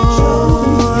soul.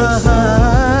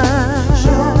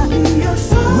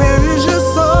 Where is your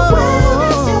soul?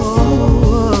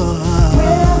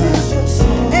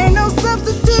 Ain't no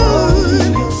substitute. Show me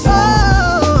your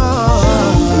soul.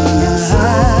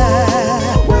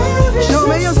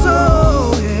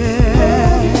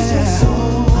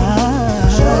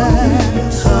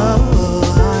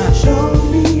 Show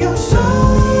me your soul.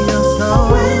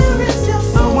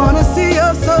 I wanna see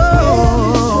your soul.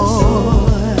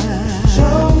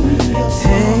 Show me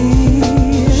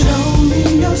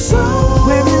your soul.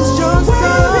 Where is your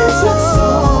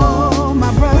soul? My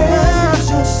brother. Where is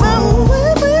your soul?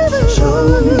 Show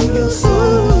me your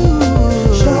soul.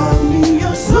 Show me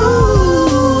your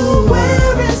soul.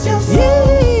 Where is your soul?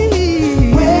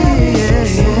 Where is your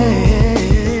soul?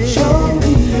 Show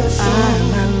me your soul.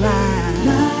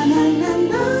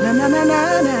 Na na na na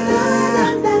na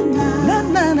na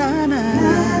na na na.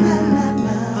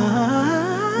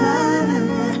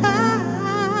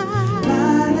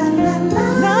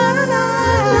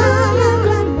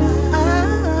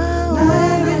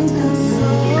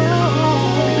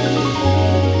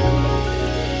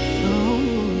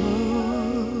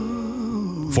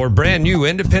 For brand new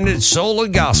independent soul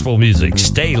and gospel music,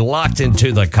 stay locked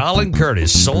into the Colin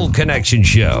Curtis Soul Connection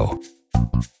Show.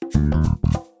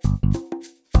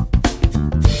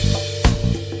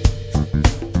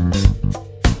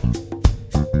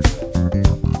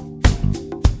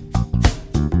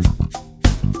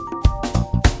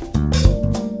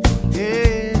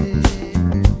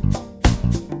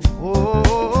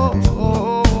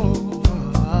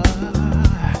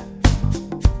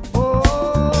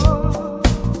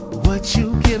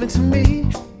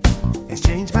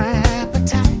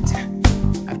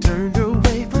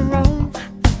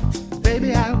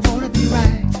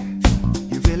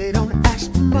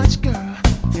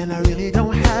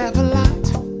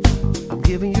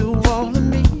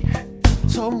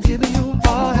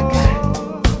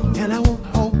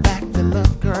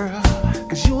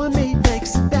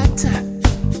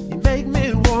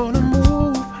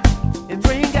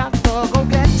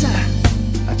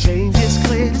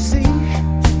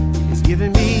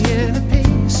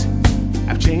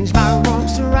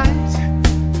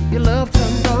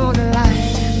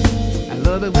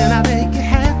 love it when I make you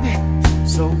happy.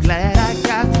 So glad I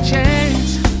got the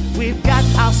chance. We've got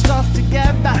our stuff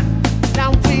together.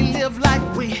 Now we live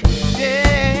like we did.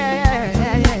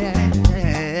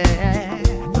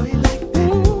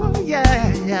 Ooh,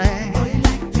 yeah, yeah.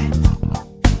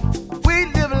 We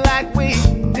live like we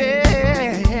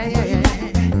did.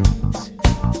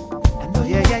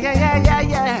 Yeah, yeah, yeah, yeah, yeah,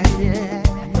 yeah, yeah.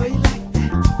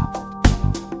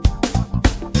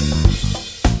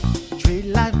 Treat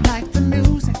life like the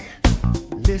music.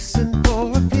 Listen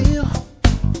for a feel.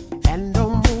 And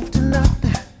don't move to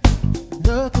nothing.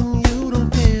 Nothing you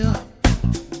don't feel.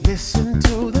 Listen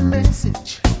to the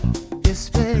message. It's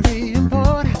very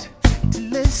important to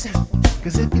listen.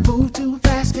 Cause if you move too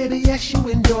fast, baby, yes, you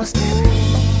endorsed it.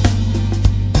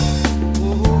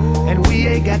 And we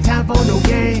ain't got time for no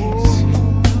games.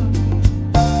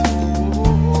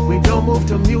 We don't move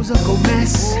to musical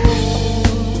mess.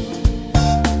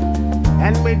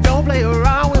 And we don't play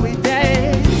around when we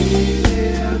dance. We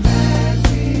live and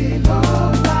we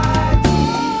love like we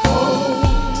own.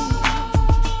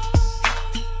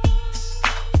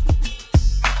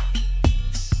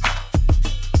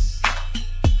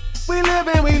 We live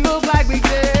and we look like we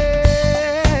did.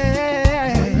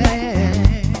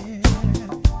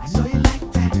 I know you like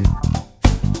that.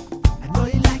 I know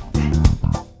you like that.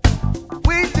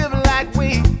 We live like we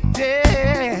did.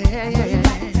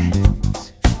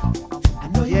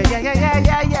 Yeah, yeah, yeah, yeah,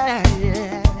 yeah, yeah,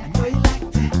 yeah. I know you like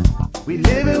that. We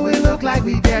live and we look like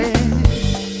we dance.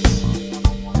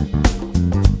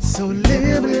 So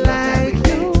live it like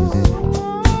you.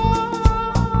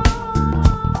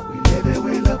 We live and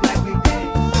we look like we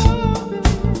dance.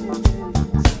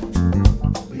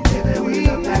 We live and we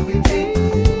look like we dance.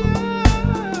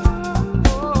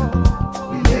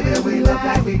 We live and we look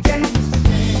like we dance.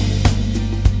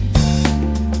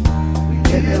 We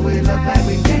live and we look like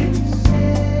we dance.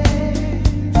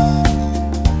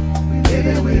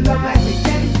 We look like we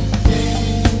dance.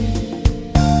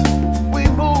 We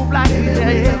move like we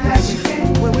dance.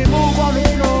 When we move on the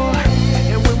floor,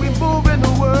 and when we move in the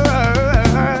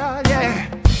world, yeah.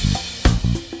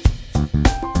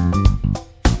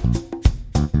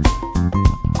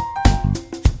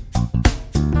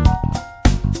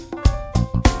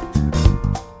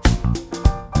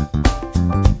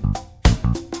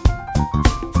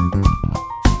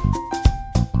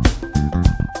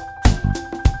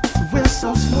 We're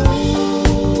so smooth.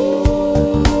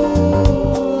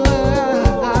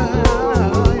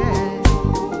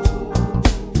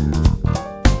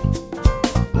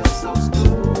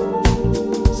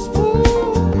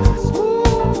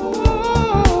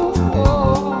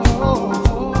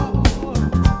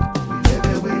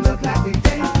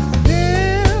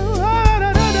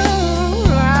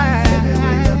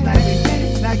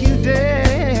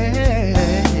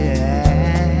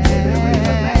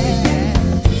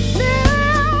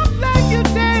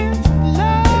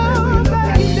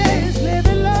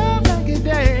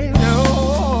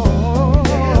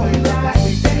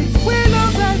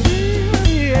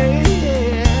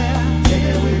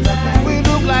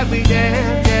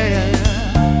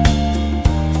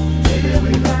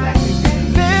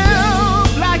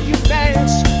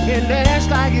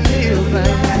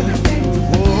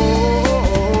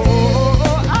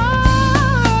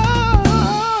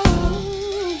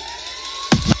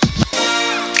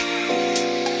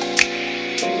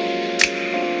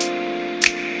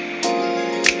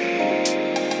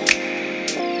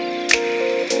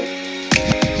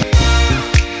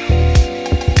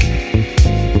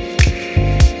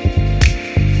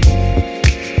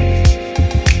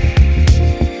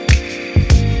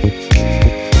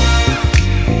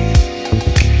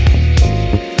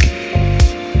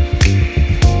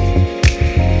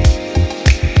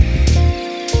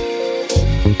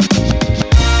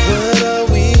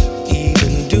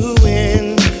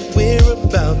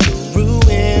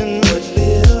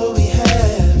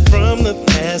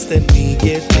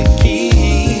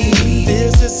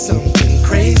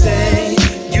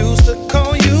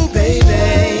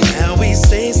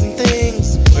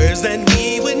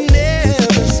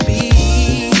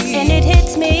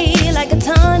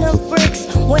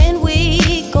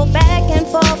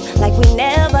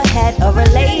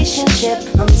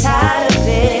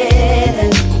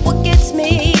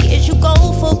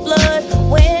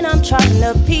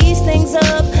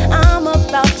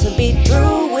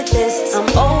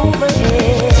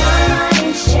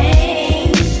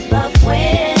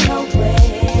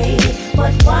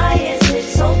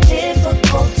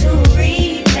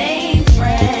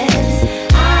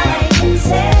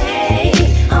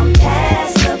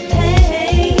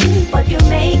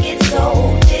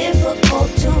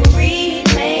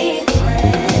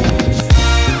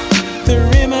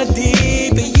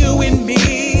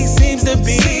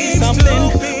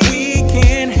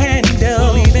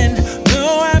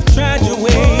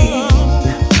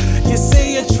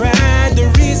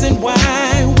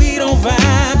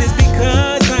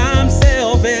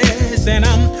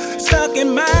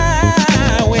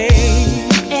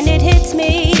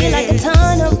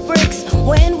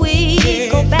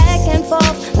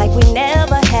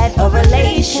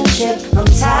 relationship. I'm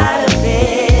tired of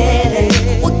it.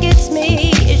 And what gets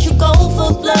me is you go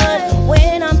for blood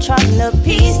when I'm trying to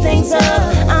piece things up.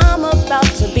 I'm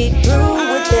about to be through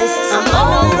with this. I'm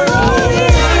over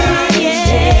it.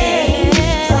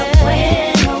 But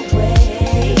went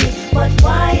away. But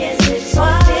why is it so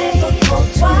difficult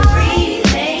to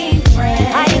remain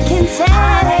friends? I can say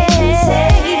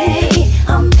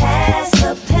I'm past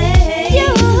the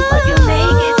pain, but you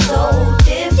make it so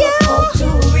difficult to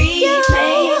remain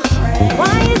friends.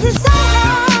 Why is it so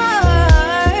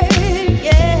hard,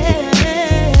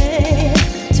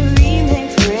 to remain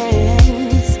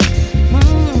friends?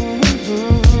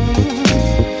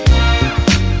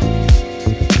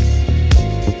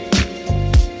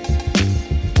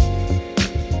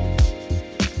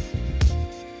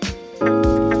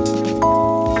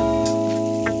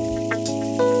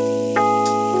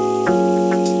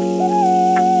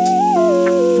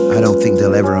 I don't think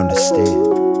they'll ever understand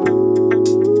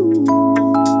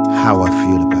how I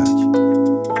feel about you.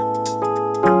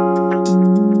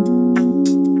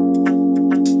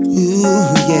 Ooh,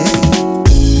 yeah.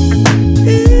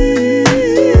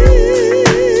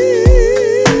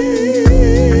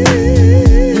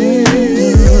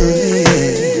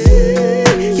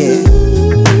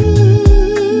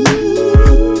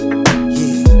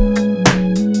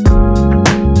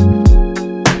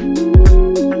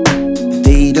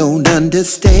 They don't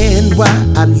understand why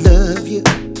I love you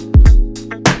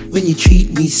when you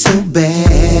treat me so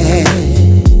bad.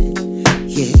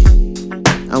 Yeah,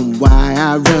 and why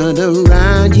I run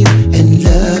around you and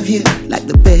love you like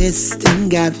the best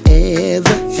thing I've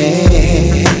ever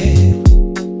had.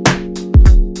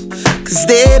 Cause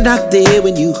they're not there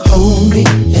when you hold me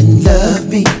and love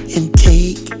me and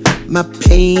take my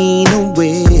pain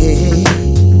away.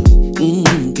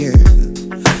 Girl.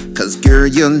 Cause girl,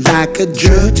 you're like a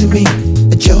drug to me,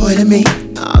 a joy to me.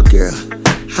 Oh girl,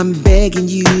 I'm begging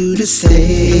you to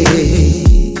stay,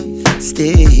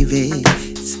 baby.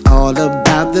 It's all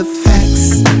about the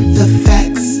facts, the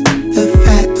facts, the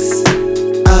facts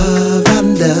of our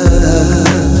love.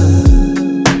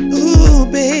 Ooh,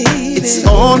 baby. It's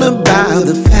all about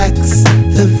the facts,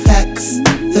 the facts,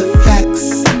 the facts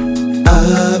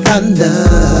of our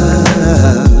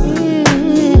love.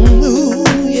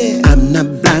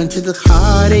 To the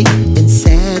heartache and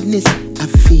sadness I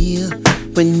feel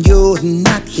when you're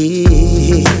not here.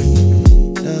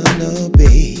 No, no,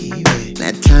 baby.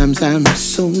 At times I'm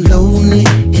so lonely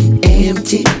and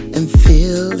empty and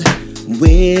filled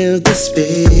with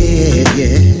despair.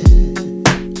 Yeah.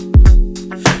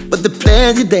 But the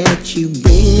pleasure that you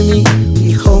bring to me when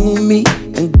you hold me,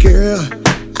 and girl,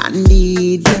 I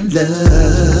need your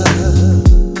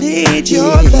love. Need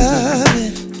your love.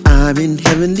 I'm in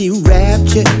heavenly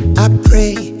rapture. I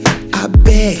pray, I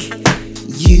beg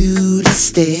you to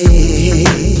stay.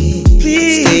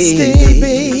 Please stay,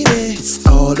 baby. It's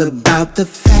all about the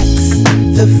facts,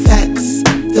 the facts,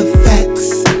 the facts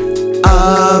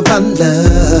of our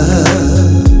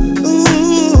love.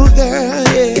 Ooh, girl,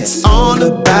 yeah. It's all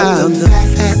about the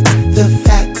facts, the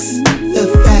facts, the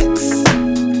facts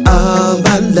of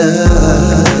our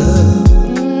love.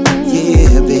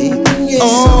 Yeah, baby. It's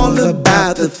all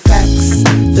about the facts,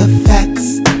 the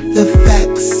facts, the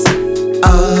facts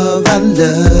of our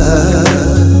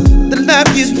love. The love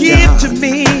you give to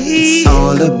me. It's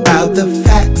all about the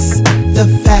facts, the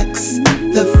facts,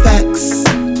 the facts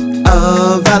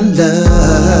of our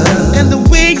love. And the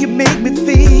way you make me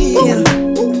feel.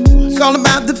 It's all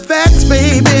about the facts,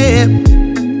 baby.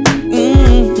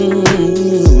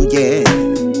 Yeah.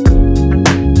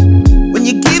 When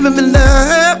you're giving me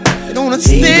love, you don't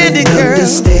understand it, girl.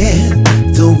 Understand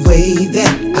the way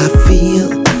that I feel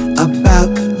about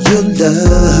your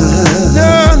love.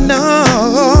 No,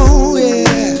 no,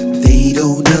 yeah. They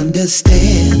don't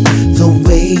understand the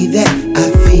way that I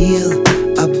feel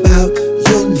about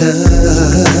your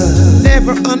love.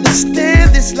 Never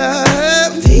understand this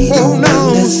love. They don't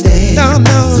understand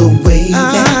the way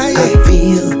that I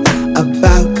feel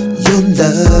about your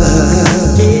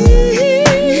love.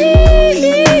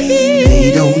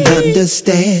 They don't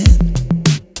understand.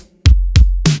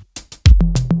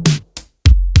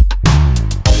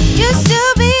 Used to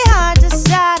be hard to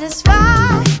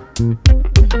satisfy.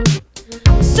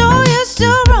 So used to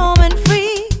roaming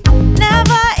free.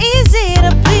 Never easy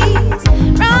to please.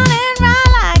 Running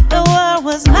round like the world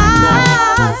was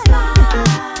mine.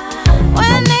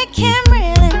 When they came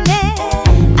reeling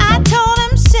in, I told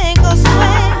them sink or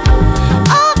swim.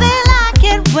 Oh, they like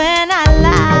it when I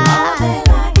lie.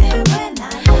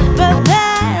 But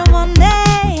then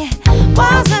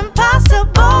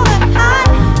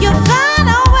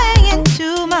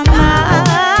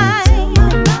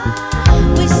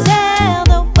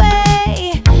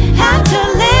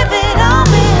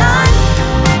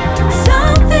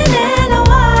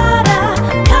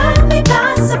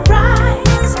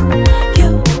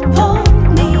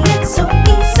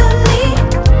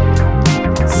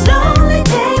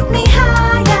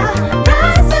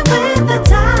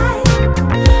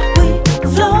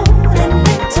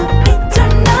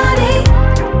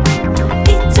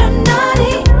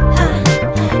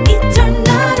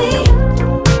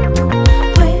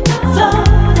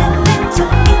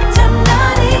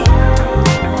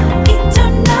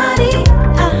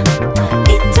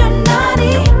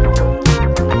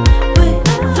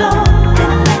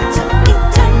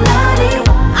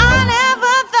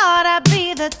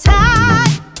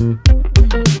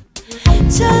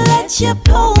that you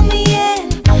pull me in,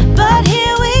 but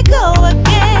here we go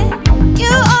again.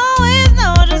 You always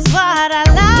know just what I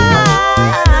like.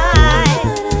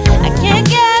 I can't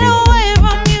get away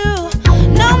from you,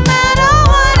 no matter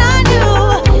what I do.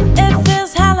 It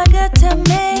feels hella good to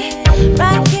me,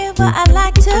 right here where I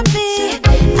like to be.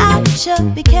 I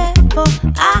should be careful,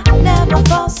 I never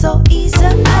fall so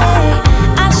easily.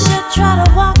 I should try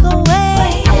to walk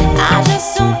away, I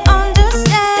just don't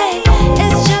understand.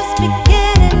 It's just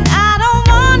beginning, I don't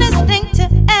want this thing to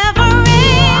ever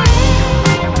end.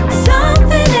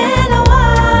 Something in the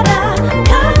water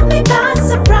caught me by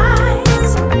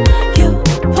surprise. You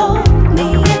pulled me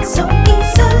in so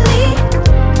easily,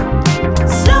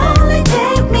 slowly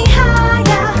take me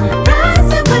higher,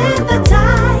 rising with the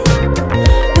tide.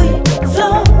 We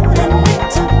floating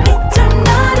into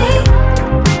eternity,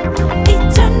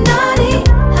 eternity,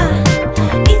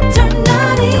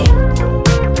 eternity.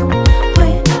 We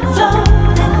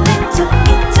floating into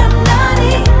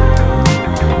eternity,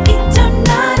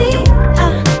 eternity,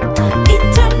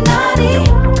 eternity.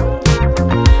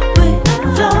 We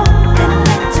floating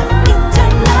into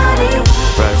eternity.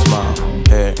 Bright smile,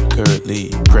 hair curly,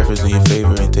 preferably in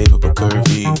favor and tape up a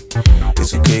curvy.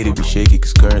 It's okay to be shaky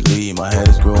cause currently my head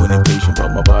is growing impatient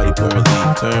but my body currently.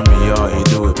 Turn me on, you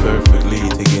do it perfectly,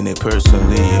 taking it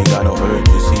personally, ain't got no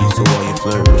urgency. So while you're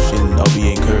flourishing, I'll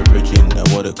be encouraging. And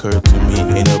what occurred to me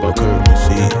ain't about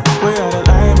currency. We're out of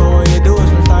line, but what you do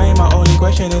is refine. My only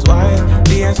question is why.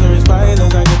 The answer is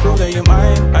violence, I can prove that you're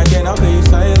mine. I cannot play your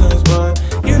silence, but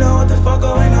you know what the fuck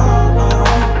going on.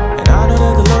 And I know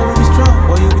that the love will be strong,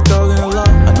 while you be talking a lot.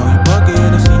 I know you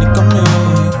bugging, I seen it coming.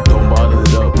 Don't bottle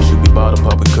it up, we should be bottle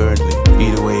popping currently.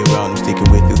 Either way around, I'm sticking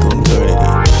with you through eternity.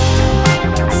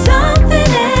 Something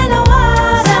in the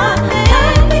water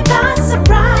caught me by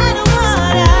surprise.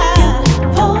 You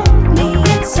pulled me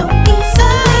in so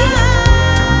easily,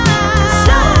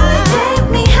 slowly take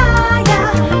me higher,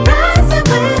 rising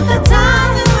with the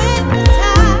tide.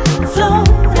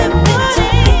 Floating into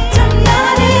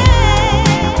eternity,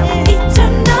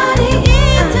 eternity,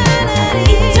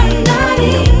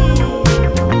 eternity.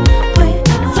 We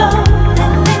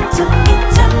floating into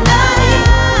eternity,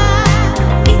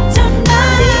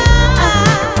 eternity,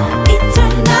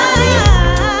 eternity.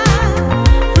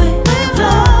 We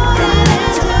floating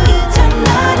into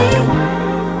eternity.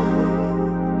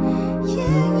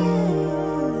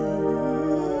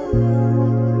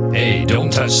 Hey,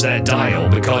 don't touch that dial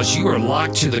because you are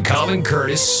locked to the Colin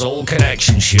Curtis Soul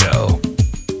Connection Show.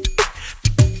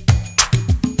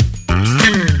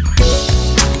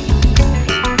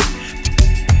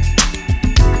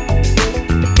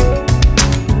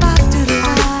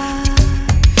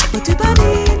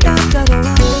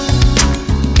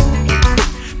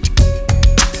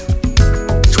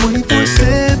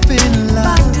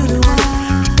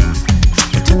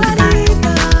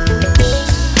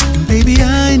 Baby,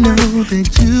 I know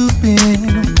that you've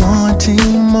been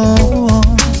wanting more,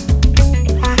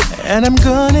 and I'm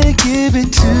gonna give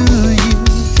it to you.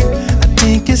 I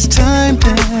think it's time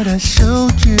that I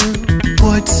showed you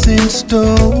what's in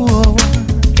store.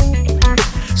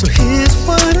 So here's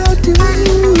what I'll do.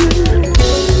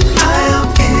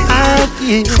 I'll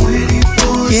give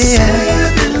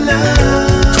 24/7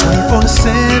 love,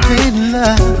 24/7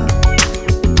 love.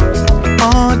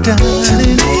 All done to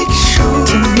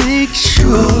make sure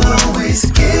you'll always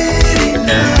get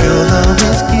enough. You'll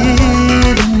always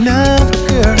get enough,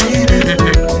 girl.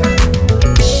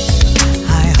 I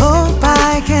hope I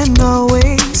can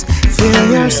always fill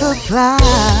your supply,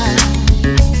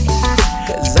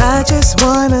 'cause I just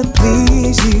wanna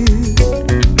please you,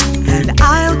 and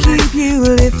I'll keep you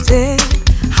lifted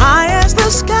high as the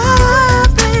sky,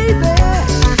 baby,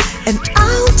 and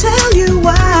I'll tell you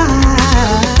why.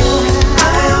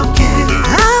 I'll give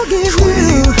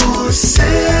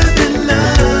 24/7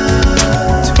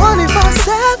 love,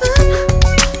 24/7,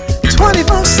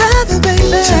 24/7,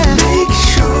 baby. To make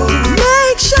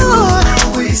sure,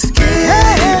 always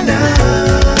get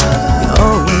enough.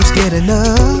 Always get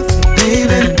enough,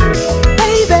 baby.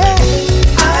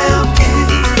 I'll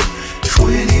give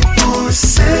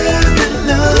 24/7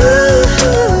 love.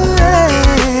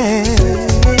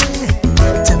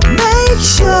 To make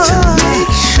sure.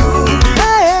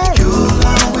 You'll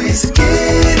always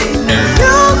get enough.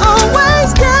 You'll always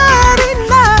get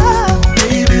enough,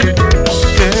 baby.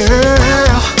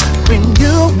 Girl, when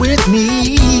you're with me,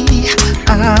 I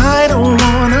don't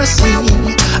wanna see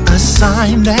a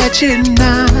sign that you're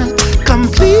not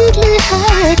completely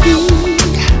happy.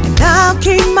 and I'll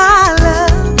keep my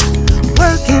love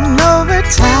working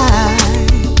overtime.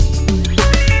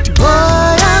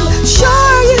 Boy, I'm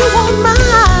sure you won't mind.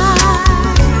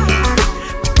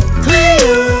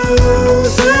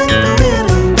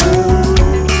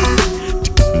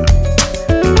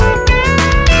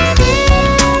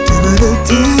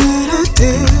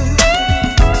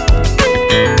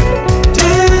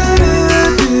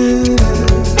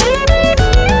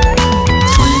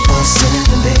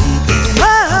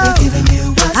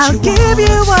 give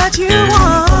you what you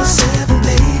want. 24/7,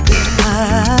 baby.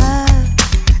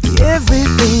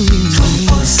 Everything you need.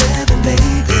 24/7,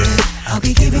 baby. I'll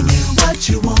be giving you what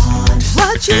you want.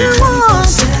 What you want.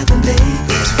 24/7,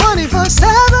 baby.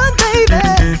 24/7,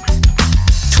 baby.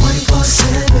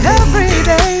 24/7, every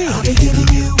day. I'll be giving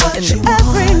you what and you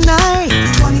every want. night.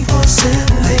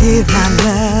 24/7, I give my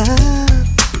love.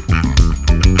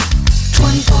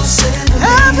 24/7,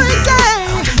 every day.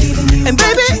 And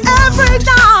baby, every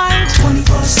night.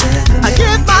 24/7, I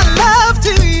give my love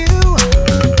to you.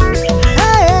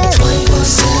 Hey.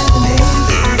 24/7, baby.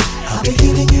 I'll be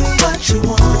giving you what you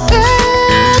want.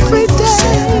 Every day.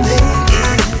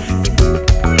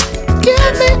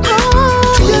 Give me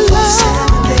all your love.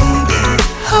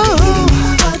 I'll be giving you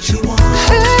what you want.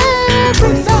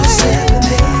 Every night.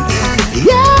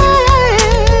 Yeah.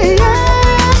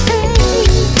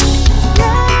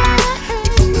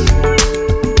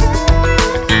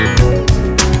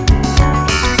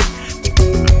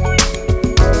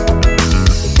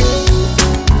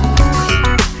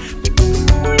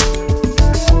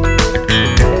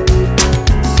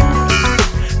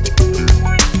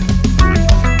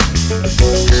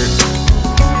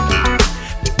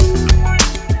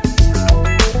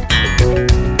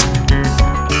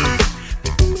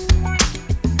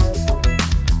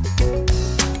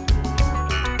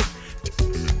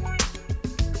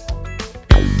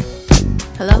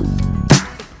 Hello?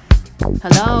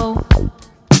 Hello?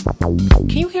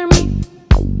 Can you hear me?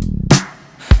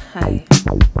 Hi.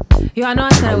 Yo, I know I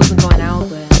said I wasn't going out,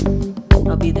 but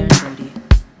I'll be there in 30.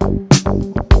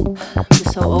 I'm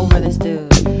just so over this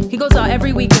dude. He goes out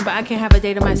every weekend, but I can't have a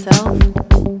day to myself.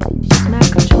 He's just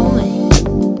mad controlling.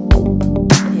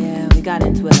 Yeah, we got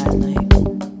into it last night.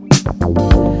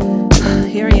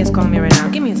 Here he is calling me right now.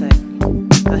 Give me a sec.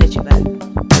 I'll hit you back.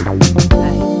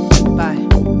 Bye. Bye.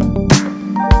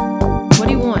 What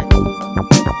do you want?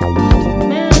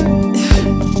 Man,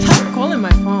 stop calling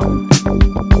my phone.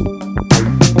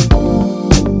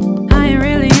 I ain't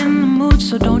really in the mood,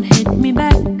 so don't hit me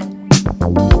back.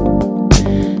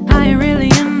 I ain't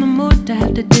really in the mood to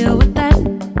have to deal with that.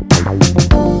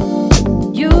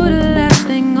 You the last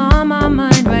thing on my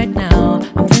mind right now.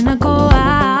 I'm finna go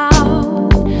out.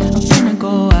 I'm finna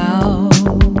go out.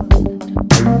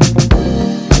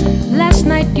 Last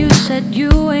night you said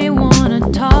you ain't wanna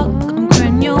talk. I'm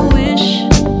granting your wish,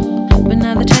 but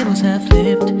now the tables have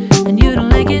flipped and you don't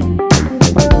like it.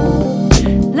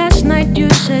 Last night you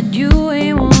said you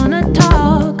ain't wanna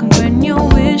talk. I'm granting your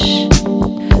wish,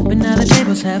 but now the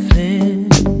tables have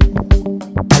flipped.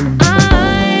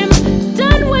 I'm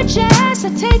done with your ass. I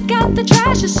take out the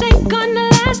trash. This ain't gonna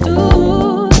last.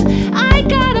 Ooh, I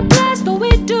got a blast. All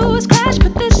we do is clash.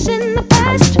 Put this in the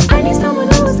past. I need someone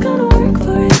who is gonna work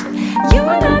for it. You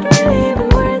are not really even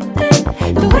worth it.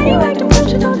 The way you act,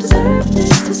 you don't deserve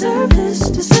this. Deserve this.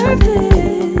 Deserve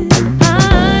this.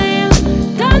 I'm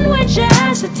done with your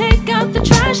ass. I take out the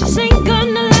trash. This ain't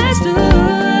gonna last.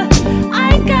 Ooh,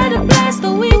 I got a blast.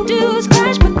 All we do is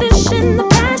clash. Put this in the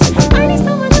past. I need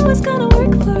someone who is gonna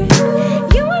work for it.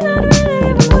 You are not really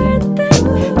even worth it.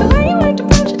 The way you act,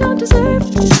 you don't deserve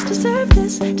this. Deserve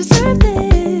this. Deserve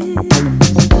this.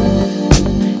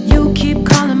 You keep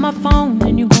calling my phone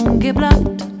and you gon' get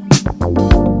blocked.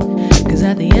 'Cause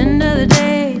at the end of the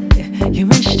day, you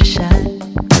missed your shot.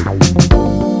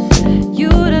 You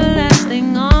the last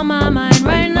thing on my mind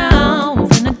right now. I'm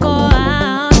finna go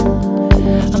out.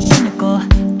 I'm finna go.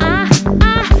 I'm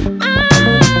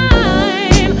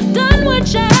done with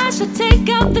your ass. I take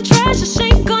out the trash. This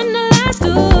ain't gonna last.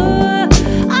 Ooh,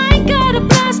 I got a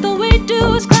blast. All we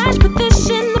do is clash. Put this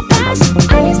in the past.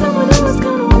 I need someone who is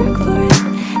gonna work for it.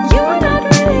 You are not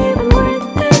really even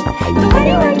worth it. The way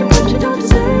you act, you don't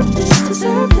deserve this.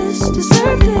 Deserve this.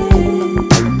 Deserve this.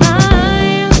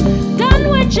 I'm done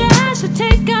with your ass. I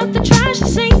take out the trash.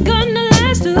 This ain't gonna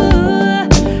last. Ooh,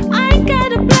 I got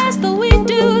a blast. All we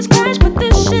do is clash. Put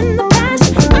this in the past.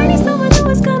 I need someone who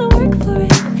is gonna work for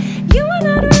it. You are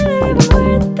not really even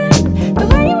worth it. The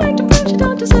way you act, you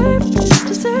don't deserve this.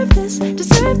 Deserve this.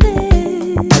 Deserve this.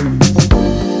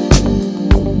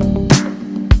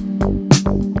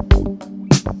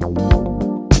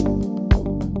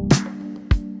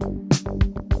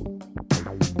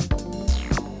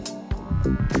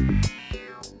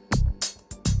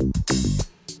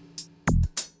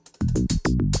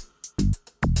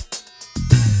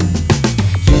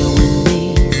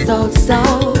 Soul to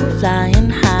soul, flying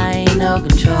high, no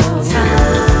control.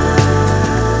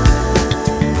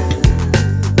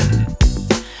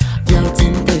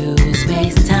 Floating through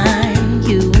space-time,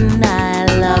 you and I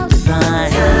love to fly.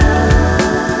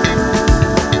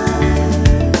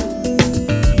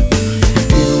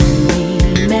 You and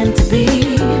me meant to be.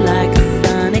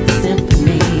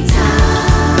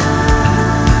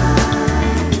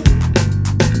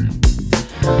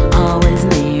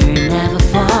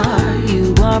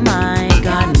 are my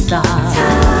garden star.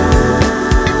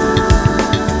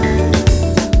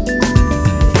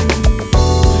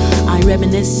 I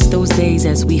reminisce those days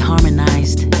as we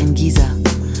harmonized in Giza.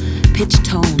 Pitch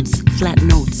tones, flat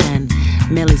notes, and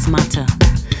melismata.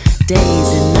 Days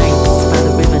and nights by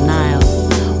the river Nile,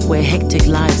 where hectic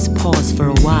lives pause for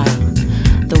a while.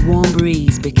 The warm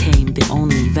breeze became the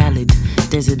only valid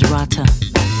desiderata.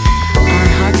 I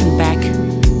harken back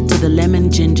to the lemon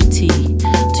ginger tea,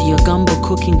 to your gumbo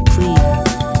cooking plea.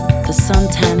 The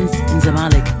suntans in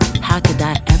Zamalek, how could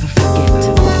I ever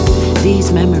forget?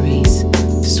 These memories,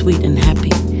 sweet and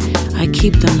happy, I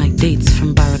keep them like dates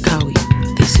from Barakawi.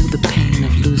 They soothe the pain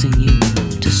of losing you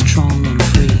to strong and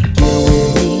free. You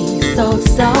and me, soul to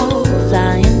soul,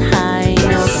 flying high,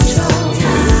 no control.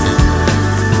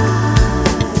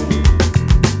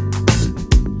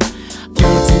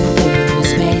 Floating through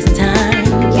space and time,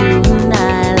 you and I,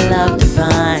 love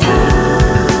divine.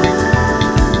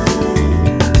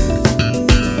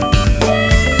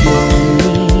 You and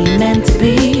me, meant to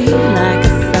be like a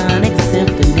sonic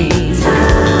symphony.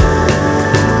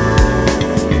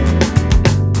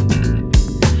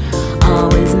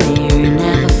 Always near,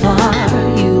 never far,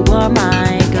 you are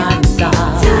my garden star.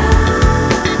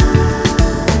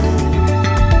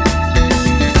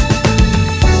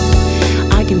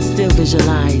 I can still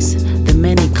visualize the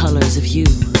many colors of you,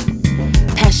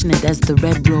 passionate as the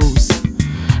red rose,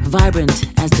 vibrant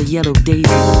as the yellow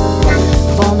daisy,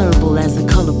 vulnerable as the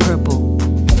color purple,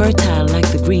 fertile like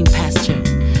the green pasture,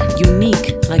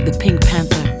 unique like the pink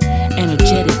panther,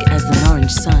 energetic as an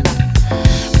orange sun.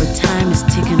 But time is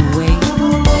ticking away,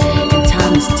 and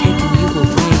time is taking you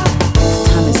away.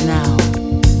 Time is now.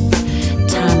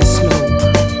 Time is slow.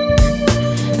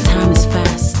 Time is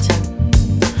fast.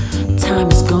 Time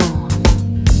is gone.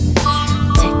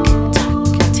 Tick tock,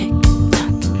 tick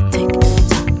tock, tick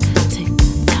tock, tick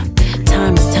tock.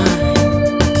 Time is time.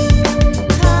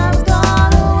 Time's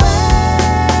gone away.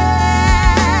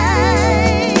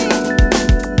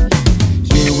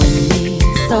 You and me,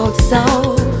 soul to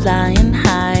soul, flying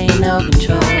high, no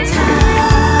control.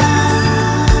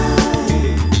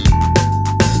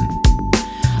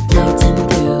 Floating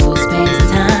through space and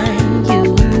time, you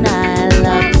and I,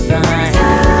 love divine.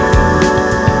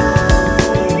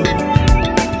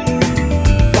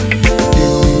 You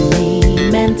and me,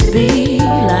 meant to be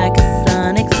like a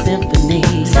sonic symphony.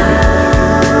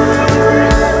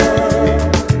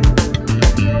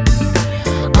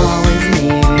 Always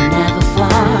near, never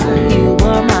far, you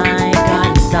are my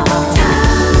garden star.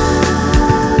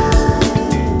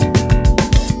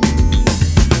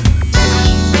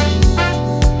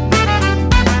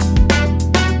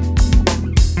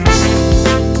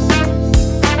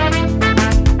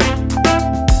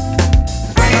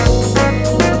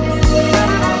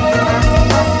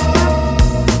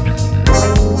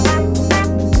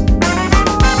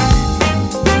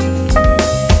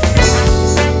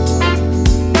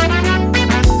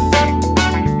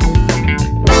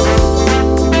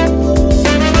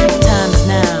 Time is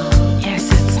now. Yes,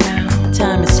 it's now.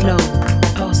 Time is slow.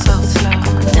 Oh, so slow.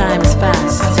 Time is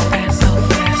fast. So fast, so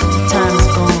fast. Time is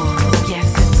gone. Yes,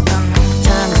 it's gone.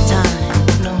 Time is time.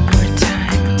 No more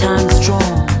time. Time is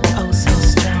strong. Oh, so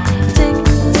strong. Tick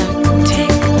tock,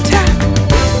 tick tock.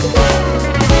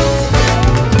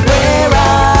 Where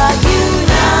are you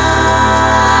now?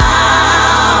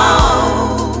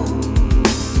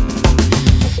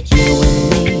 You and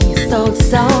me, soul to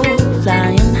soul,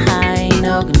 flying high,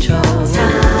 no control.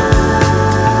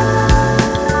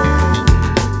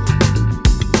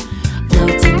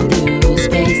 Floating through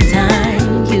space and time,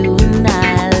 you and I,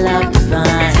 love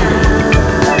divine.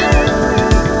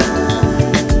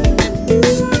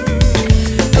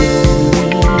 You and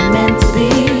me, meant to be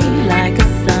like a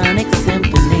sonic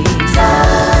symphony.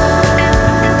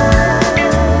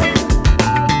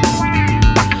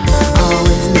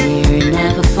 Always near,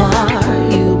 never far,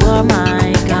 you are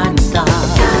my garden star.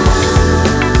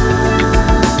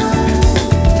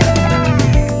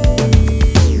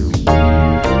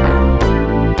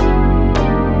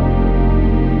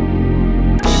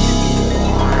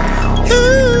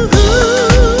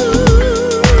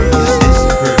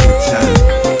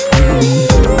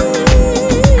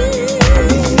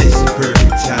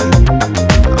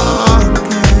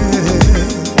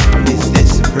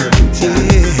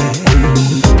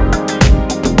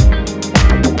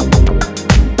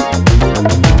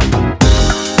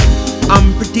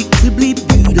 Unpredictably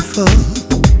beautiful,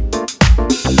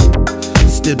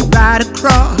 stood right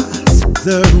across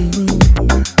the room.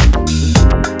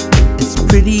 It's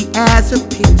pretty as a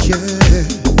picture,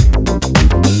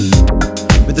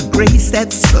 with a grace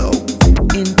that's so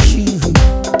in tune.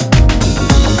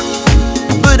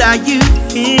 But are you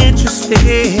interested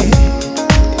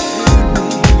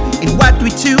in what we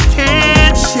two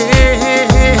can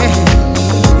share?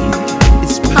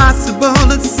 It's possible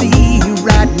to see you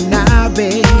right now,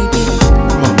 baby,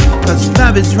 'cause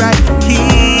love is right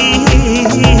here.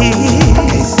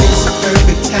 Is this a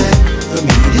perfect time for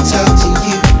me to talk to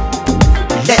you?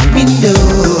 Let me know,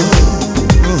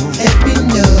 let me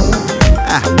know.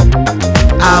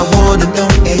 I wanna know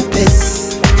if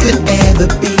this could ever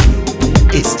be.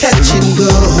 It's touch and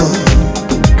go,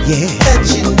 yeah,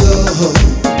 touch and go.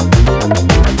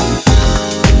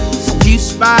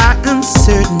 Seduced by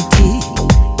uncertainty,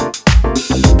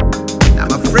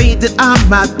 I'm afraid that I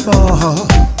might fall.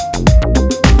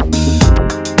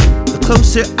 The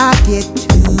closer I get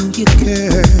to you,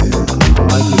 girl,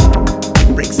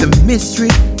 breaks the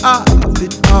mystery of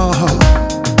it all.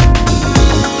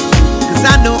 'Cause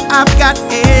I know I've got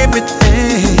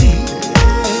everything,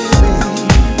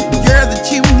 girl, that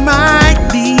you might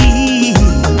need.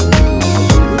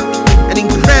 An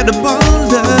incredible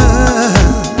love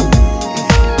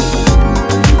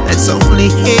that's only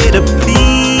here to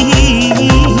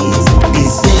please.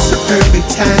 Is this a perfect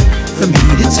time for me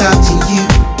to talk to you?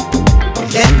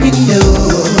 Let me know,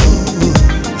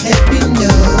 let me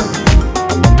know.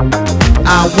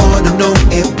 I wanna know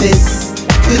if this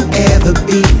could ever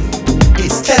be.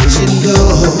 It's touch and go,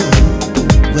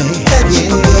 well, touch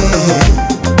and go.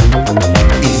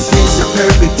 Is this a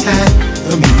perfect time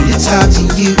for me to talk to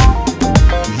you?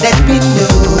 Let me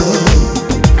know,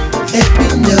 let me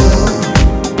know.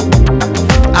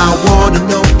 I wanna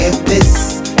know if this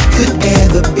could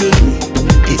ever be.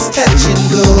 It's touch and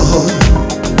go,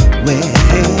 well,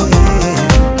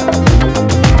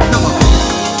 come on.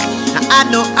 Now I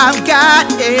know I've got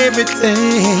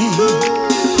everything,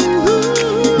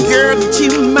 girl, that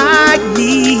you might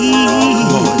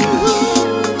need.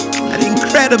 An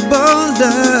incredible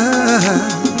love,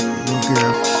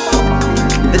 girl,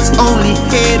 that's only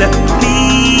here to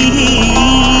please.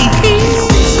 Is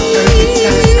this a perfect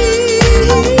time?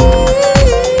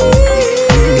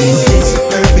 Is this a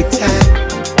perfect time?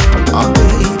 Oh,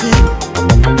 baby,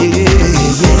 yeah,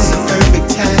 Is this a perfect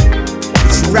time?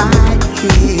 it's right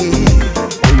here,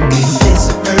 Is this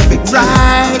a perfect time?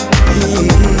 right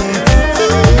here.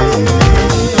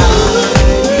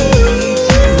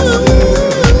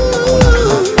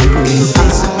 Is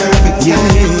this a perfect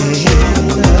time?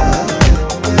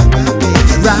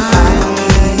 It's right,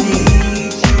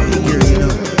 girl, you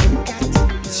know,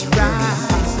 it's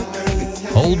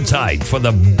right. Hold tight for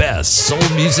the best soul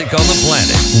music on the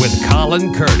planet with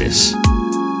Colin Curtis.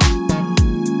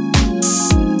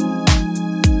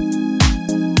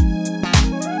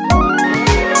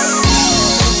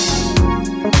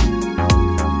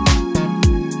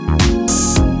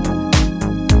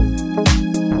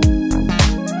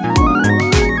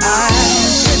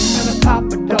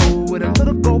 With a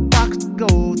little gold box of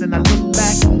gold, then I look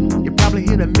back. You probably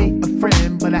here to meet a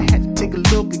friend, but I had to take a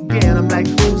look again. I'm like,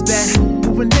 who's that?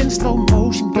 Moving in slow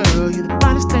motion, girl. You're the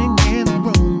finest thing in the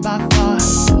room by far.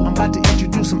 I'm about to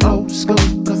introduce some old school,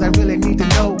 'cause I really need to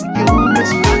know you, Miss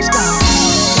Rockstar.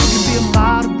 You can be a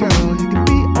model, girl. You can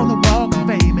be on the Walk of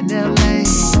Fame in LA.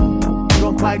 You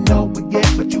don't quite know it yet,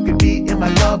 but you could be in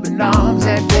my loving arms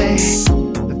that day.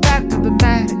 The fact of the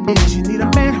matter is, you need a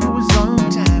man who is on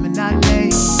time and not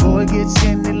late. Boy gets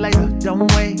in it later,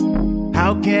 don't wait.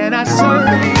 How can I serve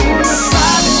you in the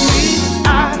privacy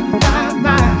out of my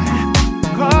mind?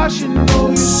 'Cause you know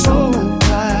you're so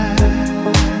fine.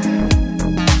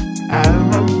 I'm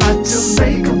about to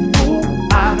make a fool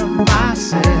out of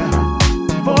myself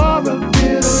for a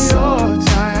bit of your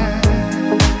time.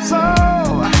 So,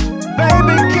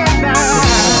 baby, can I?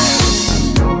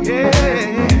 Oh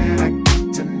yeah, I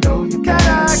get to know you. Can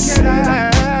I?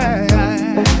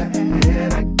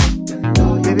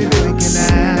 Baby, can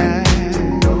I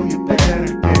know you better?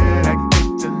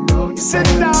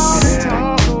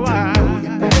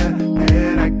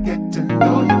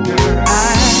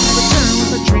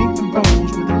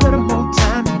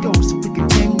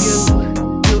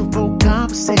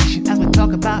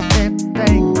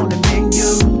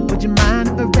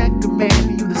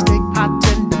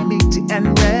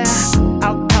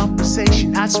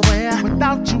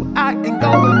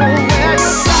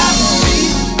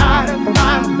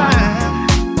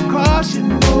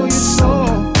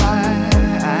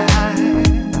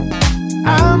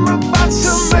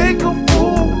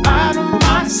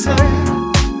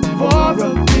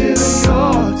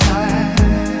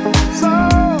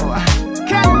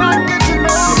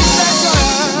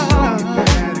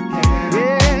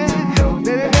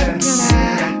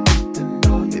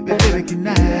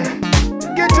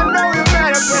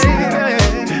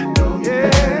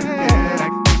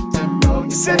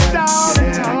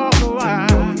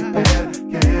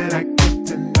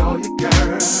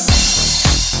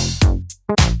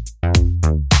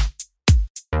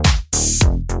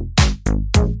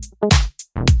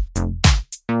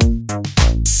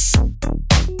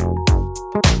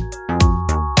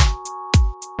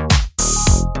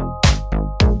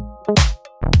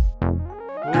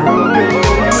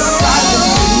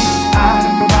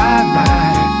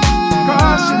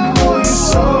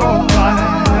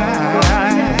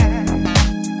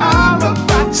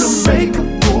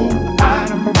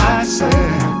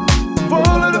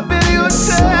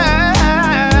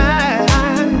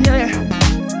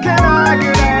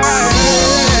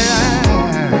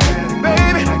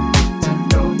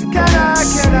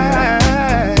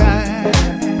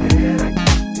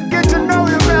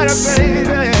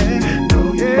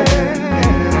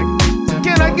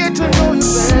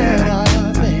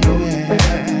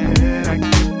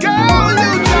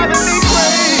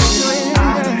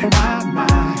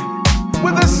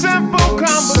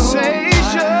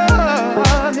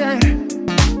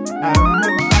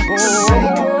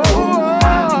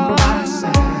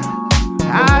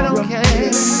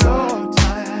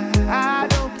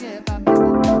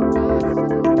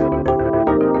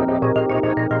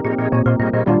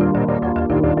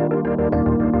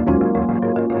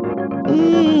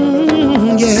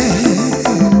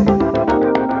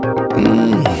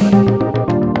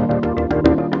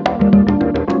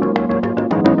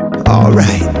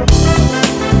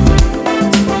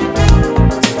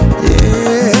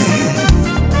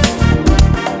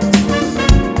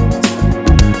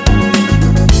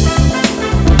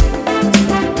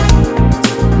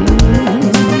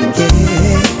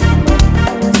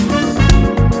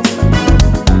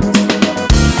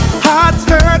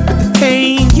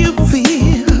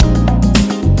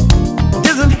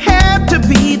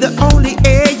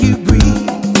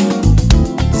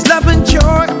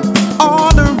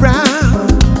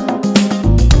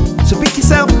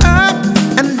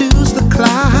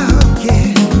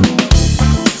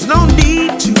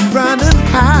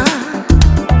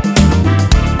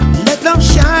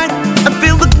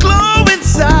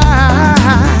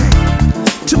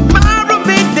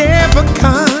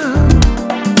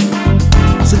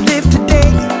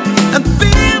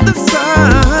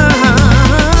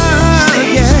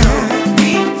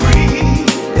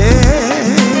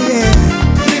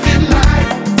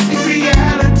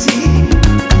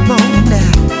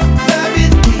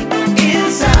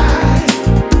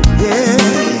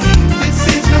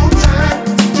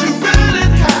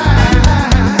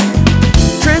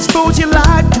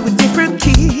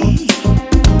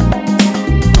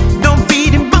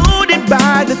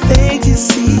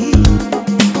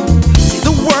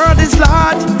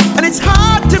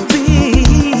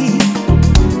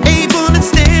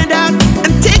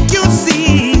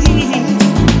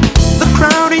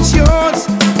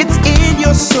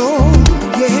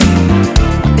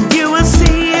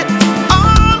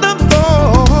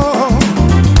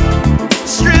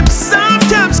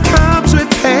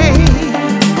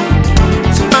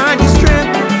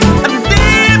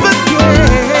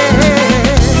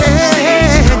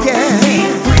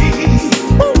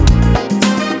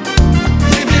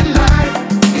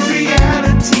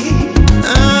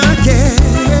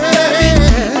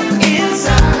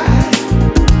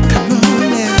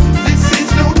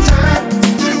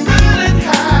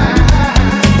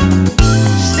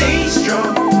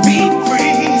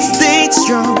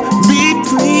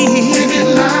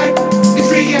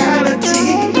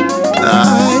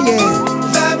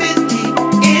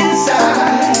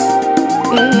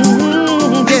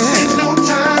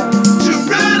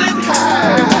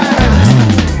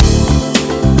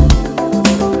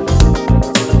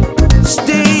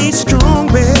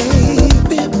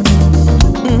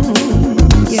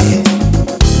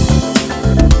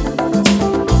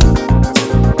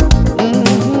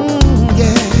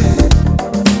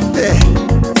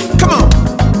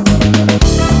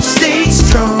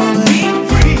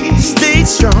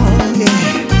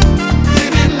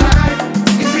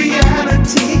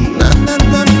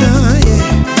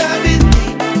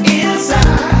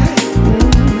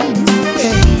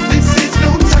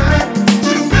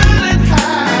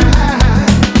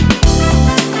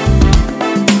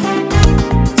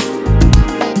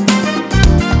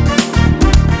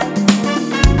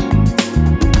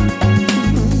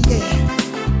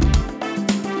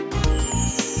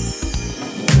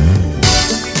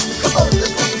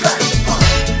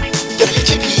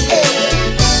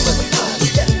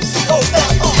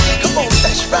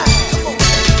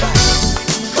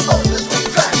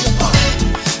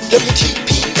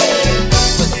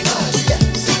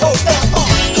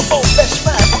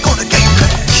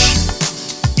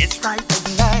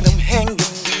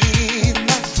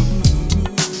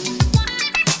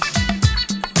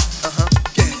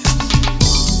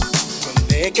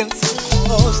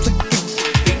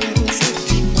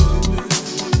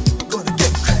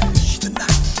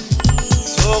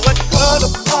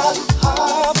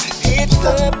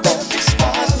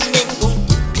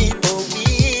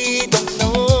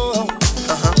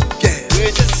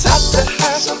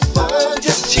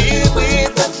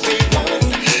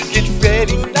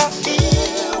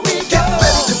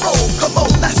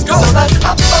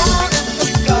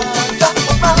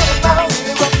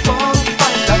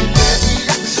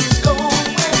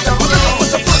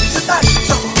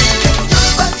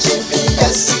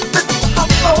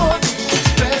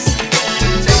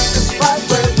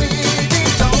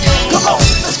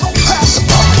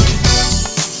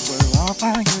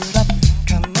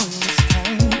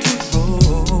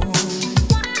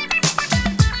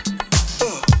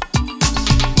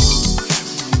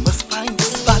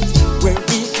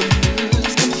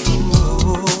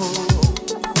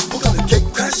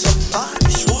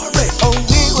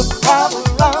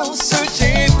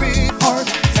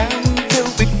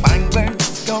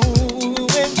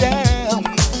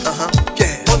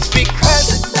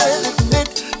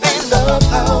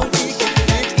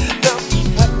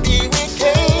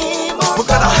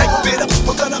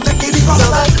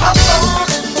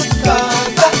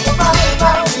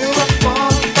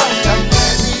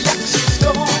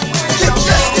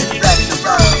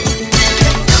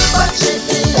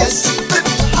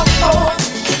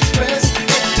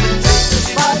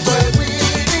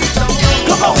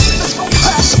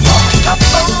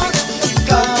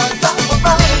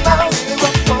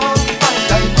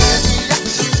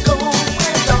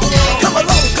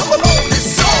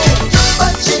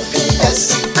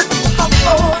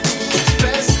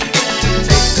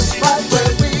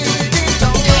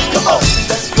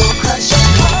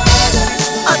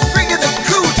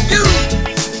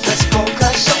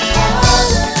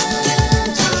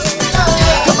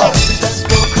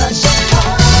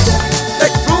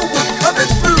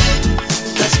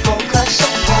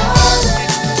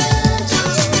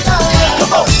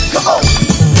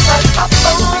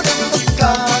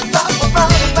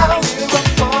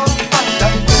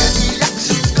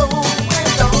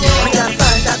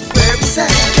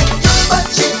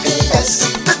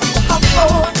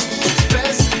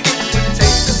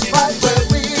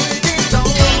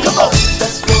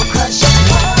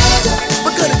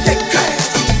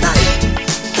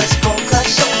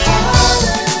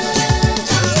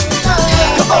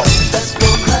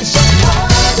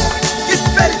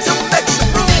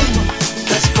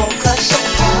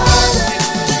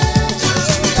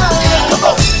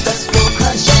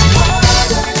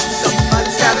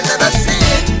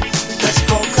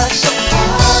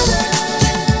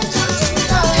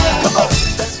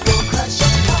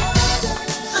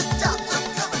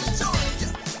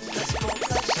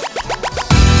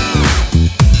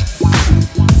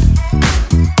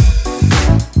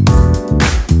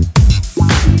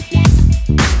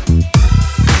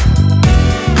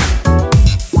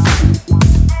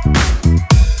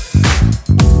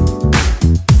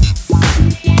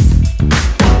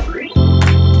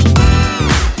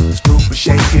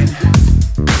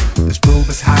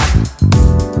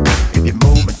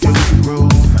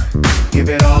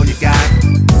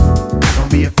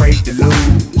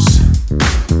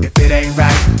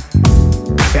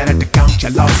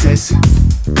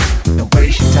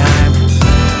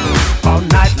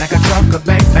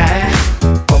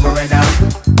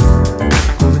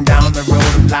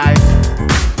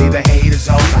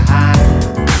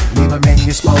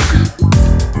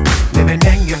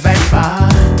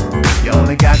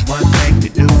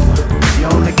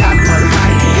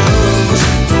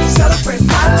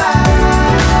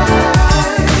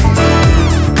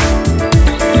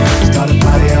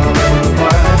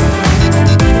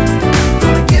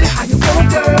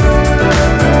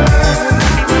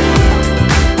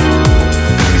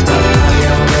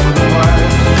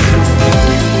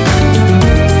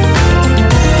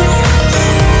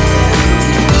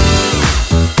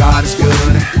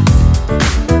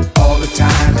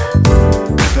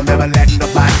 He'll never let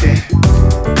nobody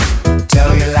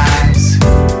tell you lies.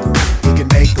 He can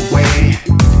make a way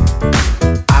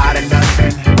out of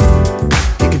nothing.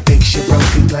 He can fix your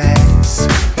broken glass.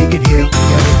 He can heal your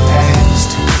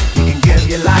past. He can give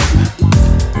you life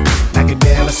like you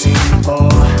never seen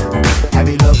before. Have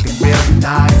you looking real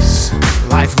nice?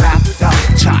 Life wrapped up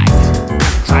tight.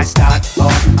 Christ died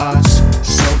for us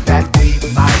so that we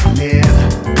might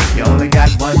live. You only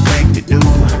got one thing to do.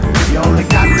 You only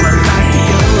got one life to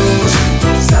use.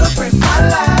 Celebrate my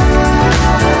life.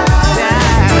 Yeah,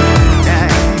 yeah,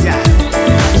 yeah.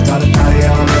 Start a party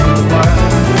all over the world.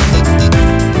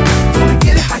 Wanna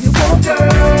get it how you want, girl.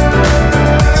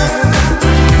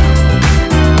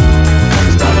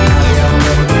 Start a party all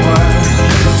over the world.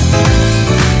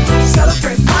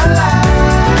 Celebrate my life.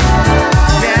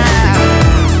 Yeah.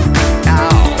 Now,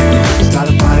 start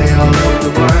a party all over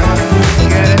the world.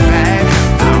 Get it back.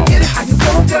 Get it how you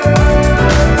want, girl.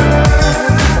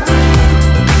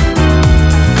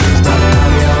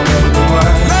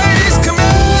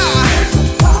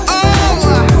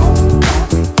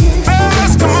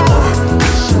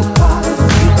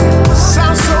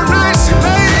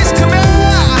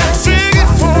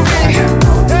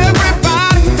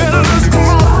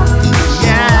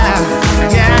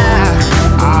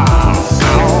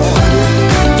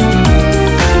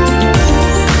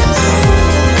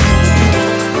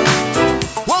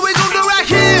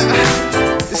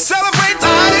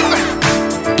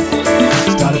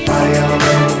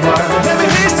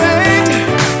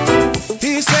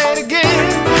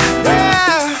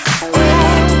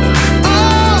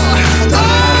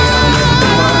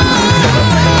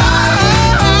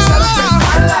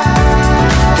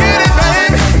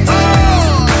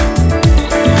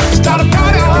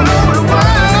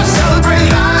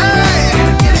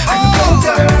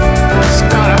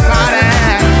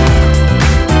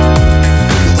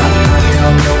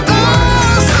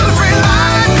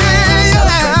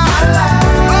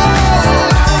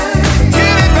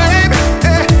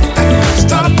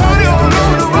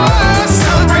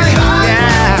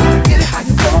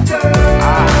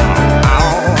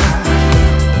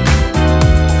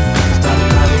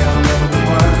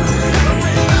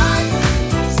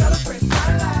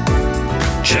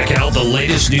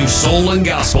 New soul and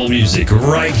gospel music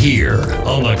right here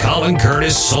on the Colin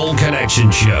Curtis Soul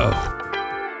Connection Show.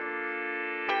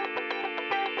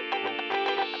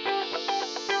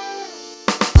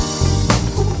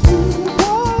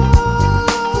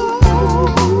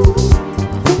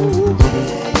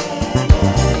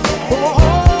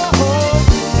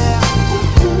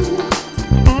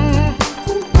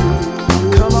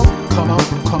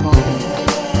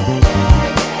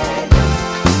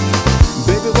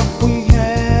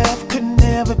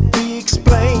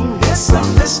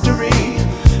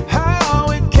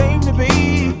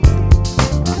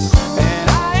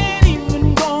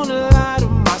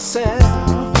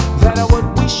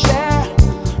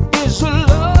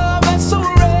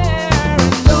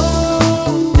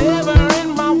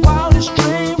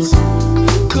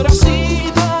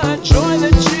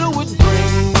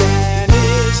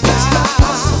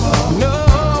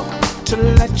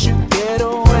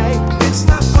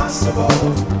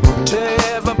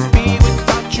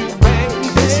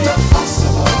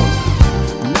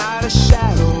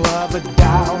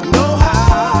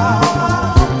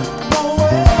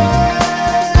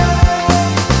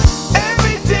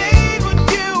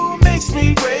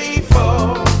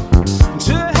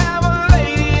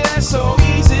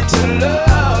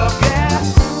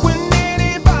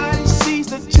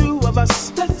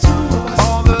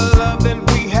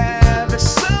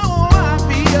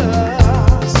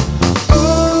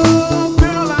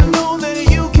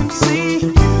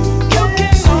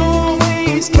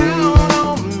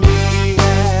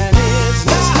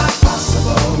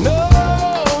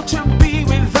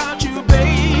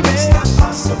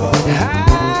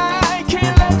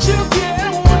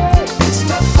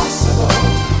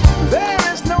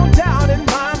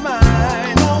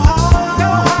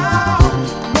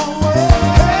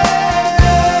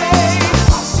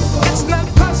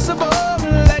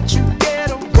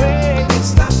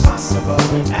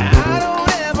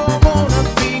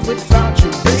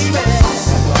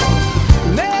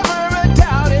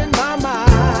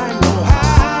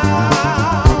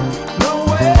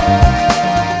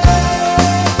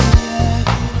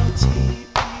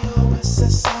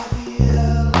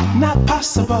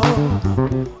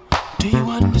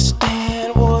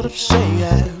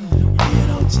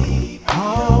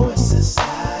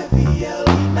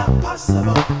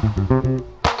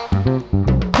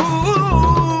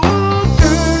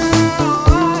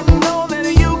 Know that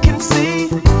you can see,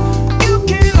 you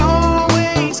can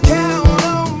always count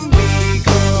on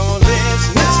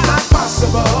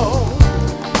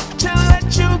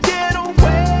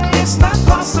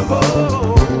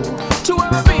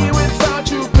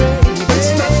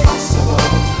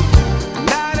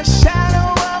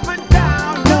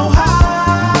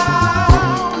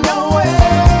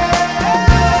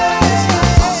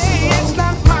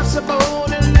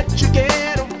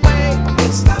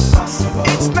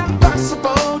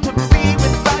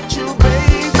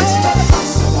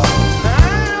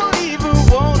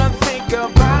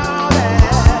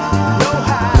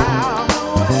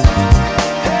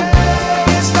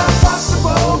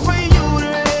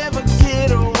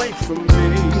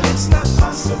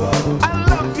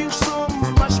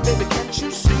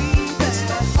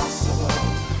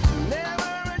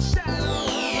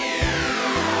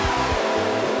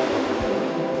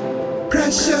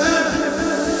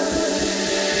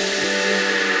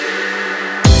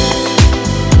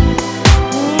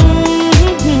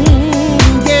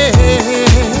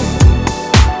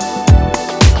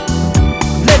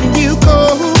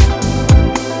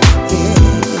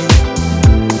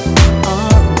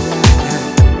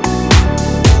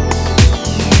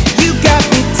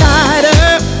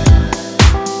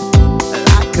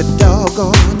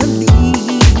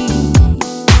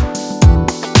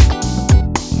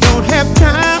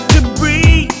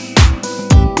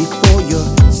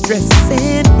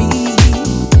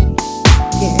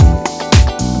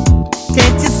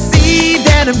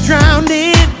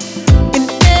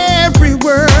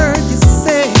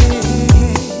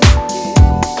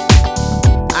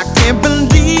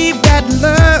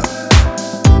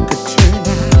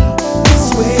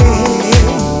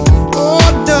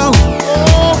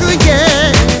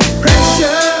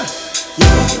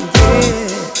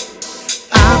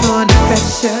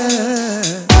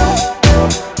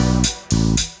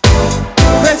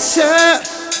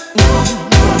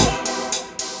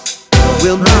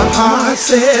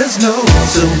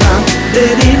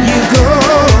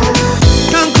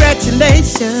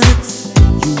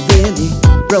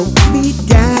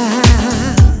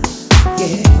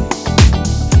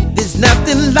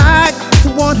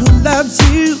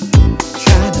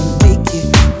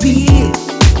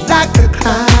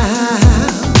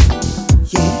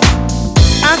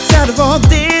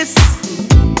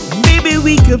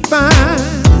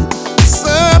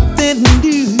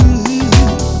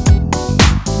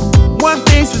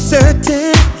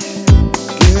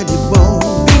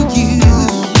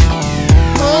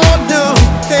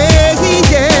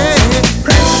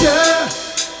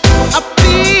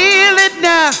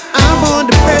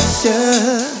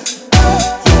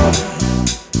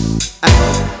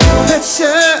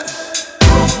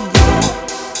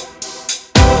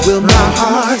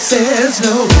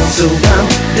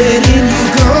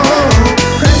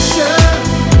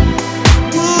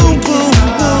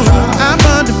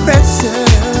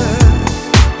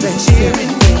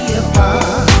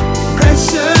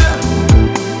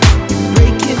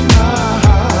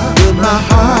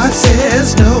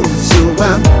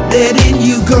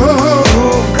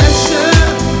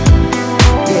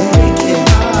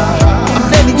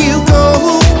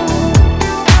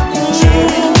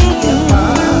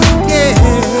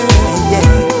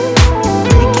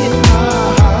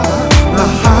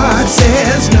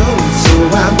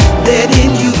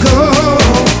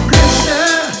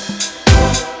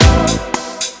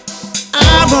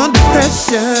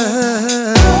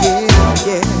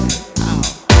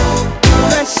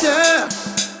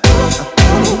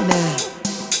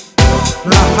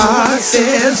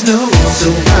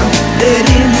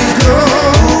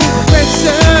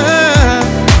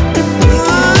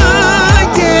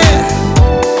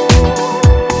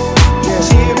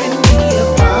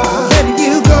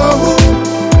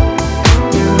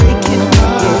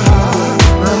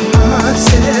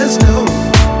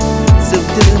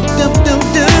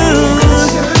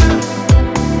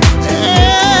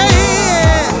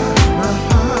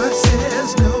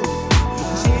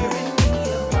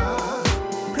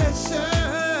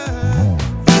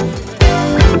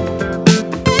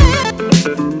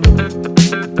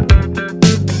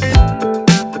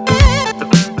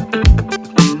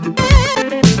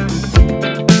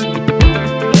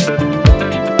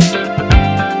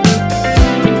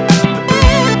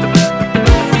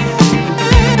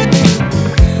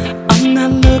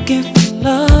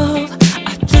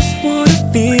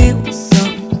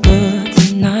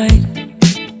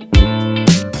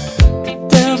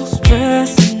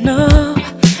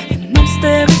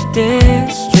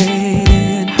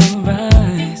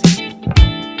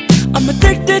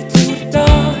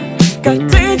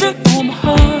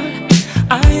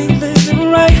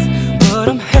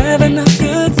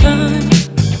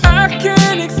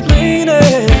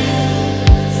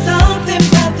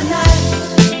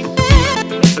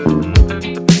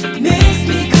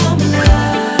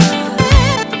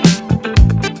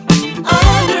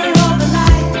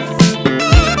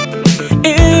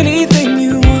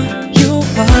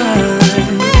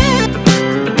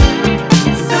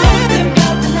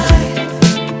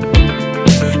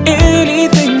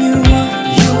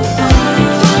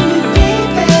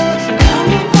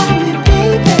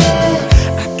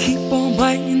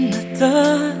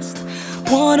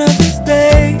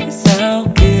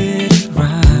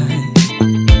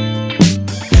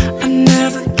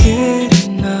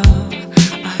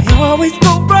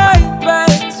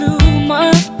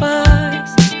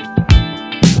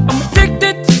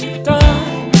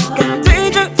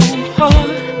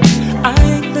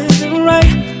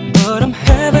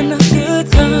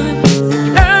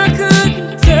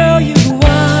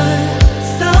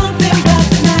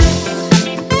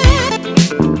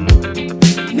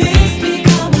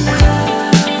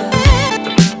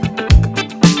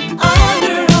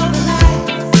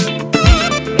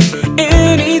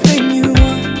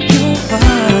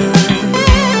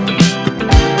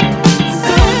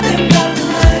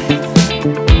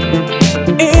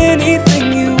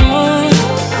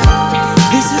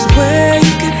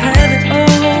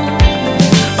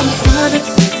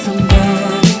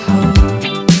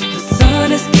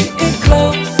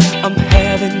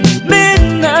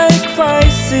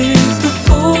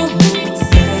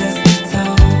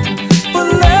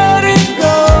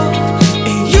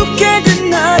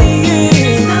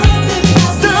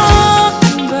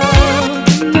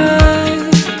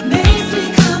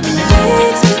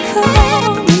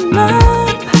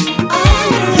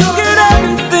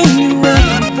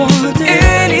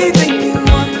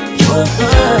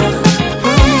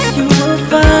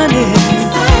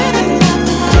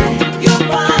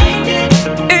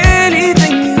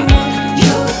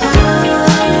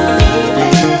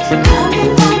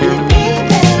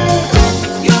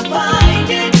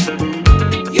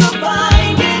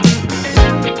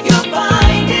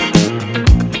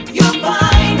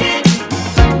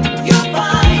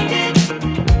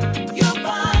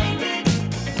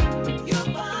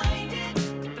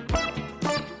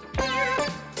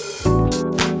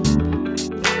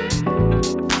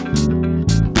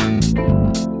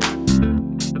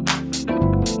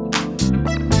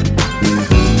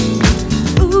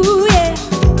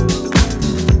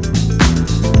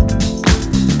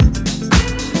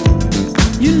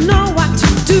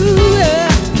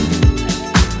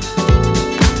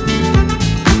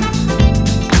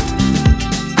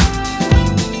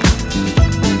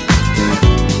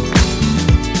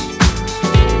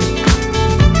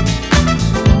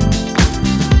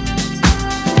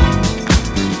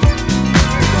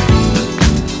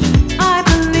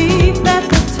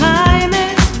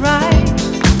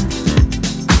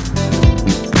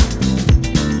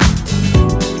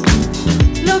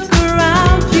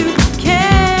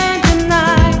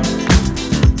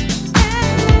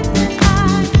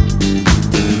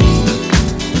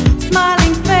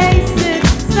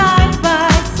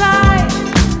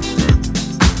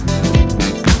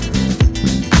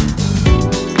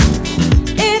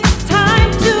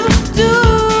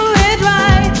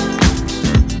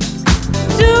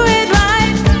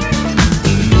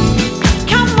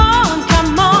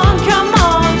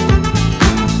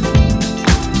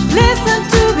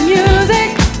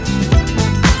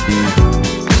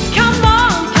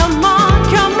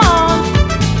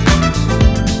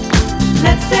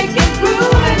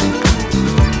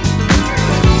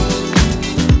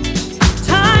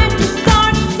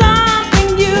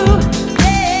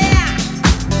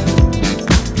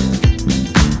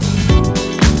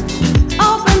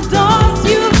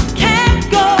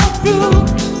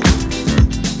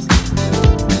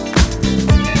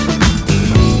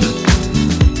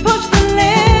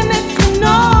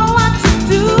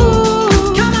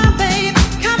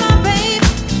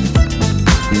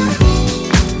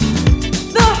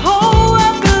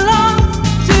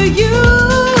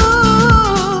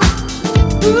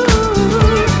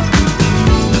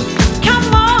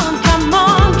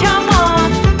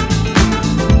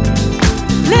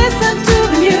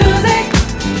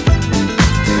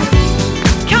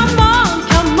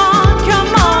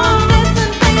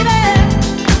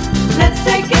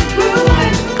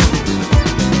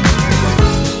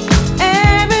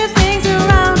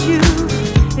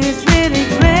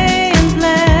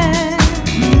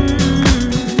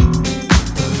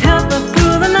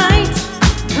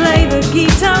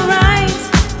guitar right.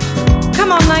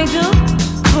 Come on, Nigel,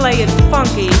 play it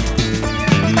funky.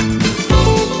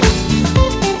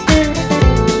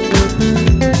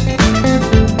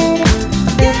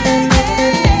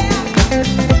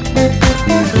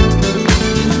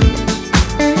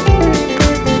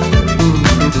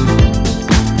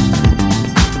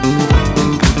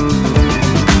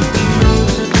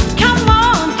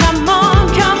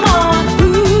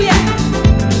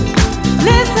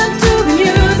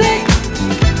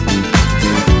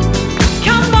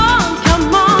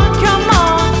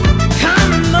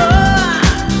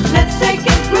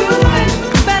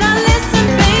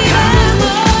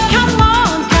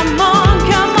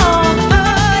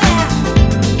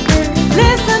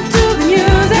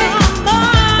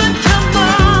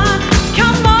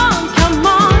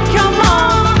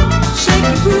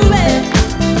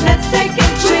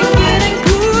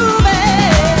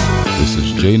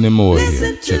 Jay Nemoy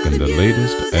here, checking the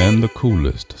latest and the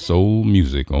coolest soul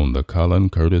music on the Colin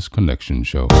Curtis Connection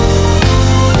Show.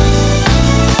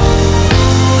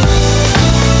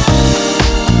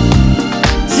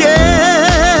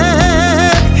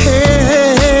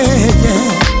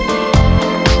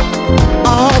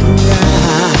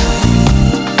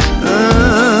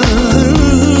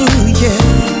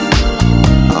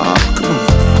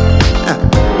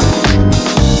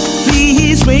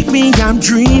 I'm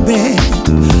dreaming,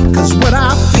 'cause what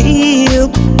I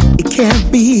feel, it can't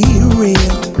be real.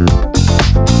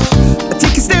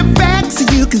 Take a step back so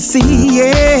you can see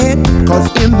it, 'cause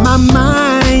in my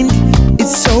mind,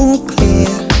 it's so clear.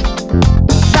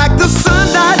 Like the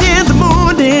sunlight in the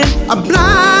morning, a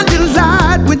blinding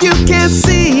light when you can't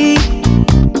see.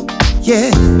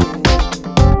 Yeah,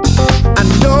 I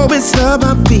know it's love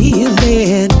I'm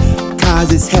feeling,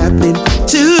 'cause it's happening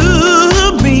to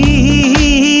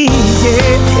me.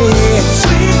 Yeah.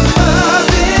 Sweet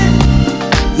loving,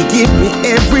 you give me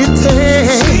everything.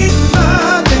 Sweet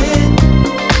loving,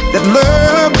 that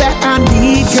love that I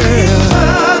need, girl. Sweet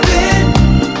loving,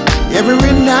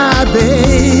 every night,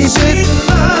 baby. Sweet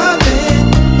loving,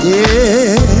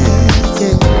 yeah,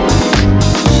 yeah.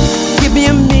 Give me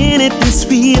a minute, this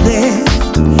feeling,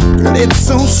 girl, it's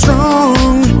so strong,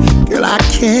 girl, I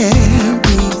can't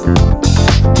breathe.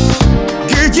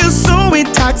 Girl, you're so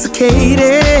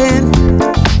intoxicated.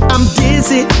 I'm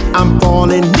dizzy, I'm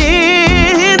falling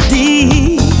in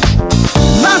deep.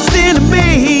 Lost in a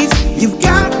maze, you've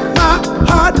got my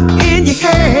heart in your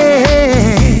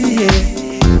hand.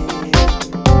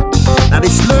 Now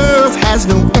this love has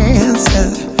no answer,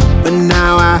 but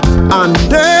now I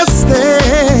understand.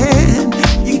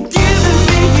 You're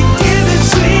giving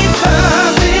sweet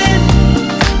loving.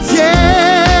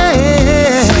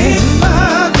 Yeah, sweet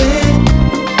loving,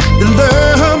 the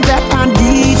love that I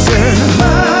need, girl.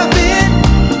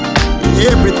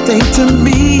 Everything to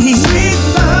me. Sweet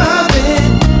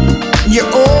loving,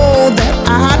 you're all that I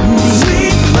need.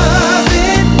 Sweet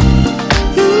loving,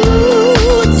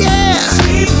 ooh yeah.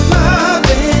 Sweet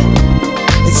loving,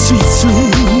 it's sweet,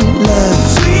 sweet love.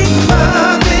 Sweet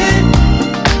loving,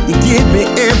 you give me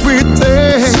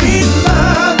everything. Sweet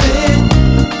loving,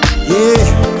 yeah,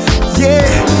 yeah,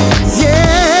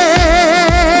 yeah.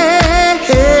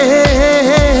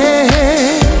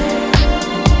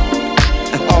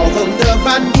 All the love I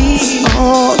need,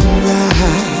 all right.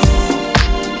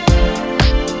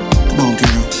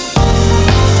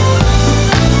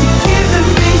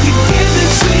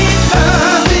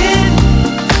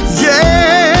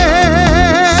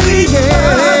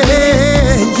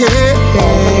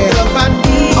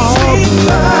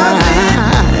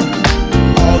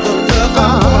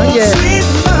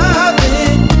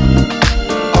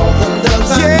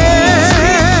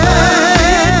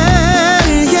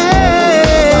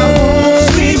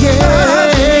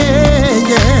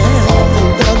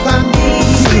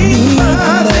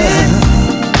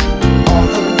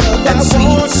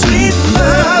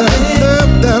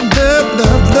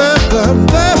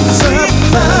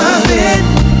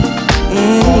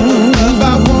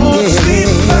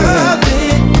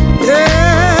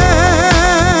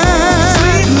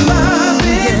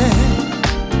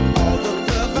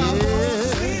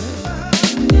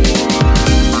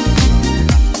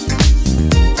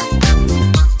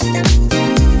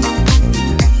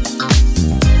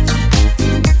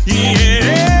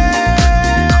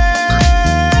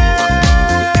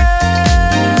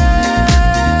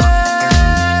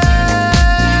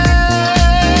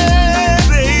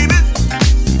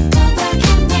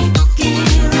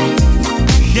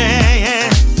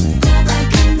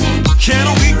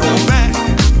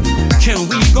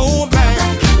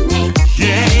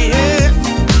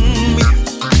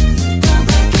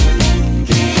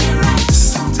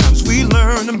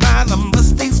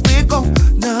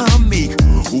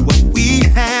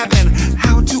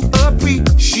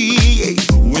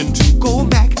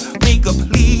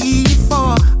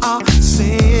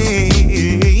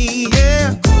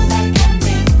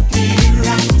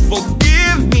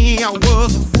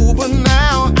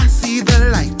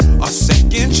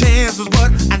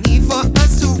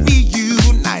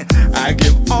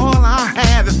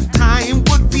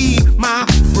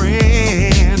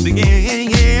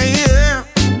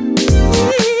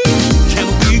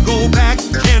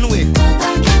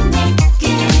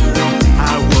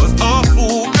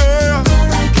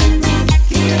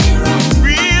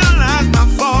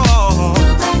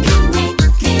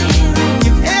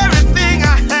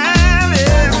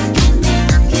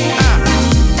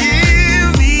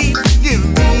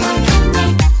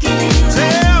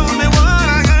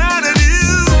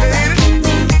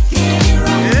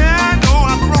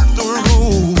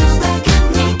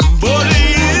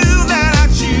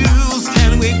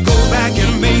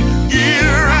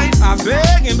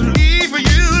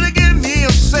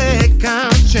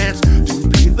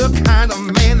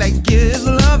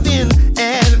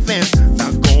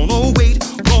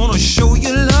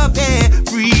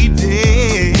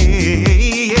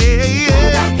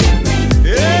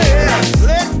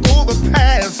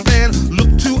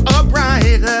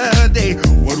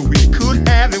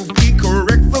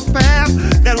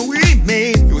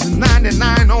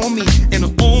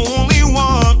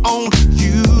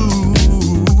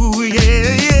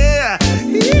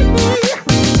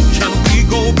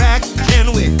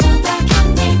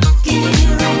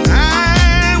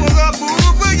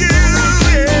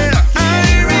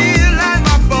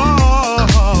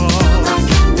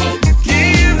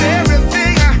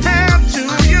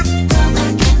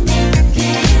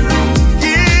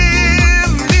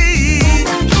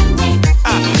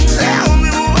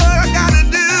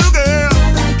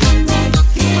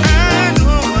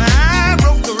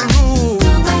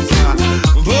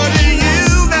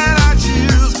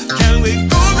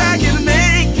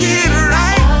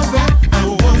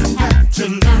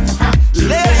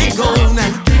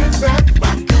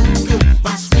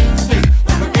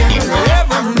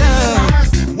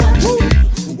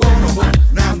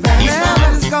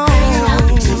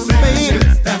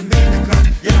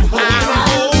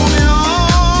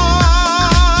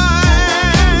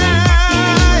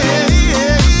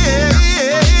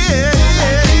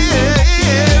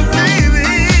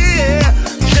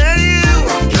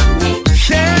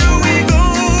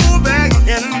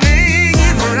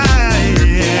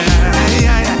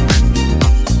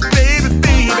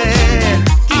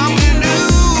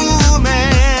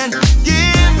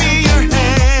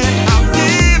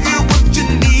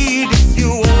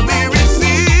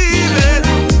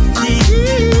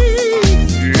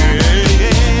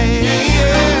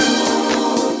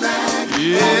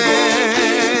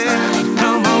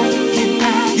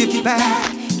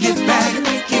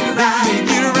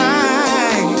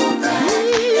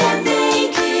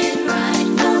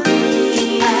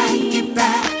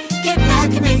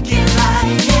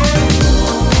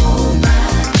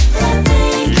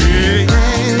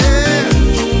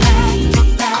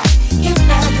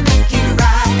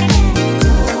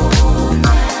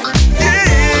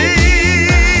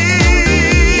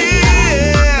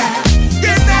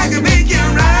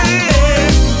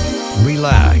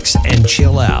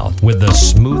 chill out with the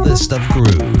smoothest of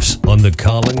grooves on the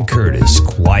Colin Curtis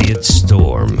Quiet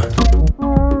Storm.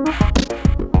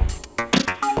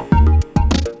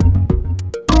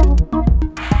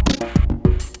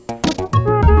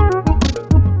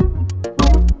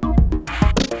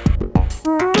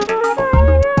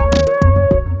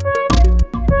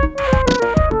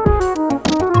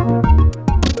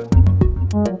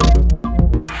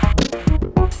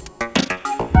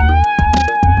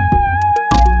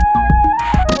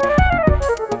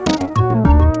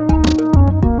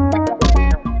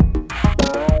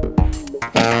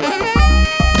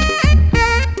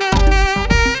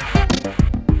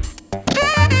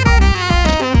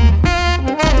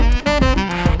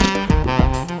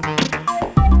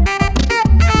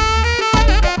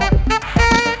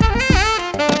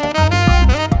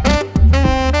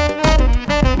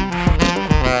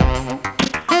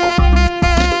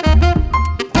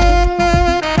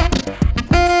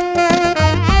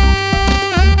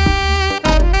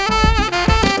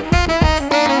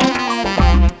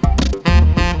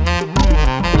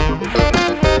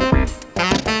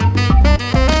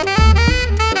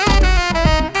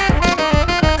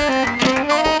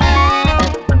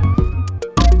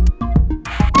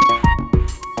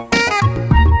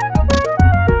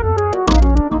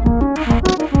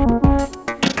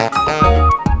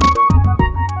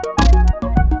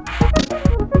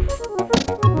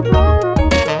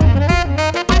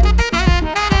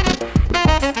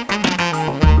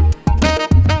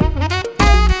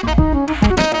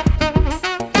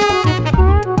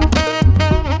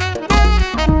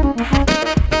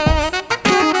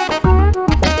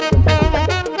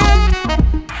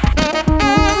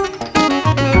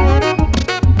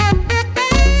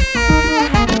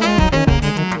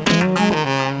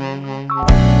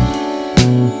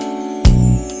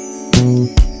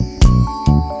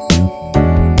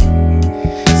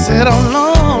 Said I'm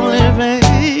lonely, baby.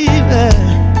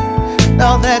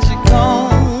 Now that you're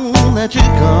gone, that you're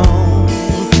gone.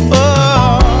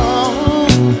 Oh,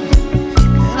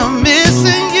 and I'm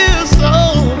missing you so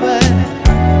bad.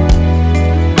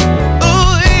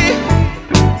 Ooh,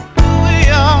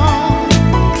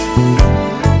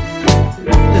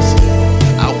 listen,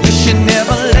 I wish you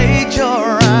never laid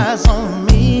your eyes on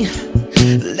me,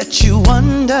 let you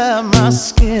under my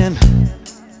skin.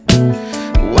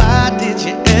 Why did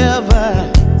you ever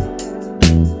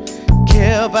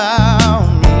care about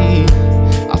me?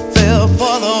 I fell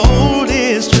for the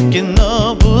oldest trick in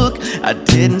the book. I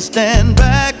didn't stand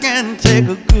back and take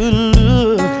a good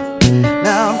look.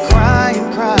 Now I'm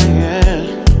crying,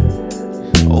 crying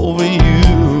over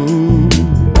you.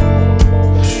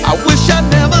 I wish I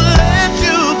never let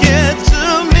you get to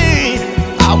me.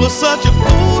 I was such a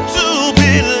fool to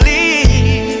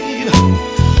believe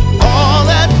all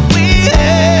that we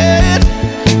had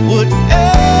would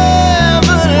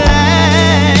ever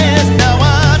last. Now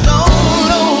I don't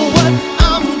know what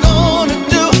I'm gonna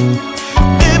do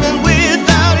living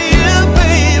without you,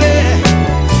 baby.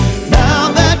 Now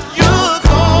that you're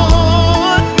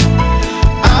gone,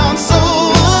 I'm so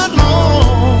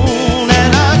alone,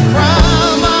 and I cry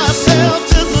myself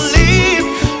to sleep,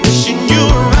 wishing you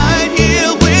were right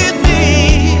here with me.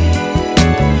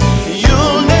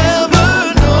 You'll never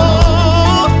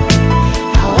know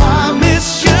how I miss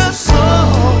you so.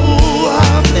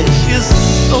 I miss you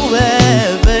so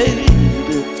bad, baby.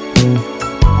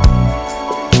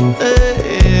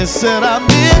 Hey, said I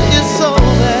miss you so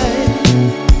bad.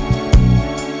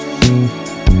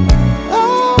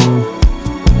 Oh,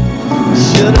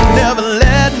 should've never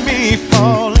let me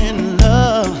fall in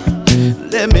love.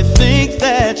 Let me think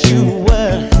that you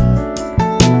were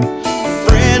a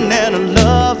friend and a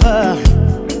lover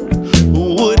who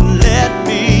wouldn't let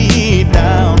me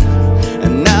down.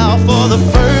 And now for the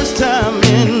first time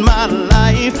in my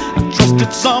life, I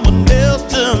trusted someone else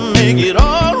to make it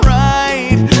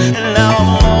alright. And now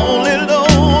I'm lonely,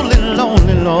 lonely,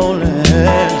 lonely, lonely,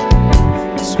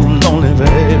 so lonely,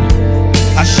 babe.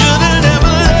 I should've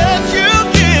never let you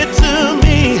get to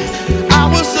me. I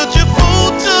was such a fool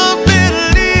to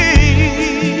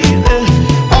believe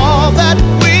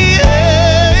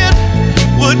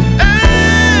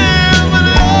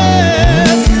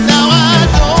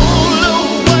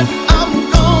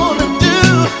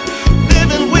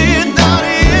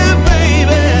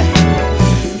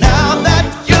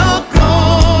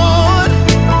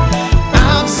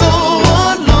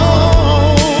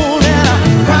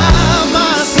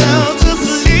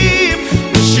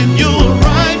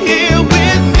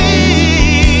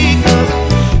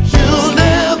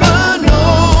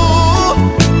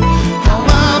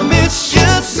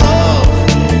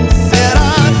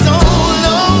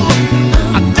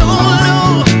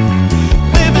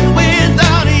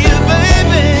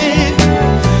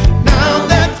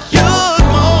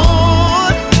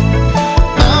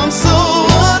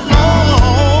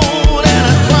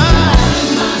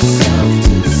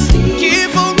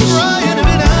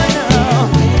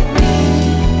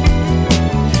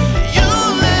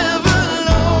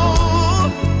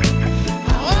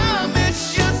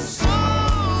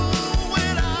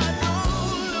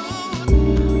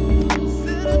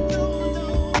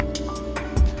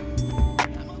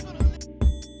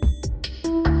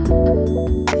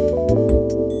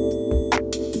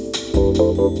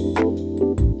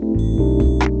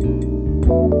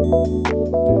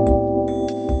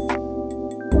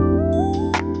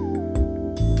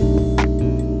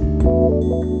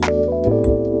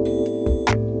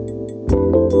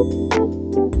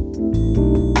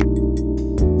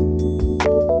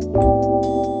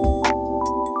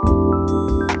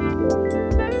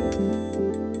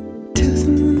Tell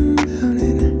someone about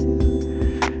it.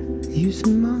 Use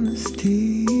some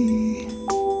honesty.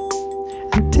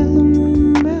 And tell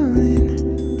someone about it.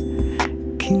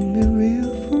 Keep it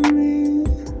real for me.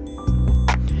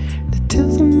 Tell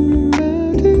someone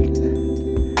about it.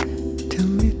 Tell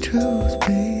me troubles,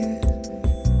 baby.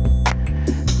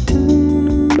 Tell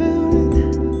someone about it.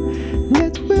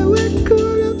 That's where we're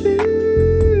gonna be.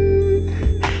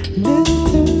 Let's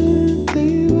turn,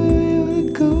 play where we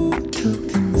go. Talk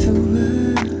things over.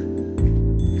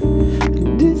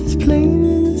 This is plain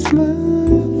and a smile on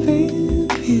your face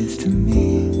appears to me.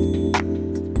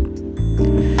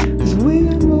 'Cause we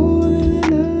got more than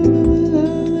enough of a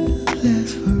love that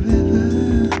lasts forever.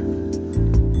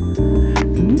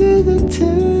 And there's a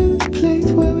time, a place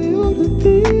where we ought to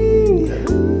be.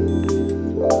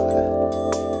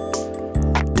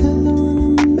 Tell the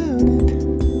one about it.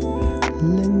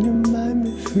 Let your mind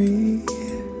be free.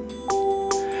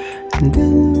 And tell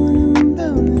the one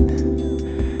about it.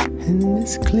 And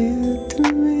it's clear to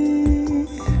me.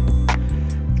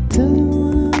 Tell the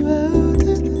one about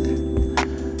it.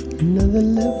 Another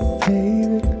level,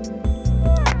 baby.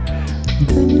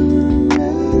 Tell the one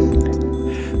about it.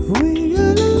 We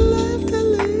got a life to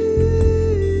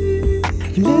live.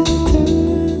 Let it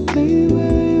turn, play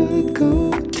where we go.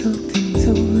 Talk things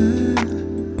over.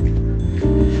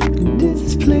 This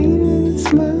is plain and a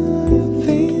smile on your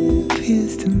face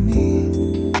appears to me.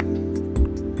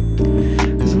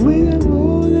 'Cause we got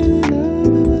more than enough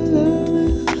of a love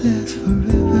that lasts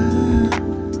forever.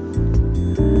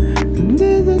 And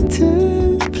there's a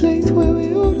time, a place where we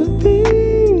ought to be.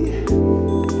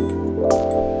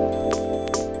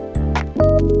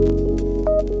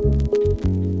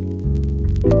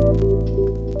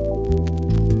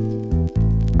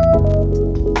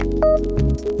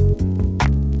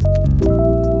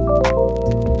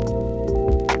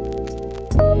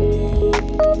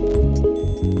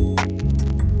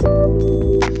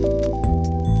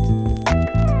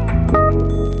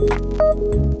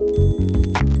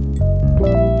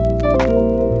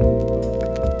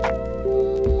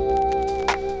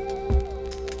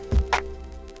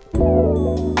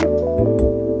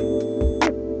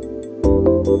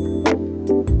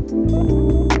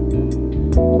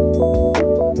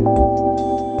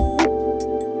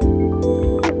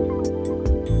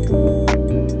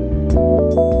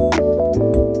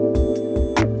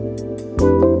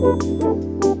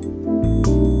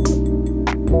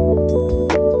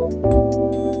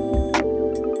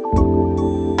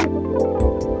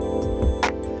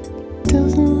 Tell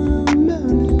someone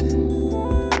about it.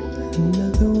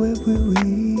 Another web we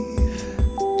weave.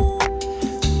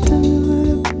 Tell someone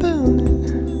about it.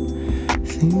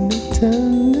 See no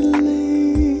time to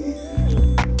leave.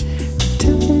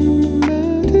 Tell someone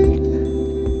about it.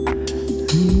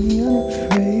 Be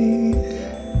unafraid.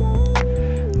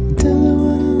 Tell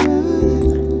someone about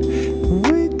it.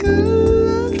 We got a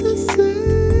lot to say.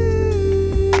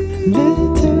 Let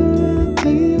it turn,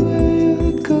 play where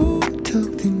you go. Talk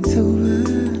things over.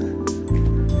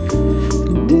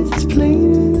 This is plain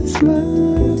and a smile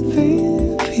on your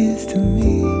face appears to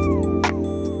me.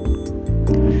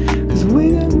 'Cause we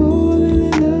got more than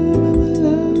enough of a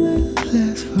love that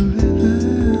lasts forever.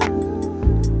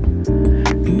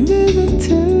 And there's a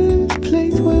time, a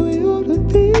place where we ought to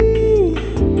be.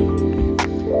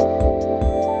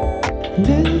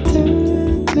 Let it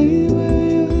turn, play where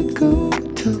you go.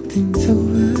 Talk things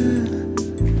over.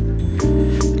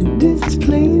 This is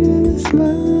plain and a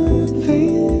smile on your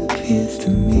face appears to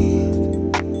me.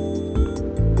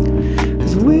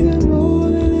 'Cause we got more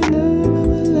than enough of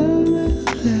a love that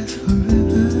lasts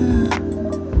forever.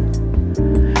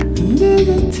 And there's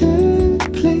a time, a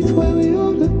place where we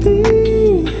ought to be.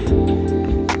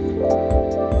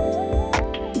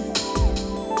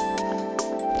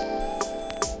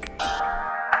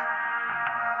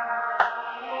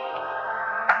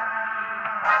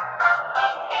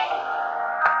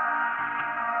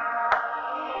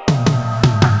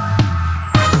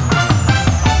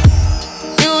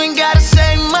 You ain't gotta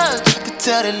say much. I can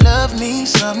tell that love means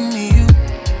something to you.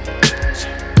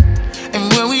 And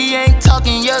when we ain't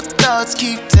talking, your thoughts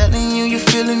keep telling you you're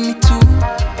feeling me too.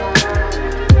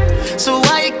 So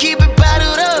why you keep it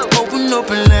bottled up?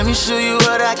 Open, let me show you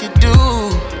what I can do.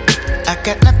 I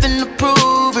got nothing to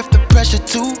prove. If the pressure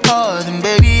too hard, then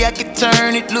baby I can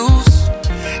turn it loose.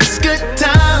 It's good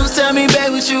times, tell me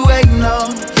babe what you waiting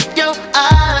on. Your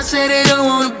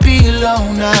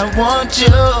alone, I want you.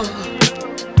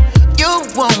 You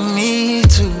want me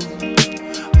too.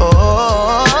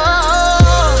 Oh,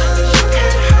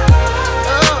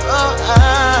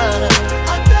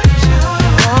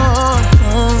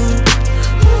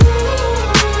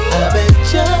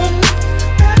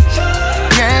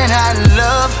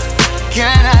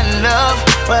 can I love?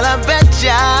 Well, I bet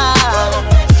ya.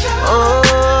 Oh,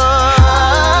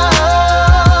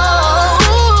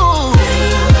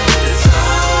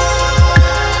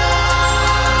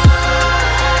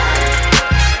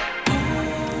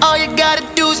 all you gotta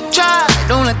do is try.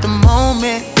 Don't let the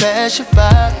moment pass you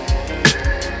by.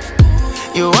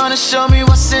 You wanna show me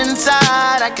what's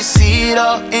inside? I can see it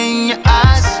all in your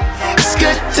eyes. It's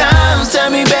good times. Tell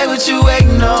me, babe, what you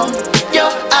waiting on?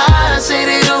 Your eyes say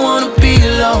they don't wanna be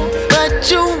alone, but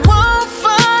you won't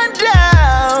find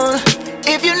out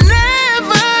if you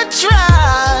never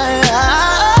try.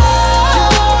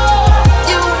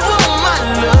 You want my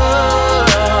love.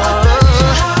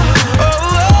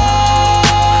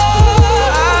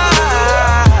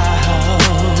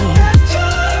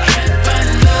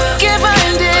 Can't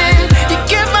find it. You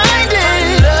can't find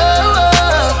it.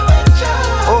 Love.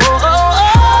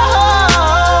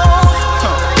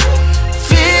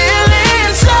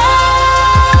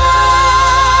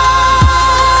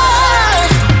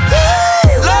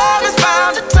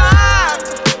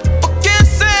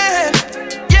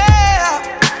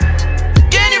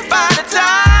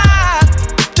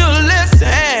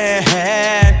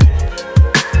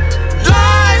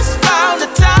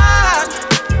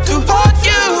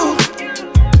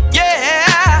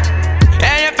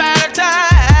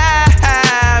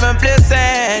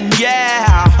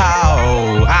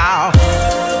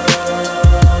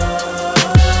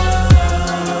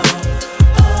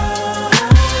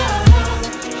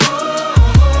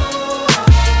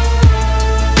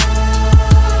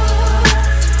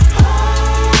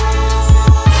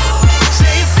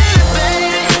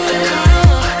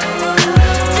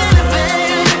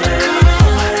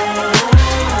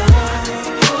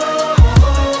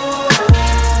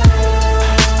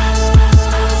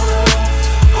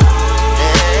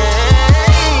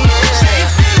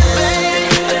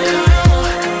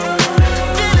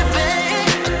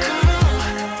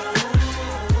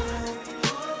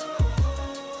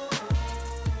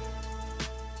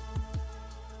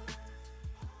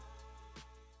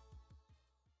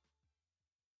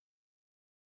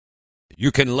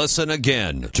 You can listen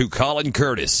again to Colin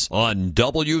Curtis on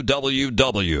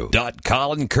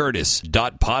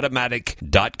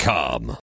www.colincurtis.podomatic.com.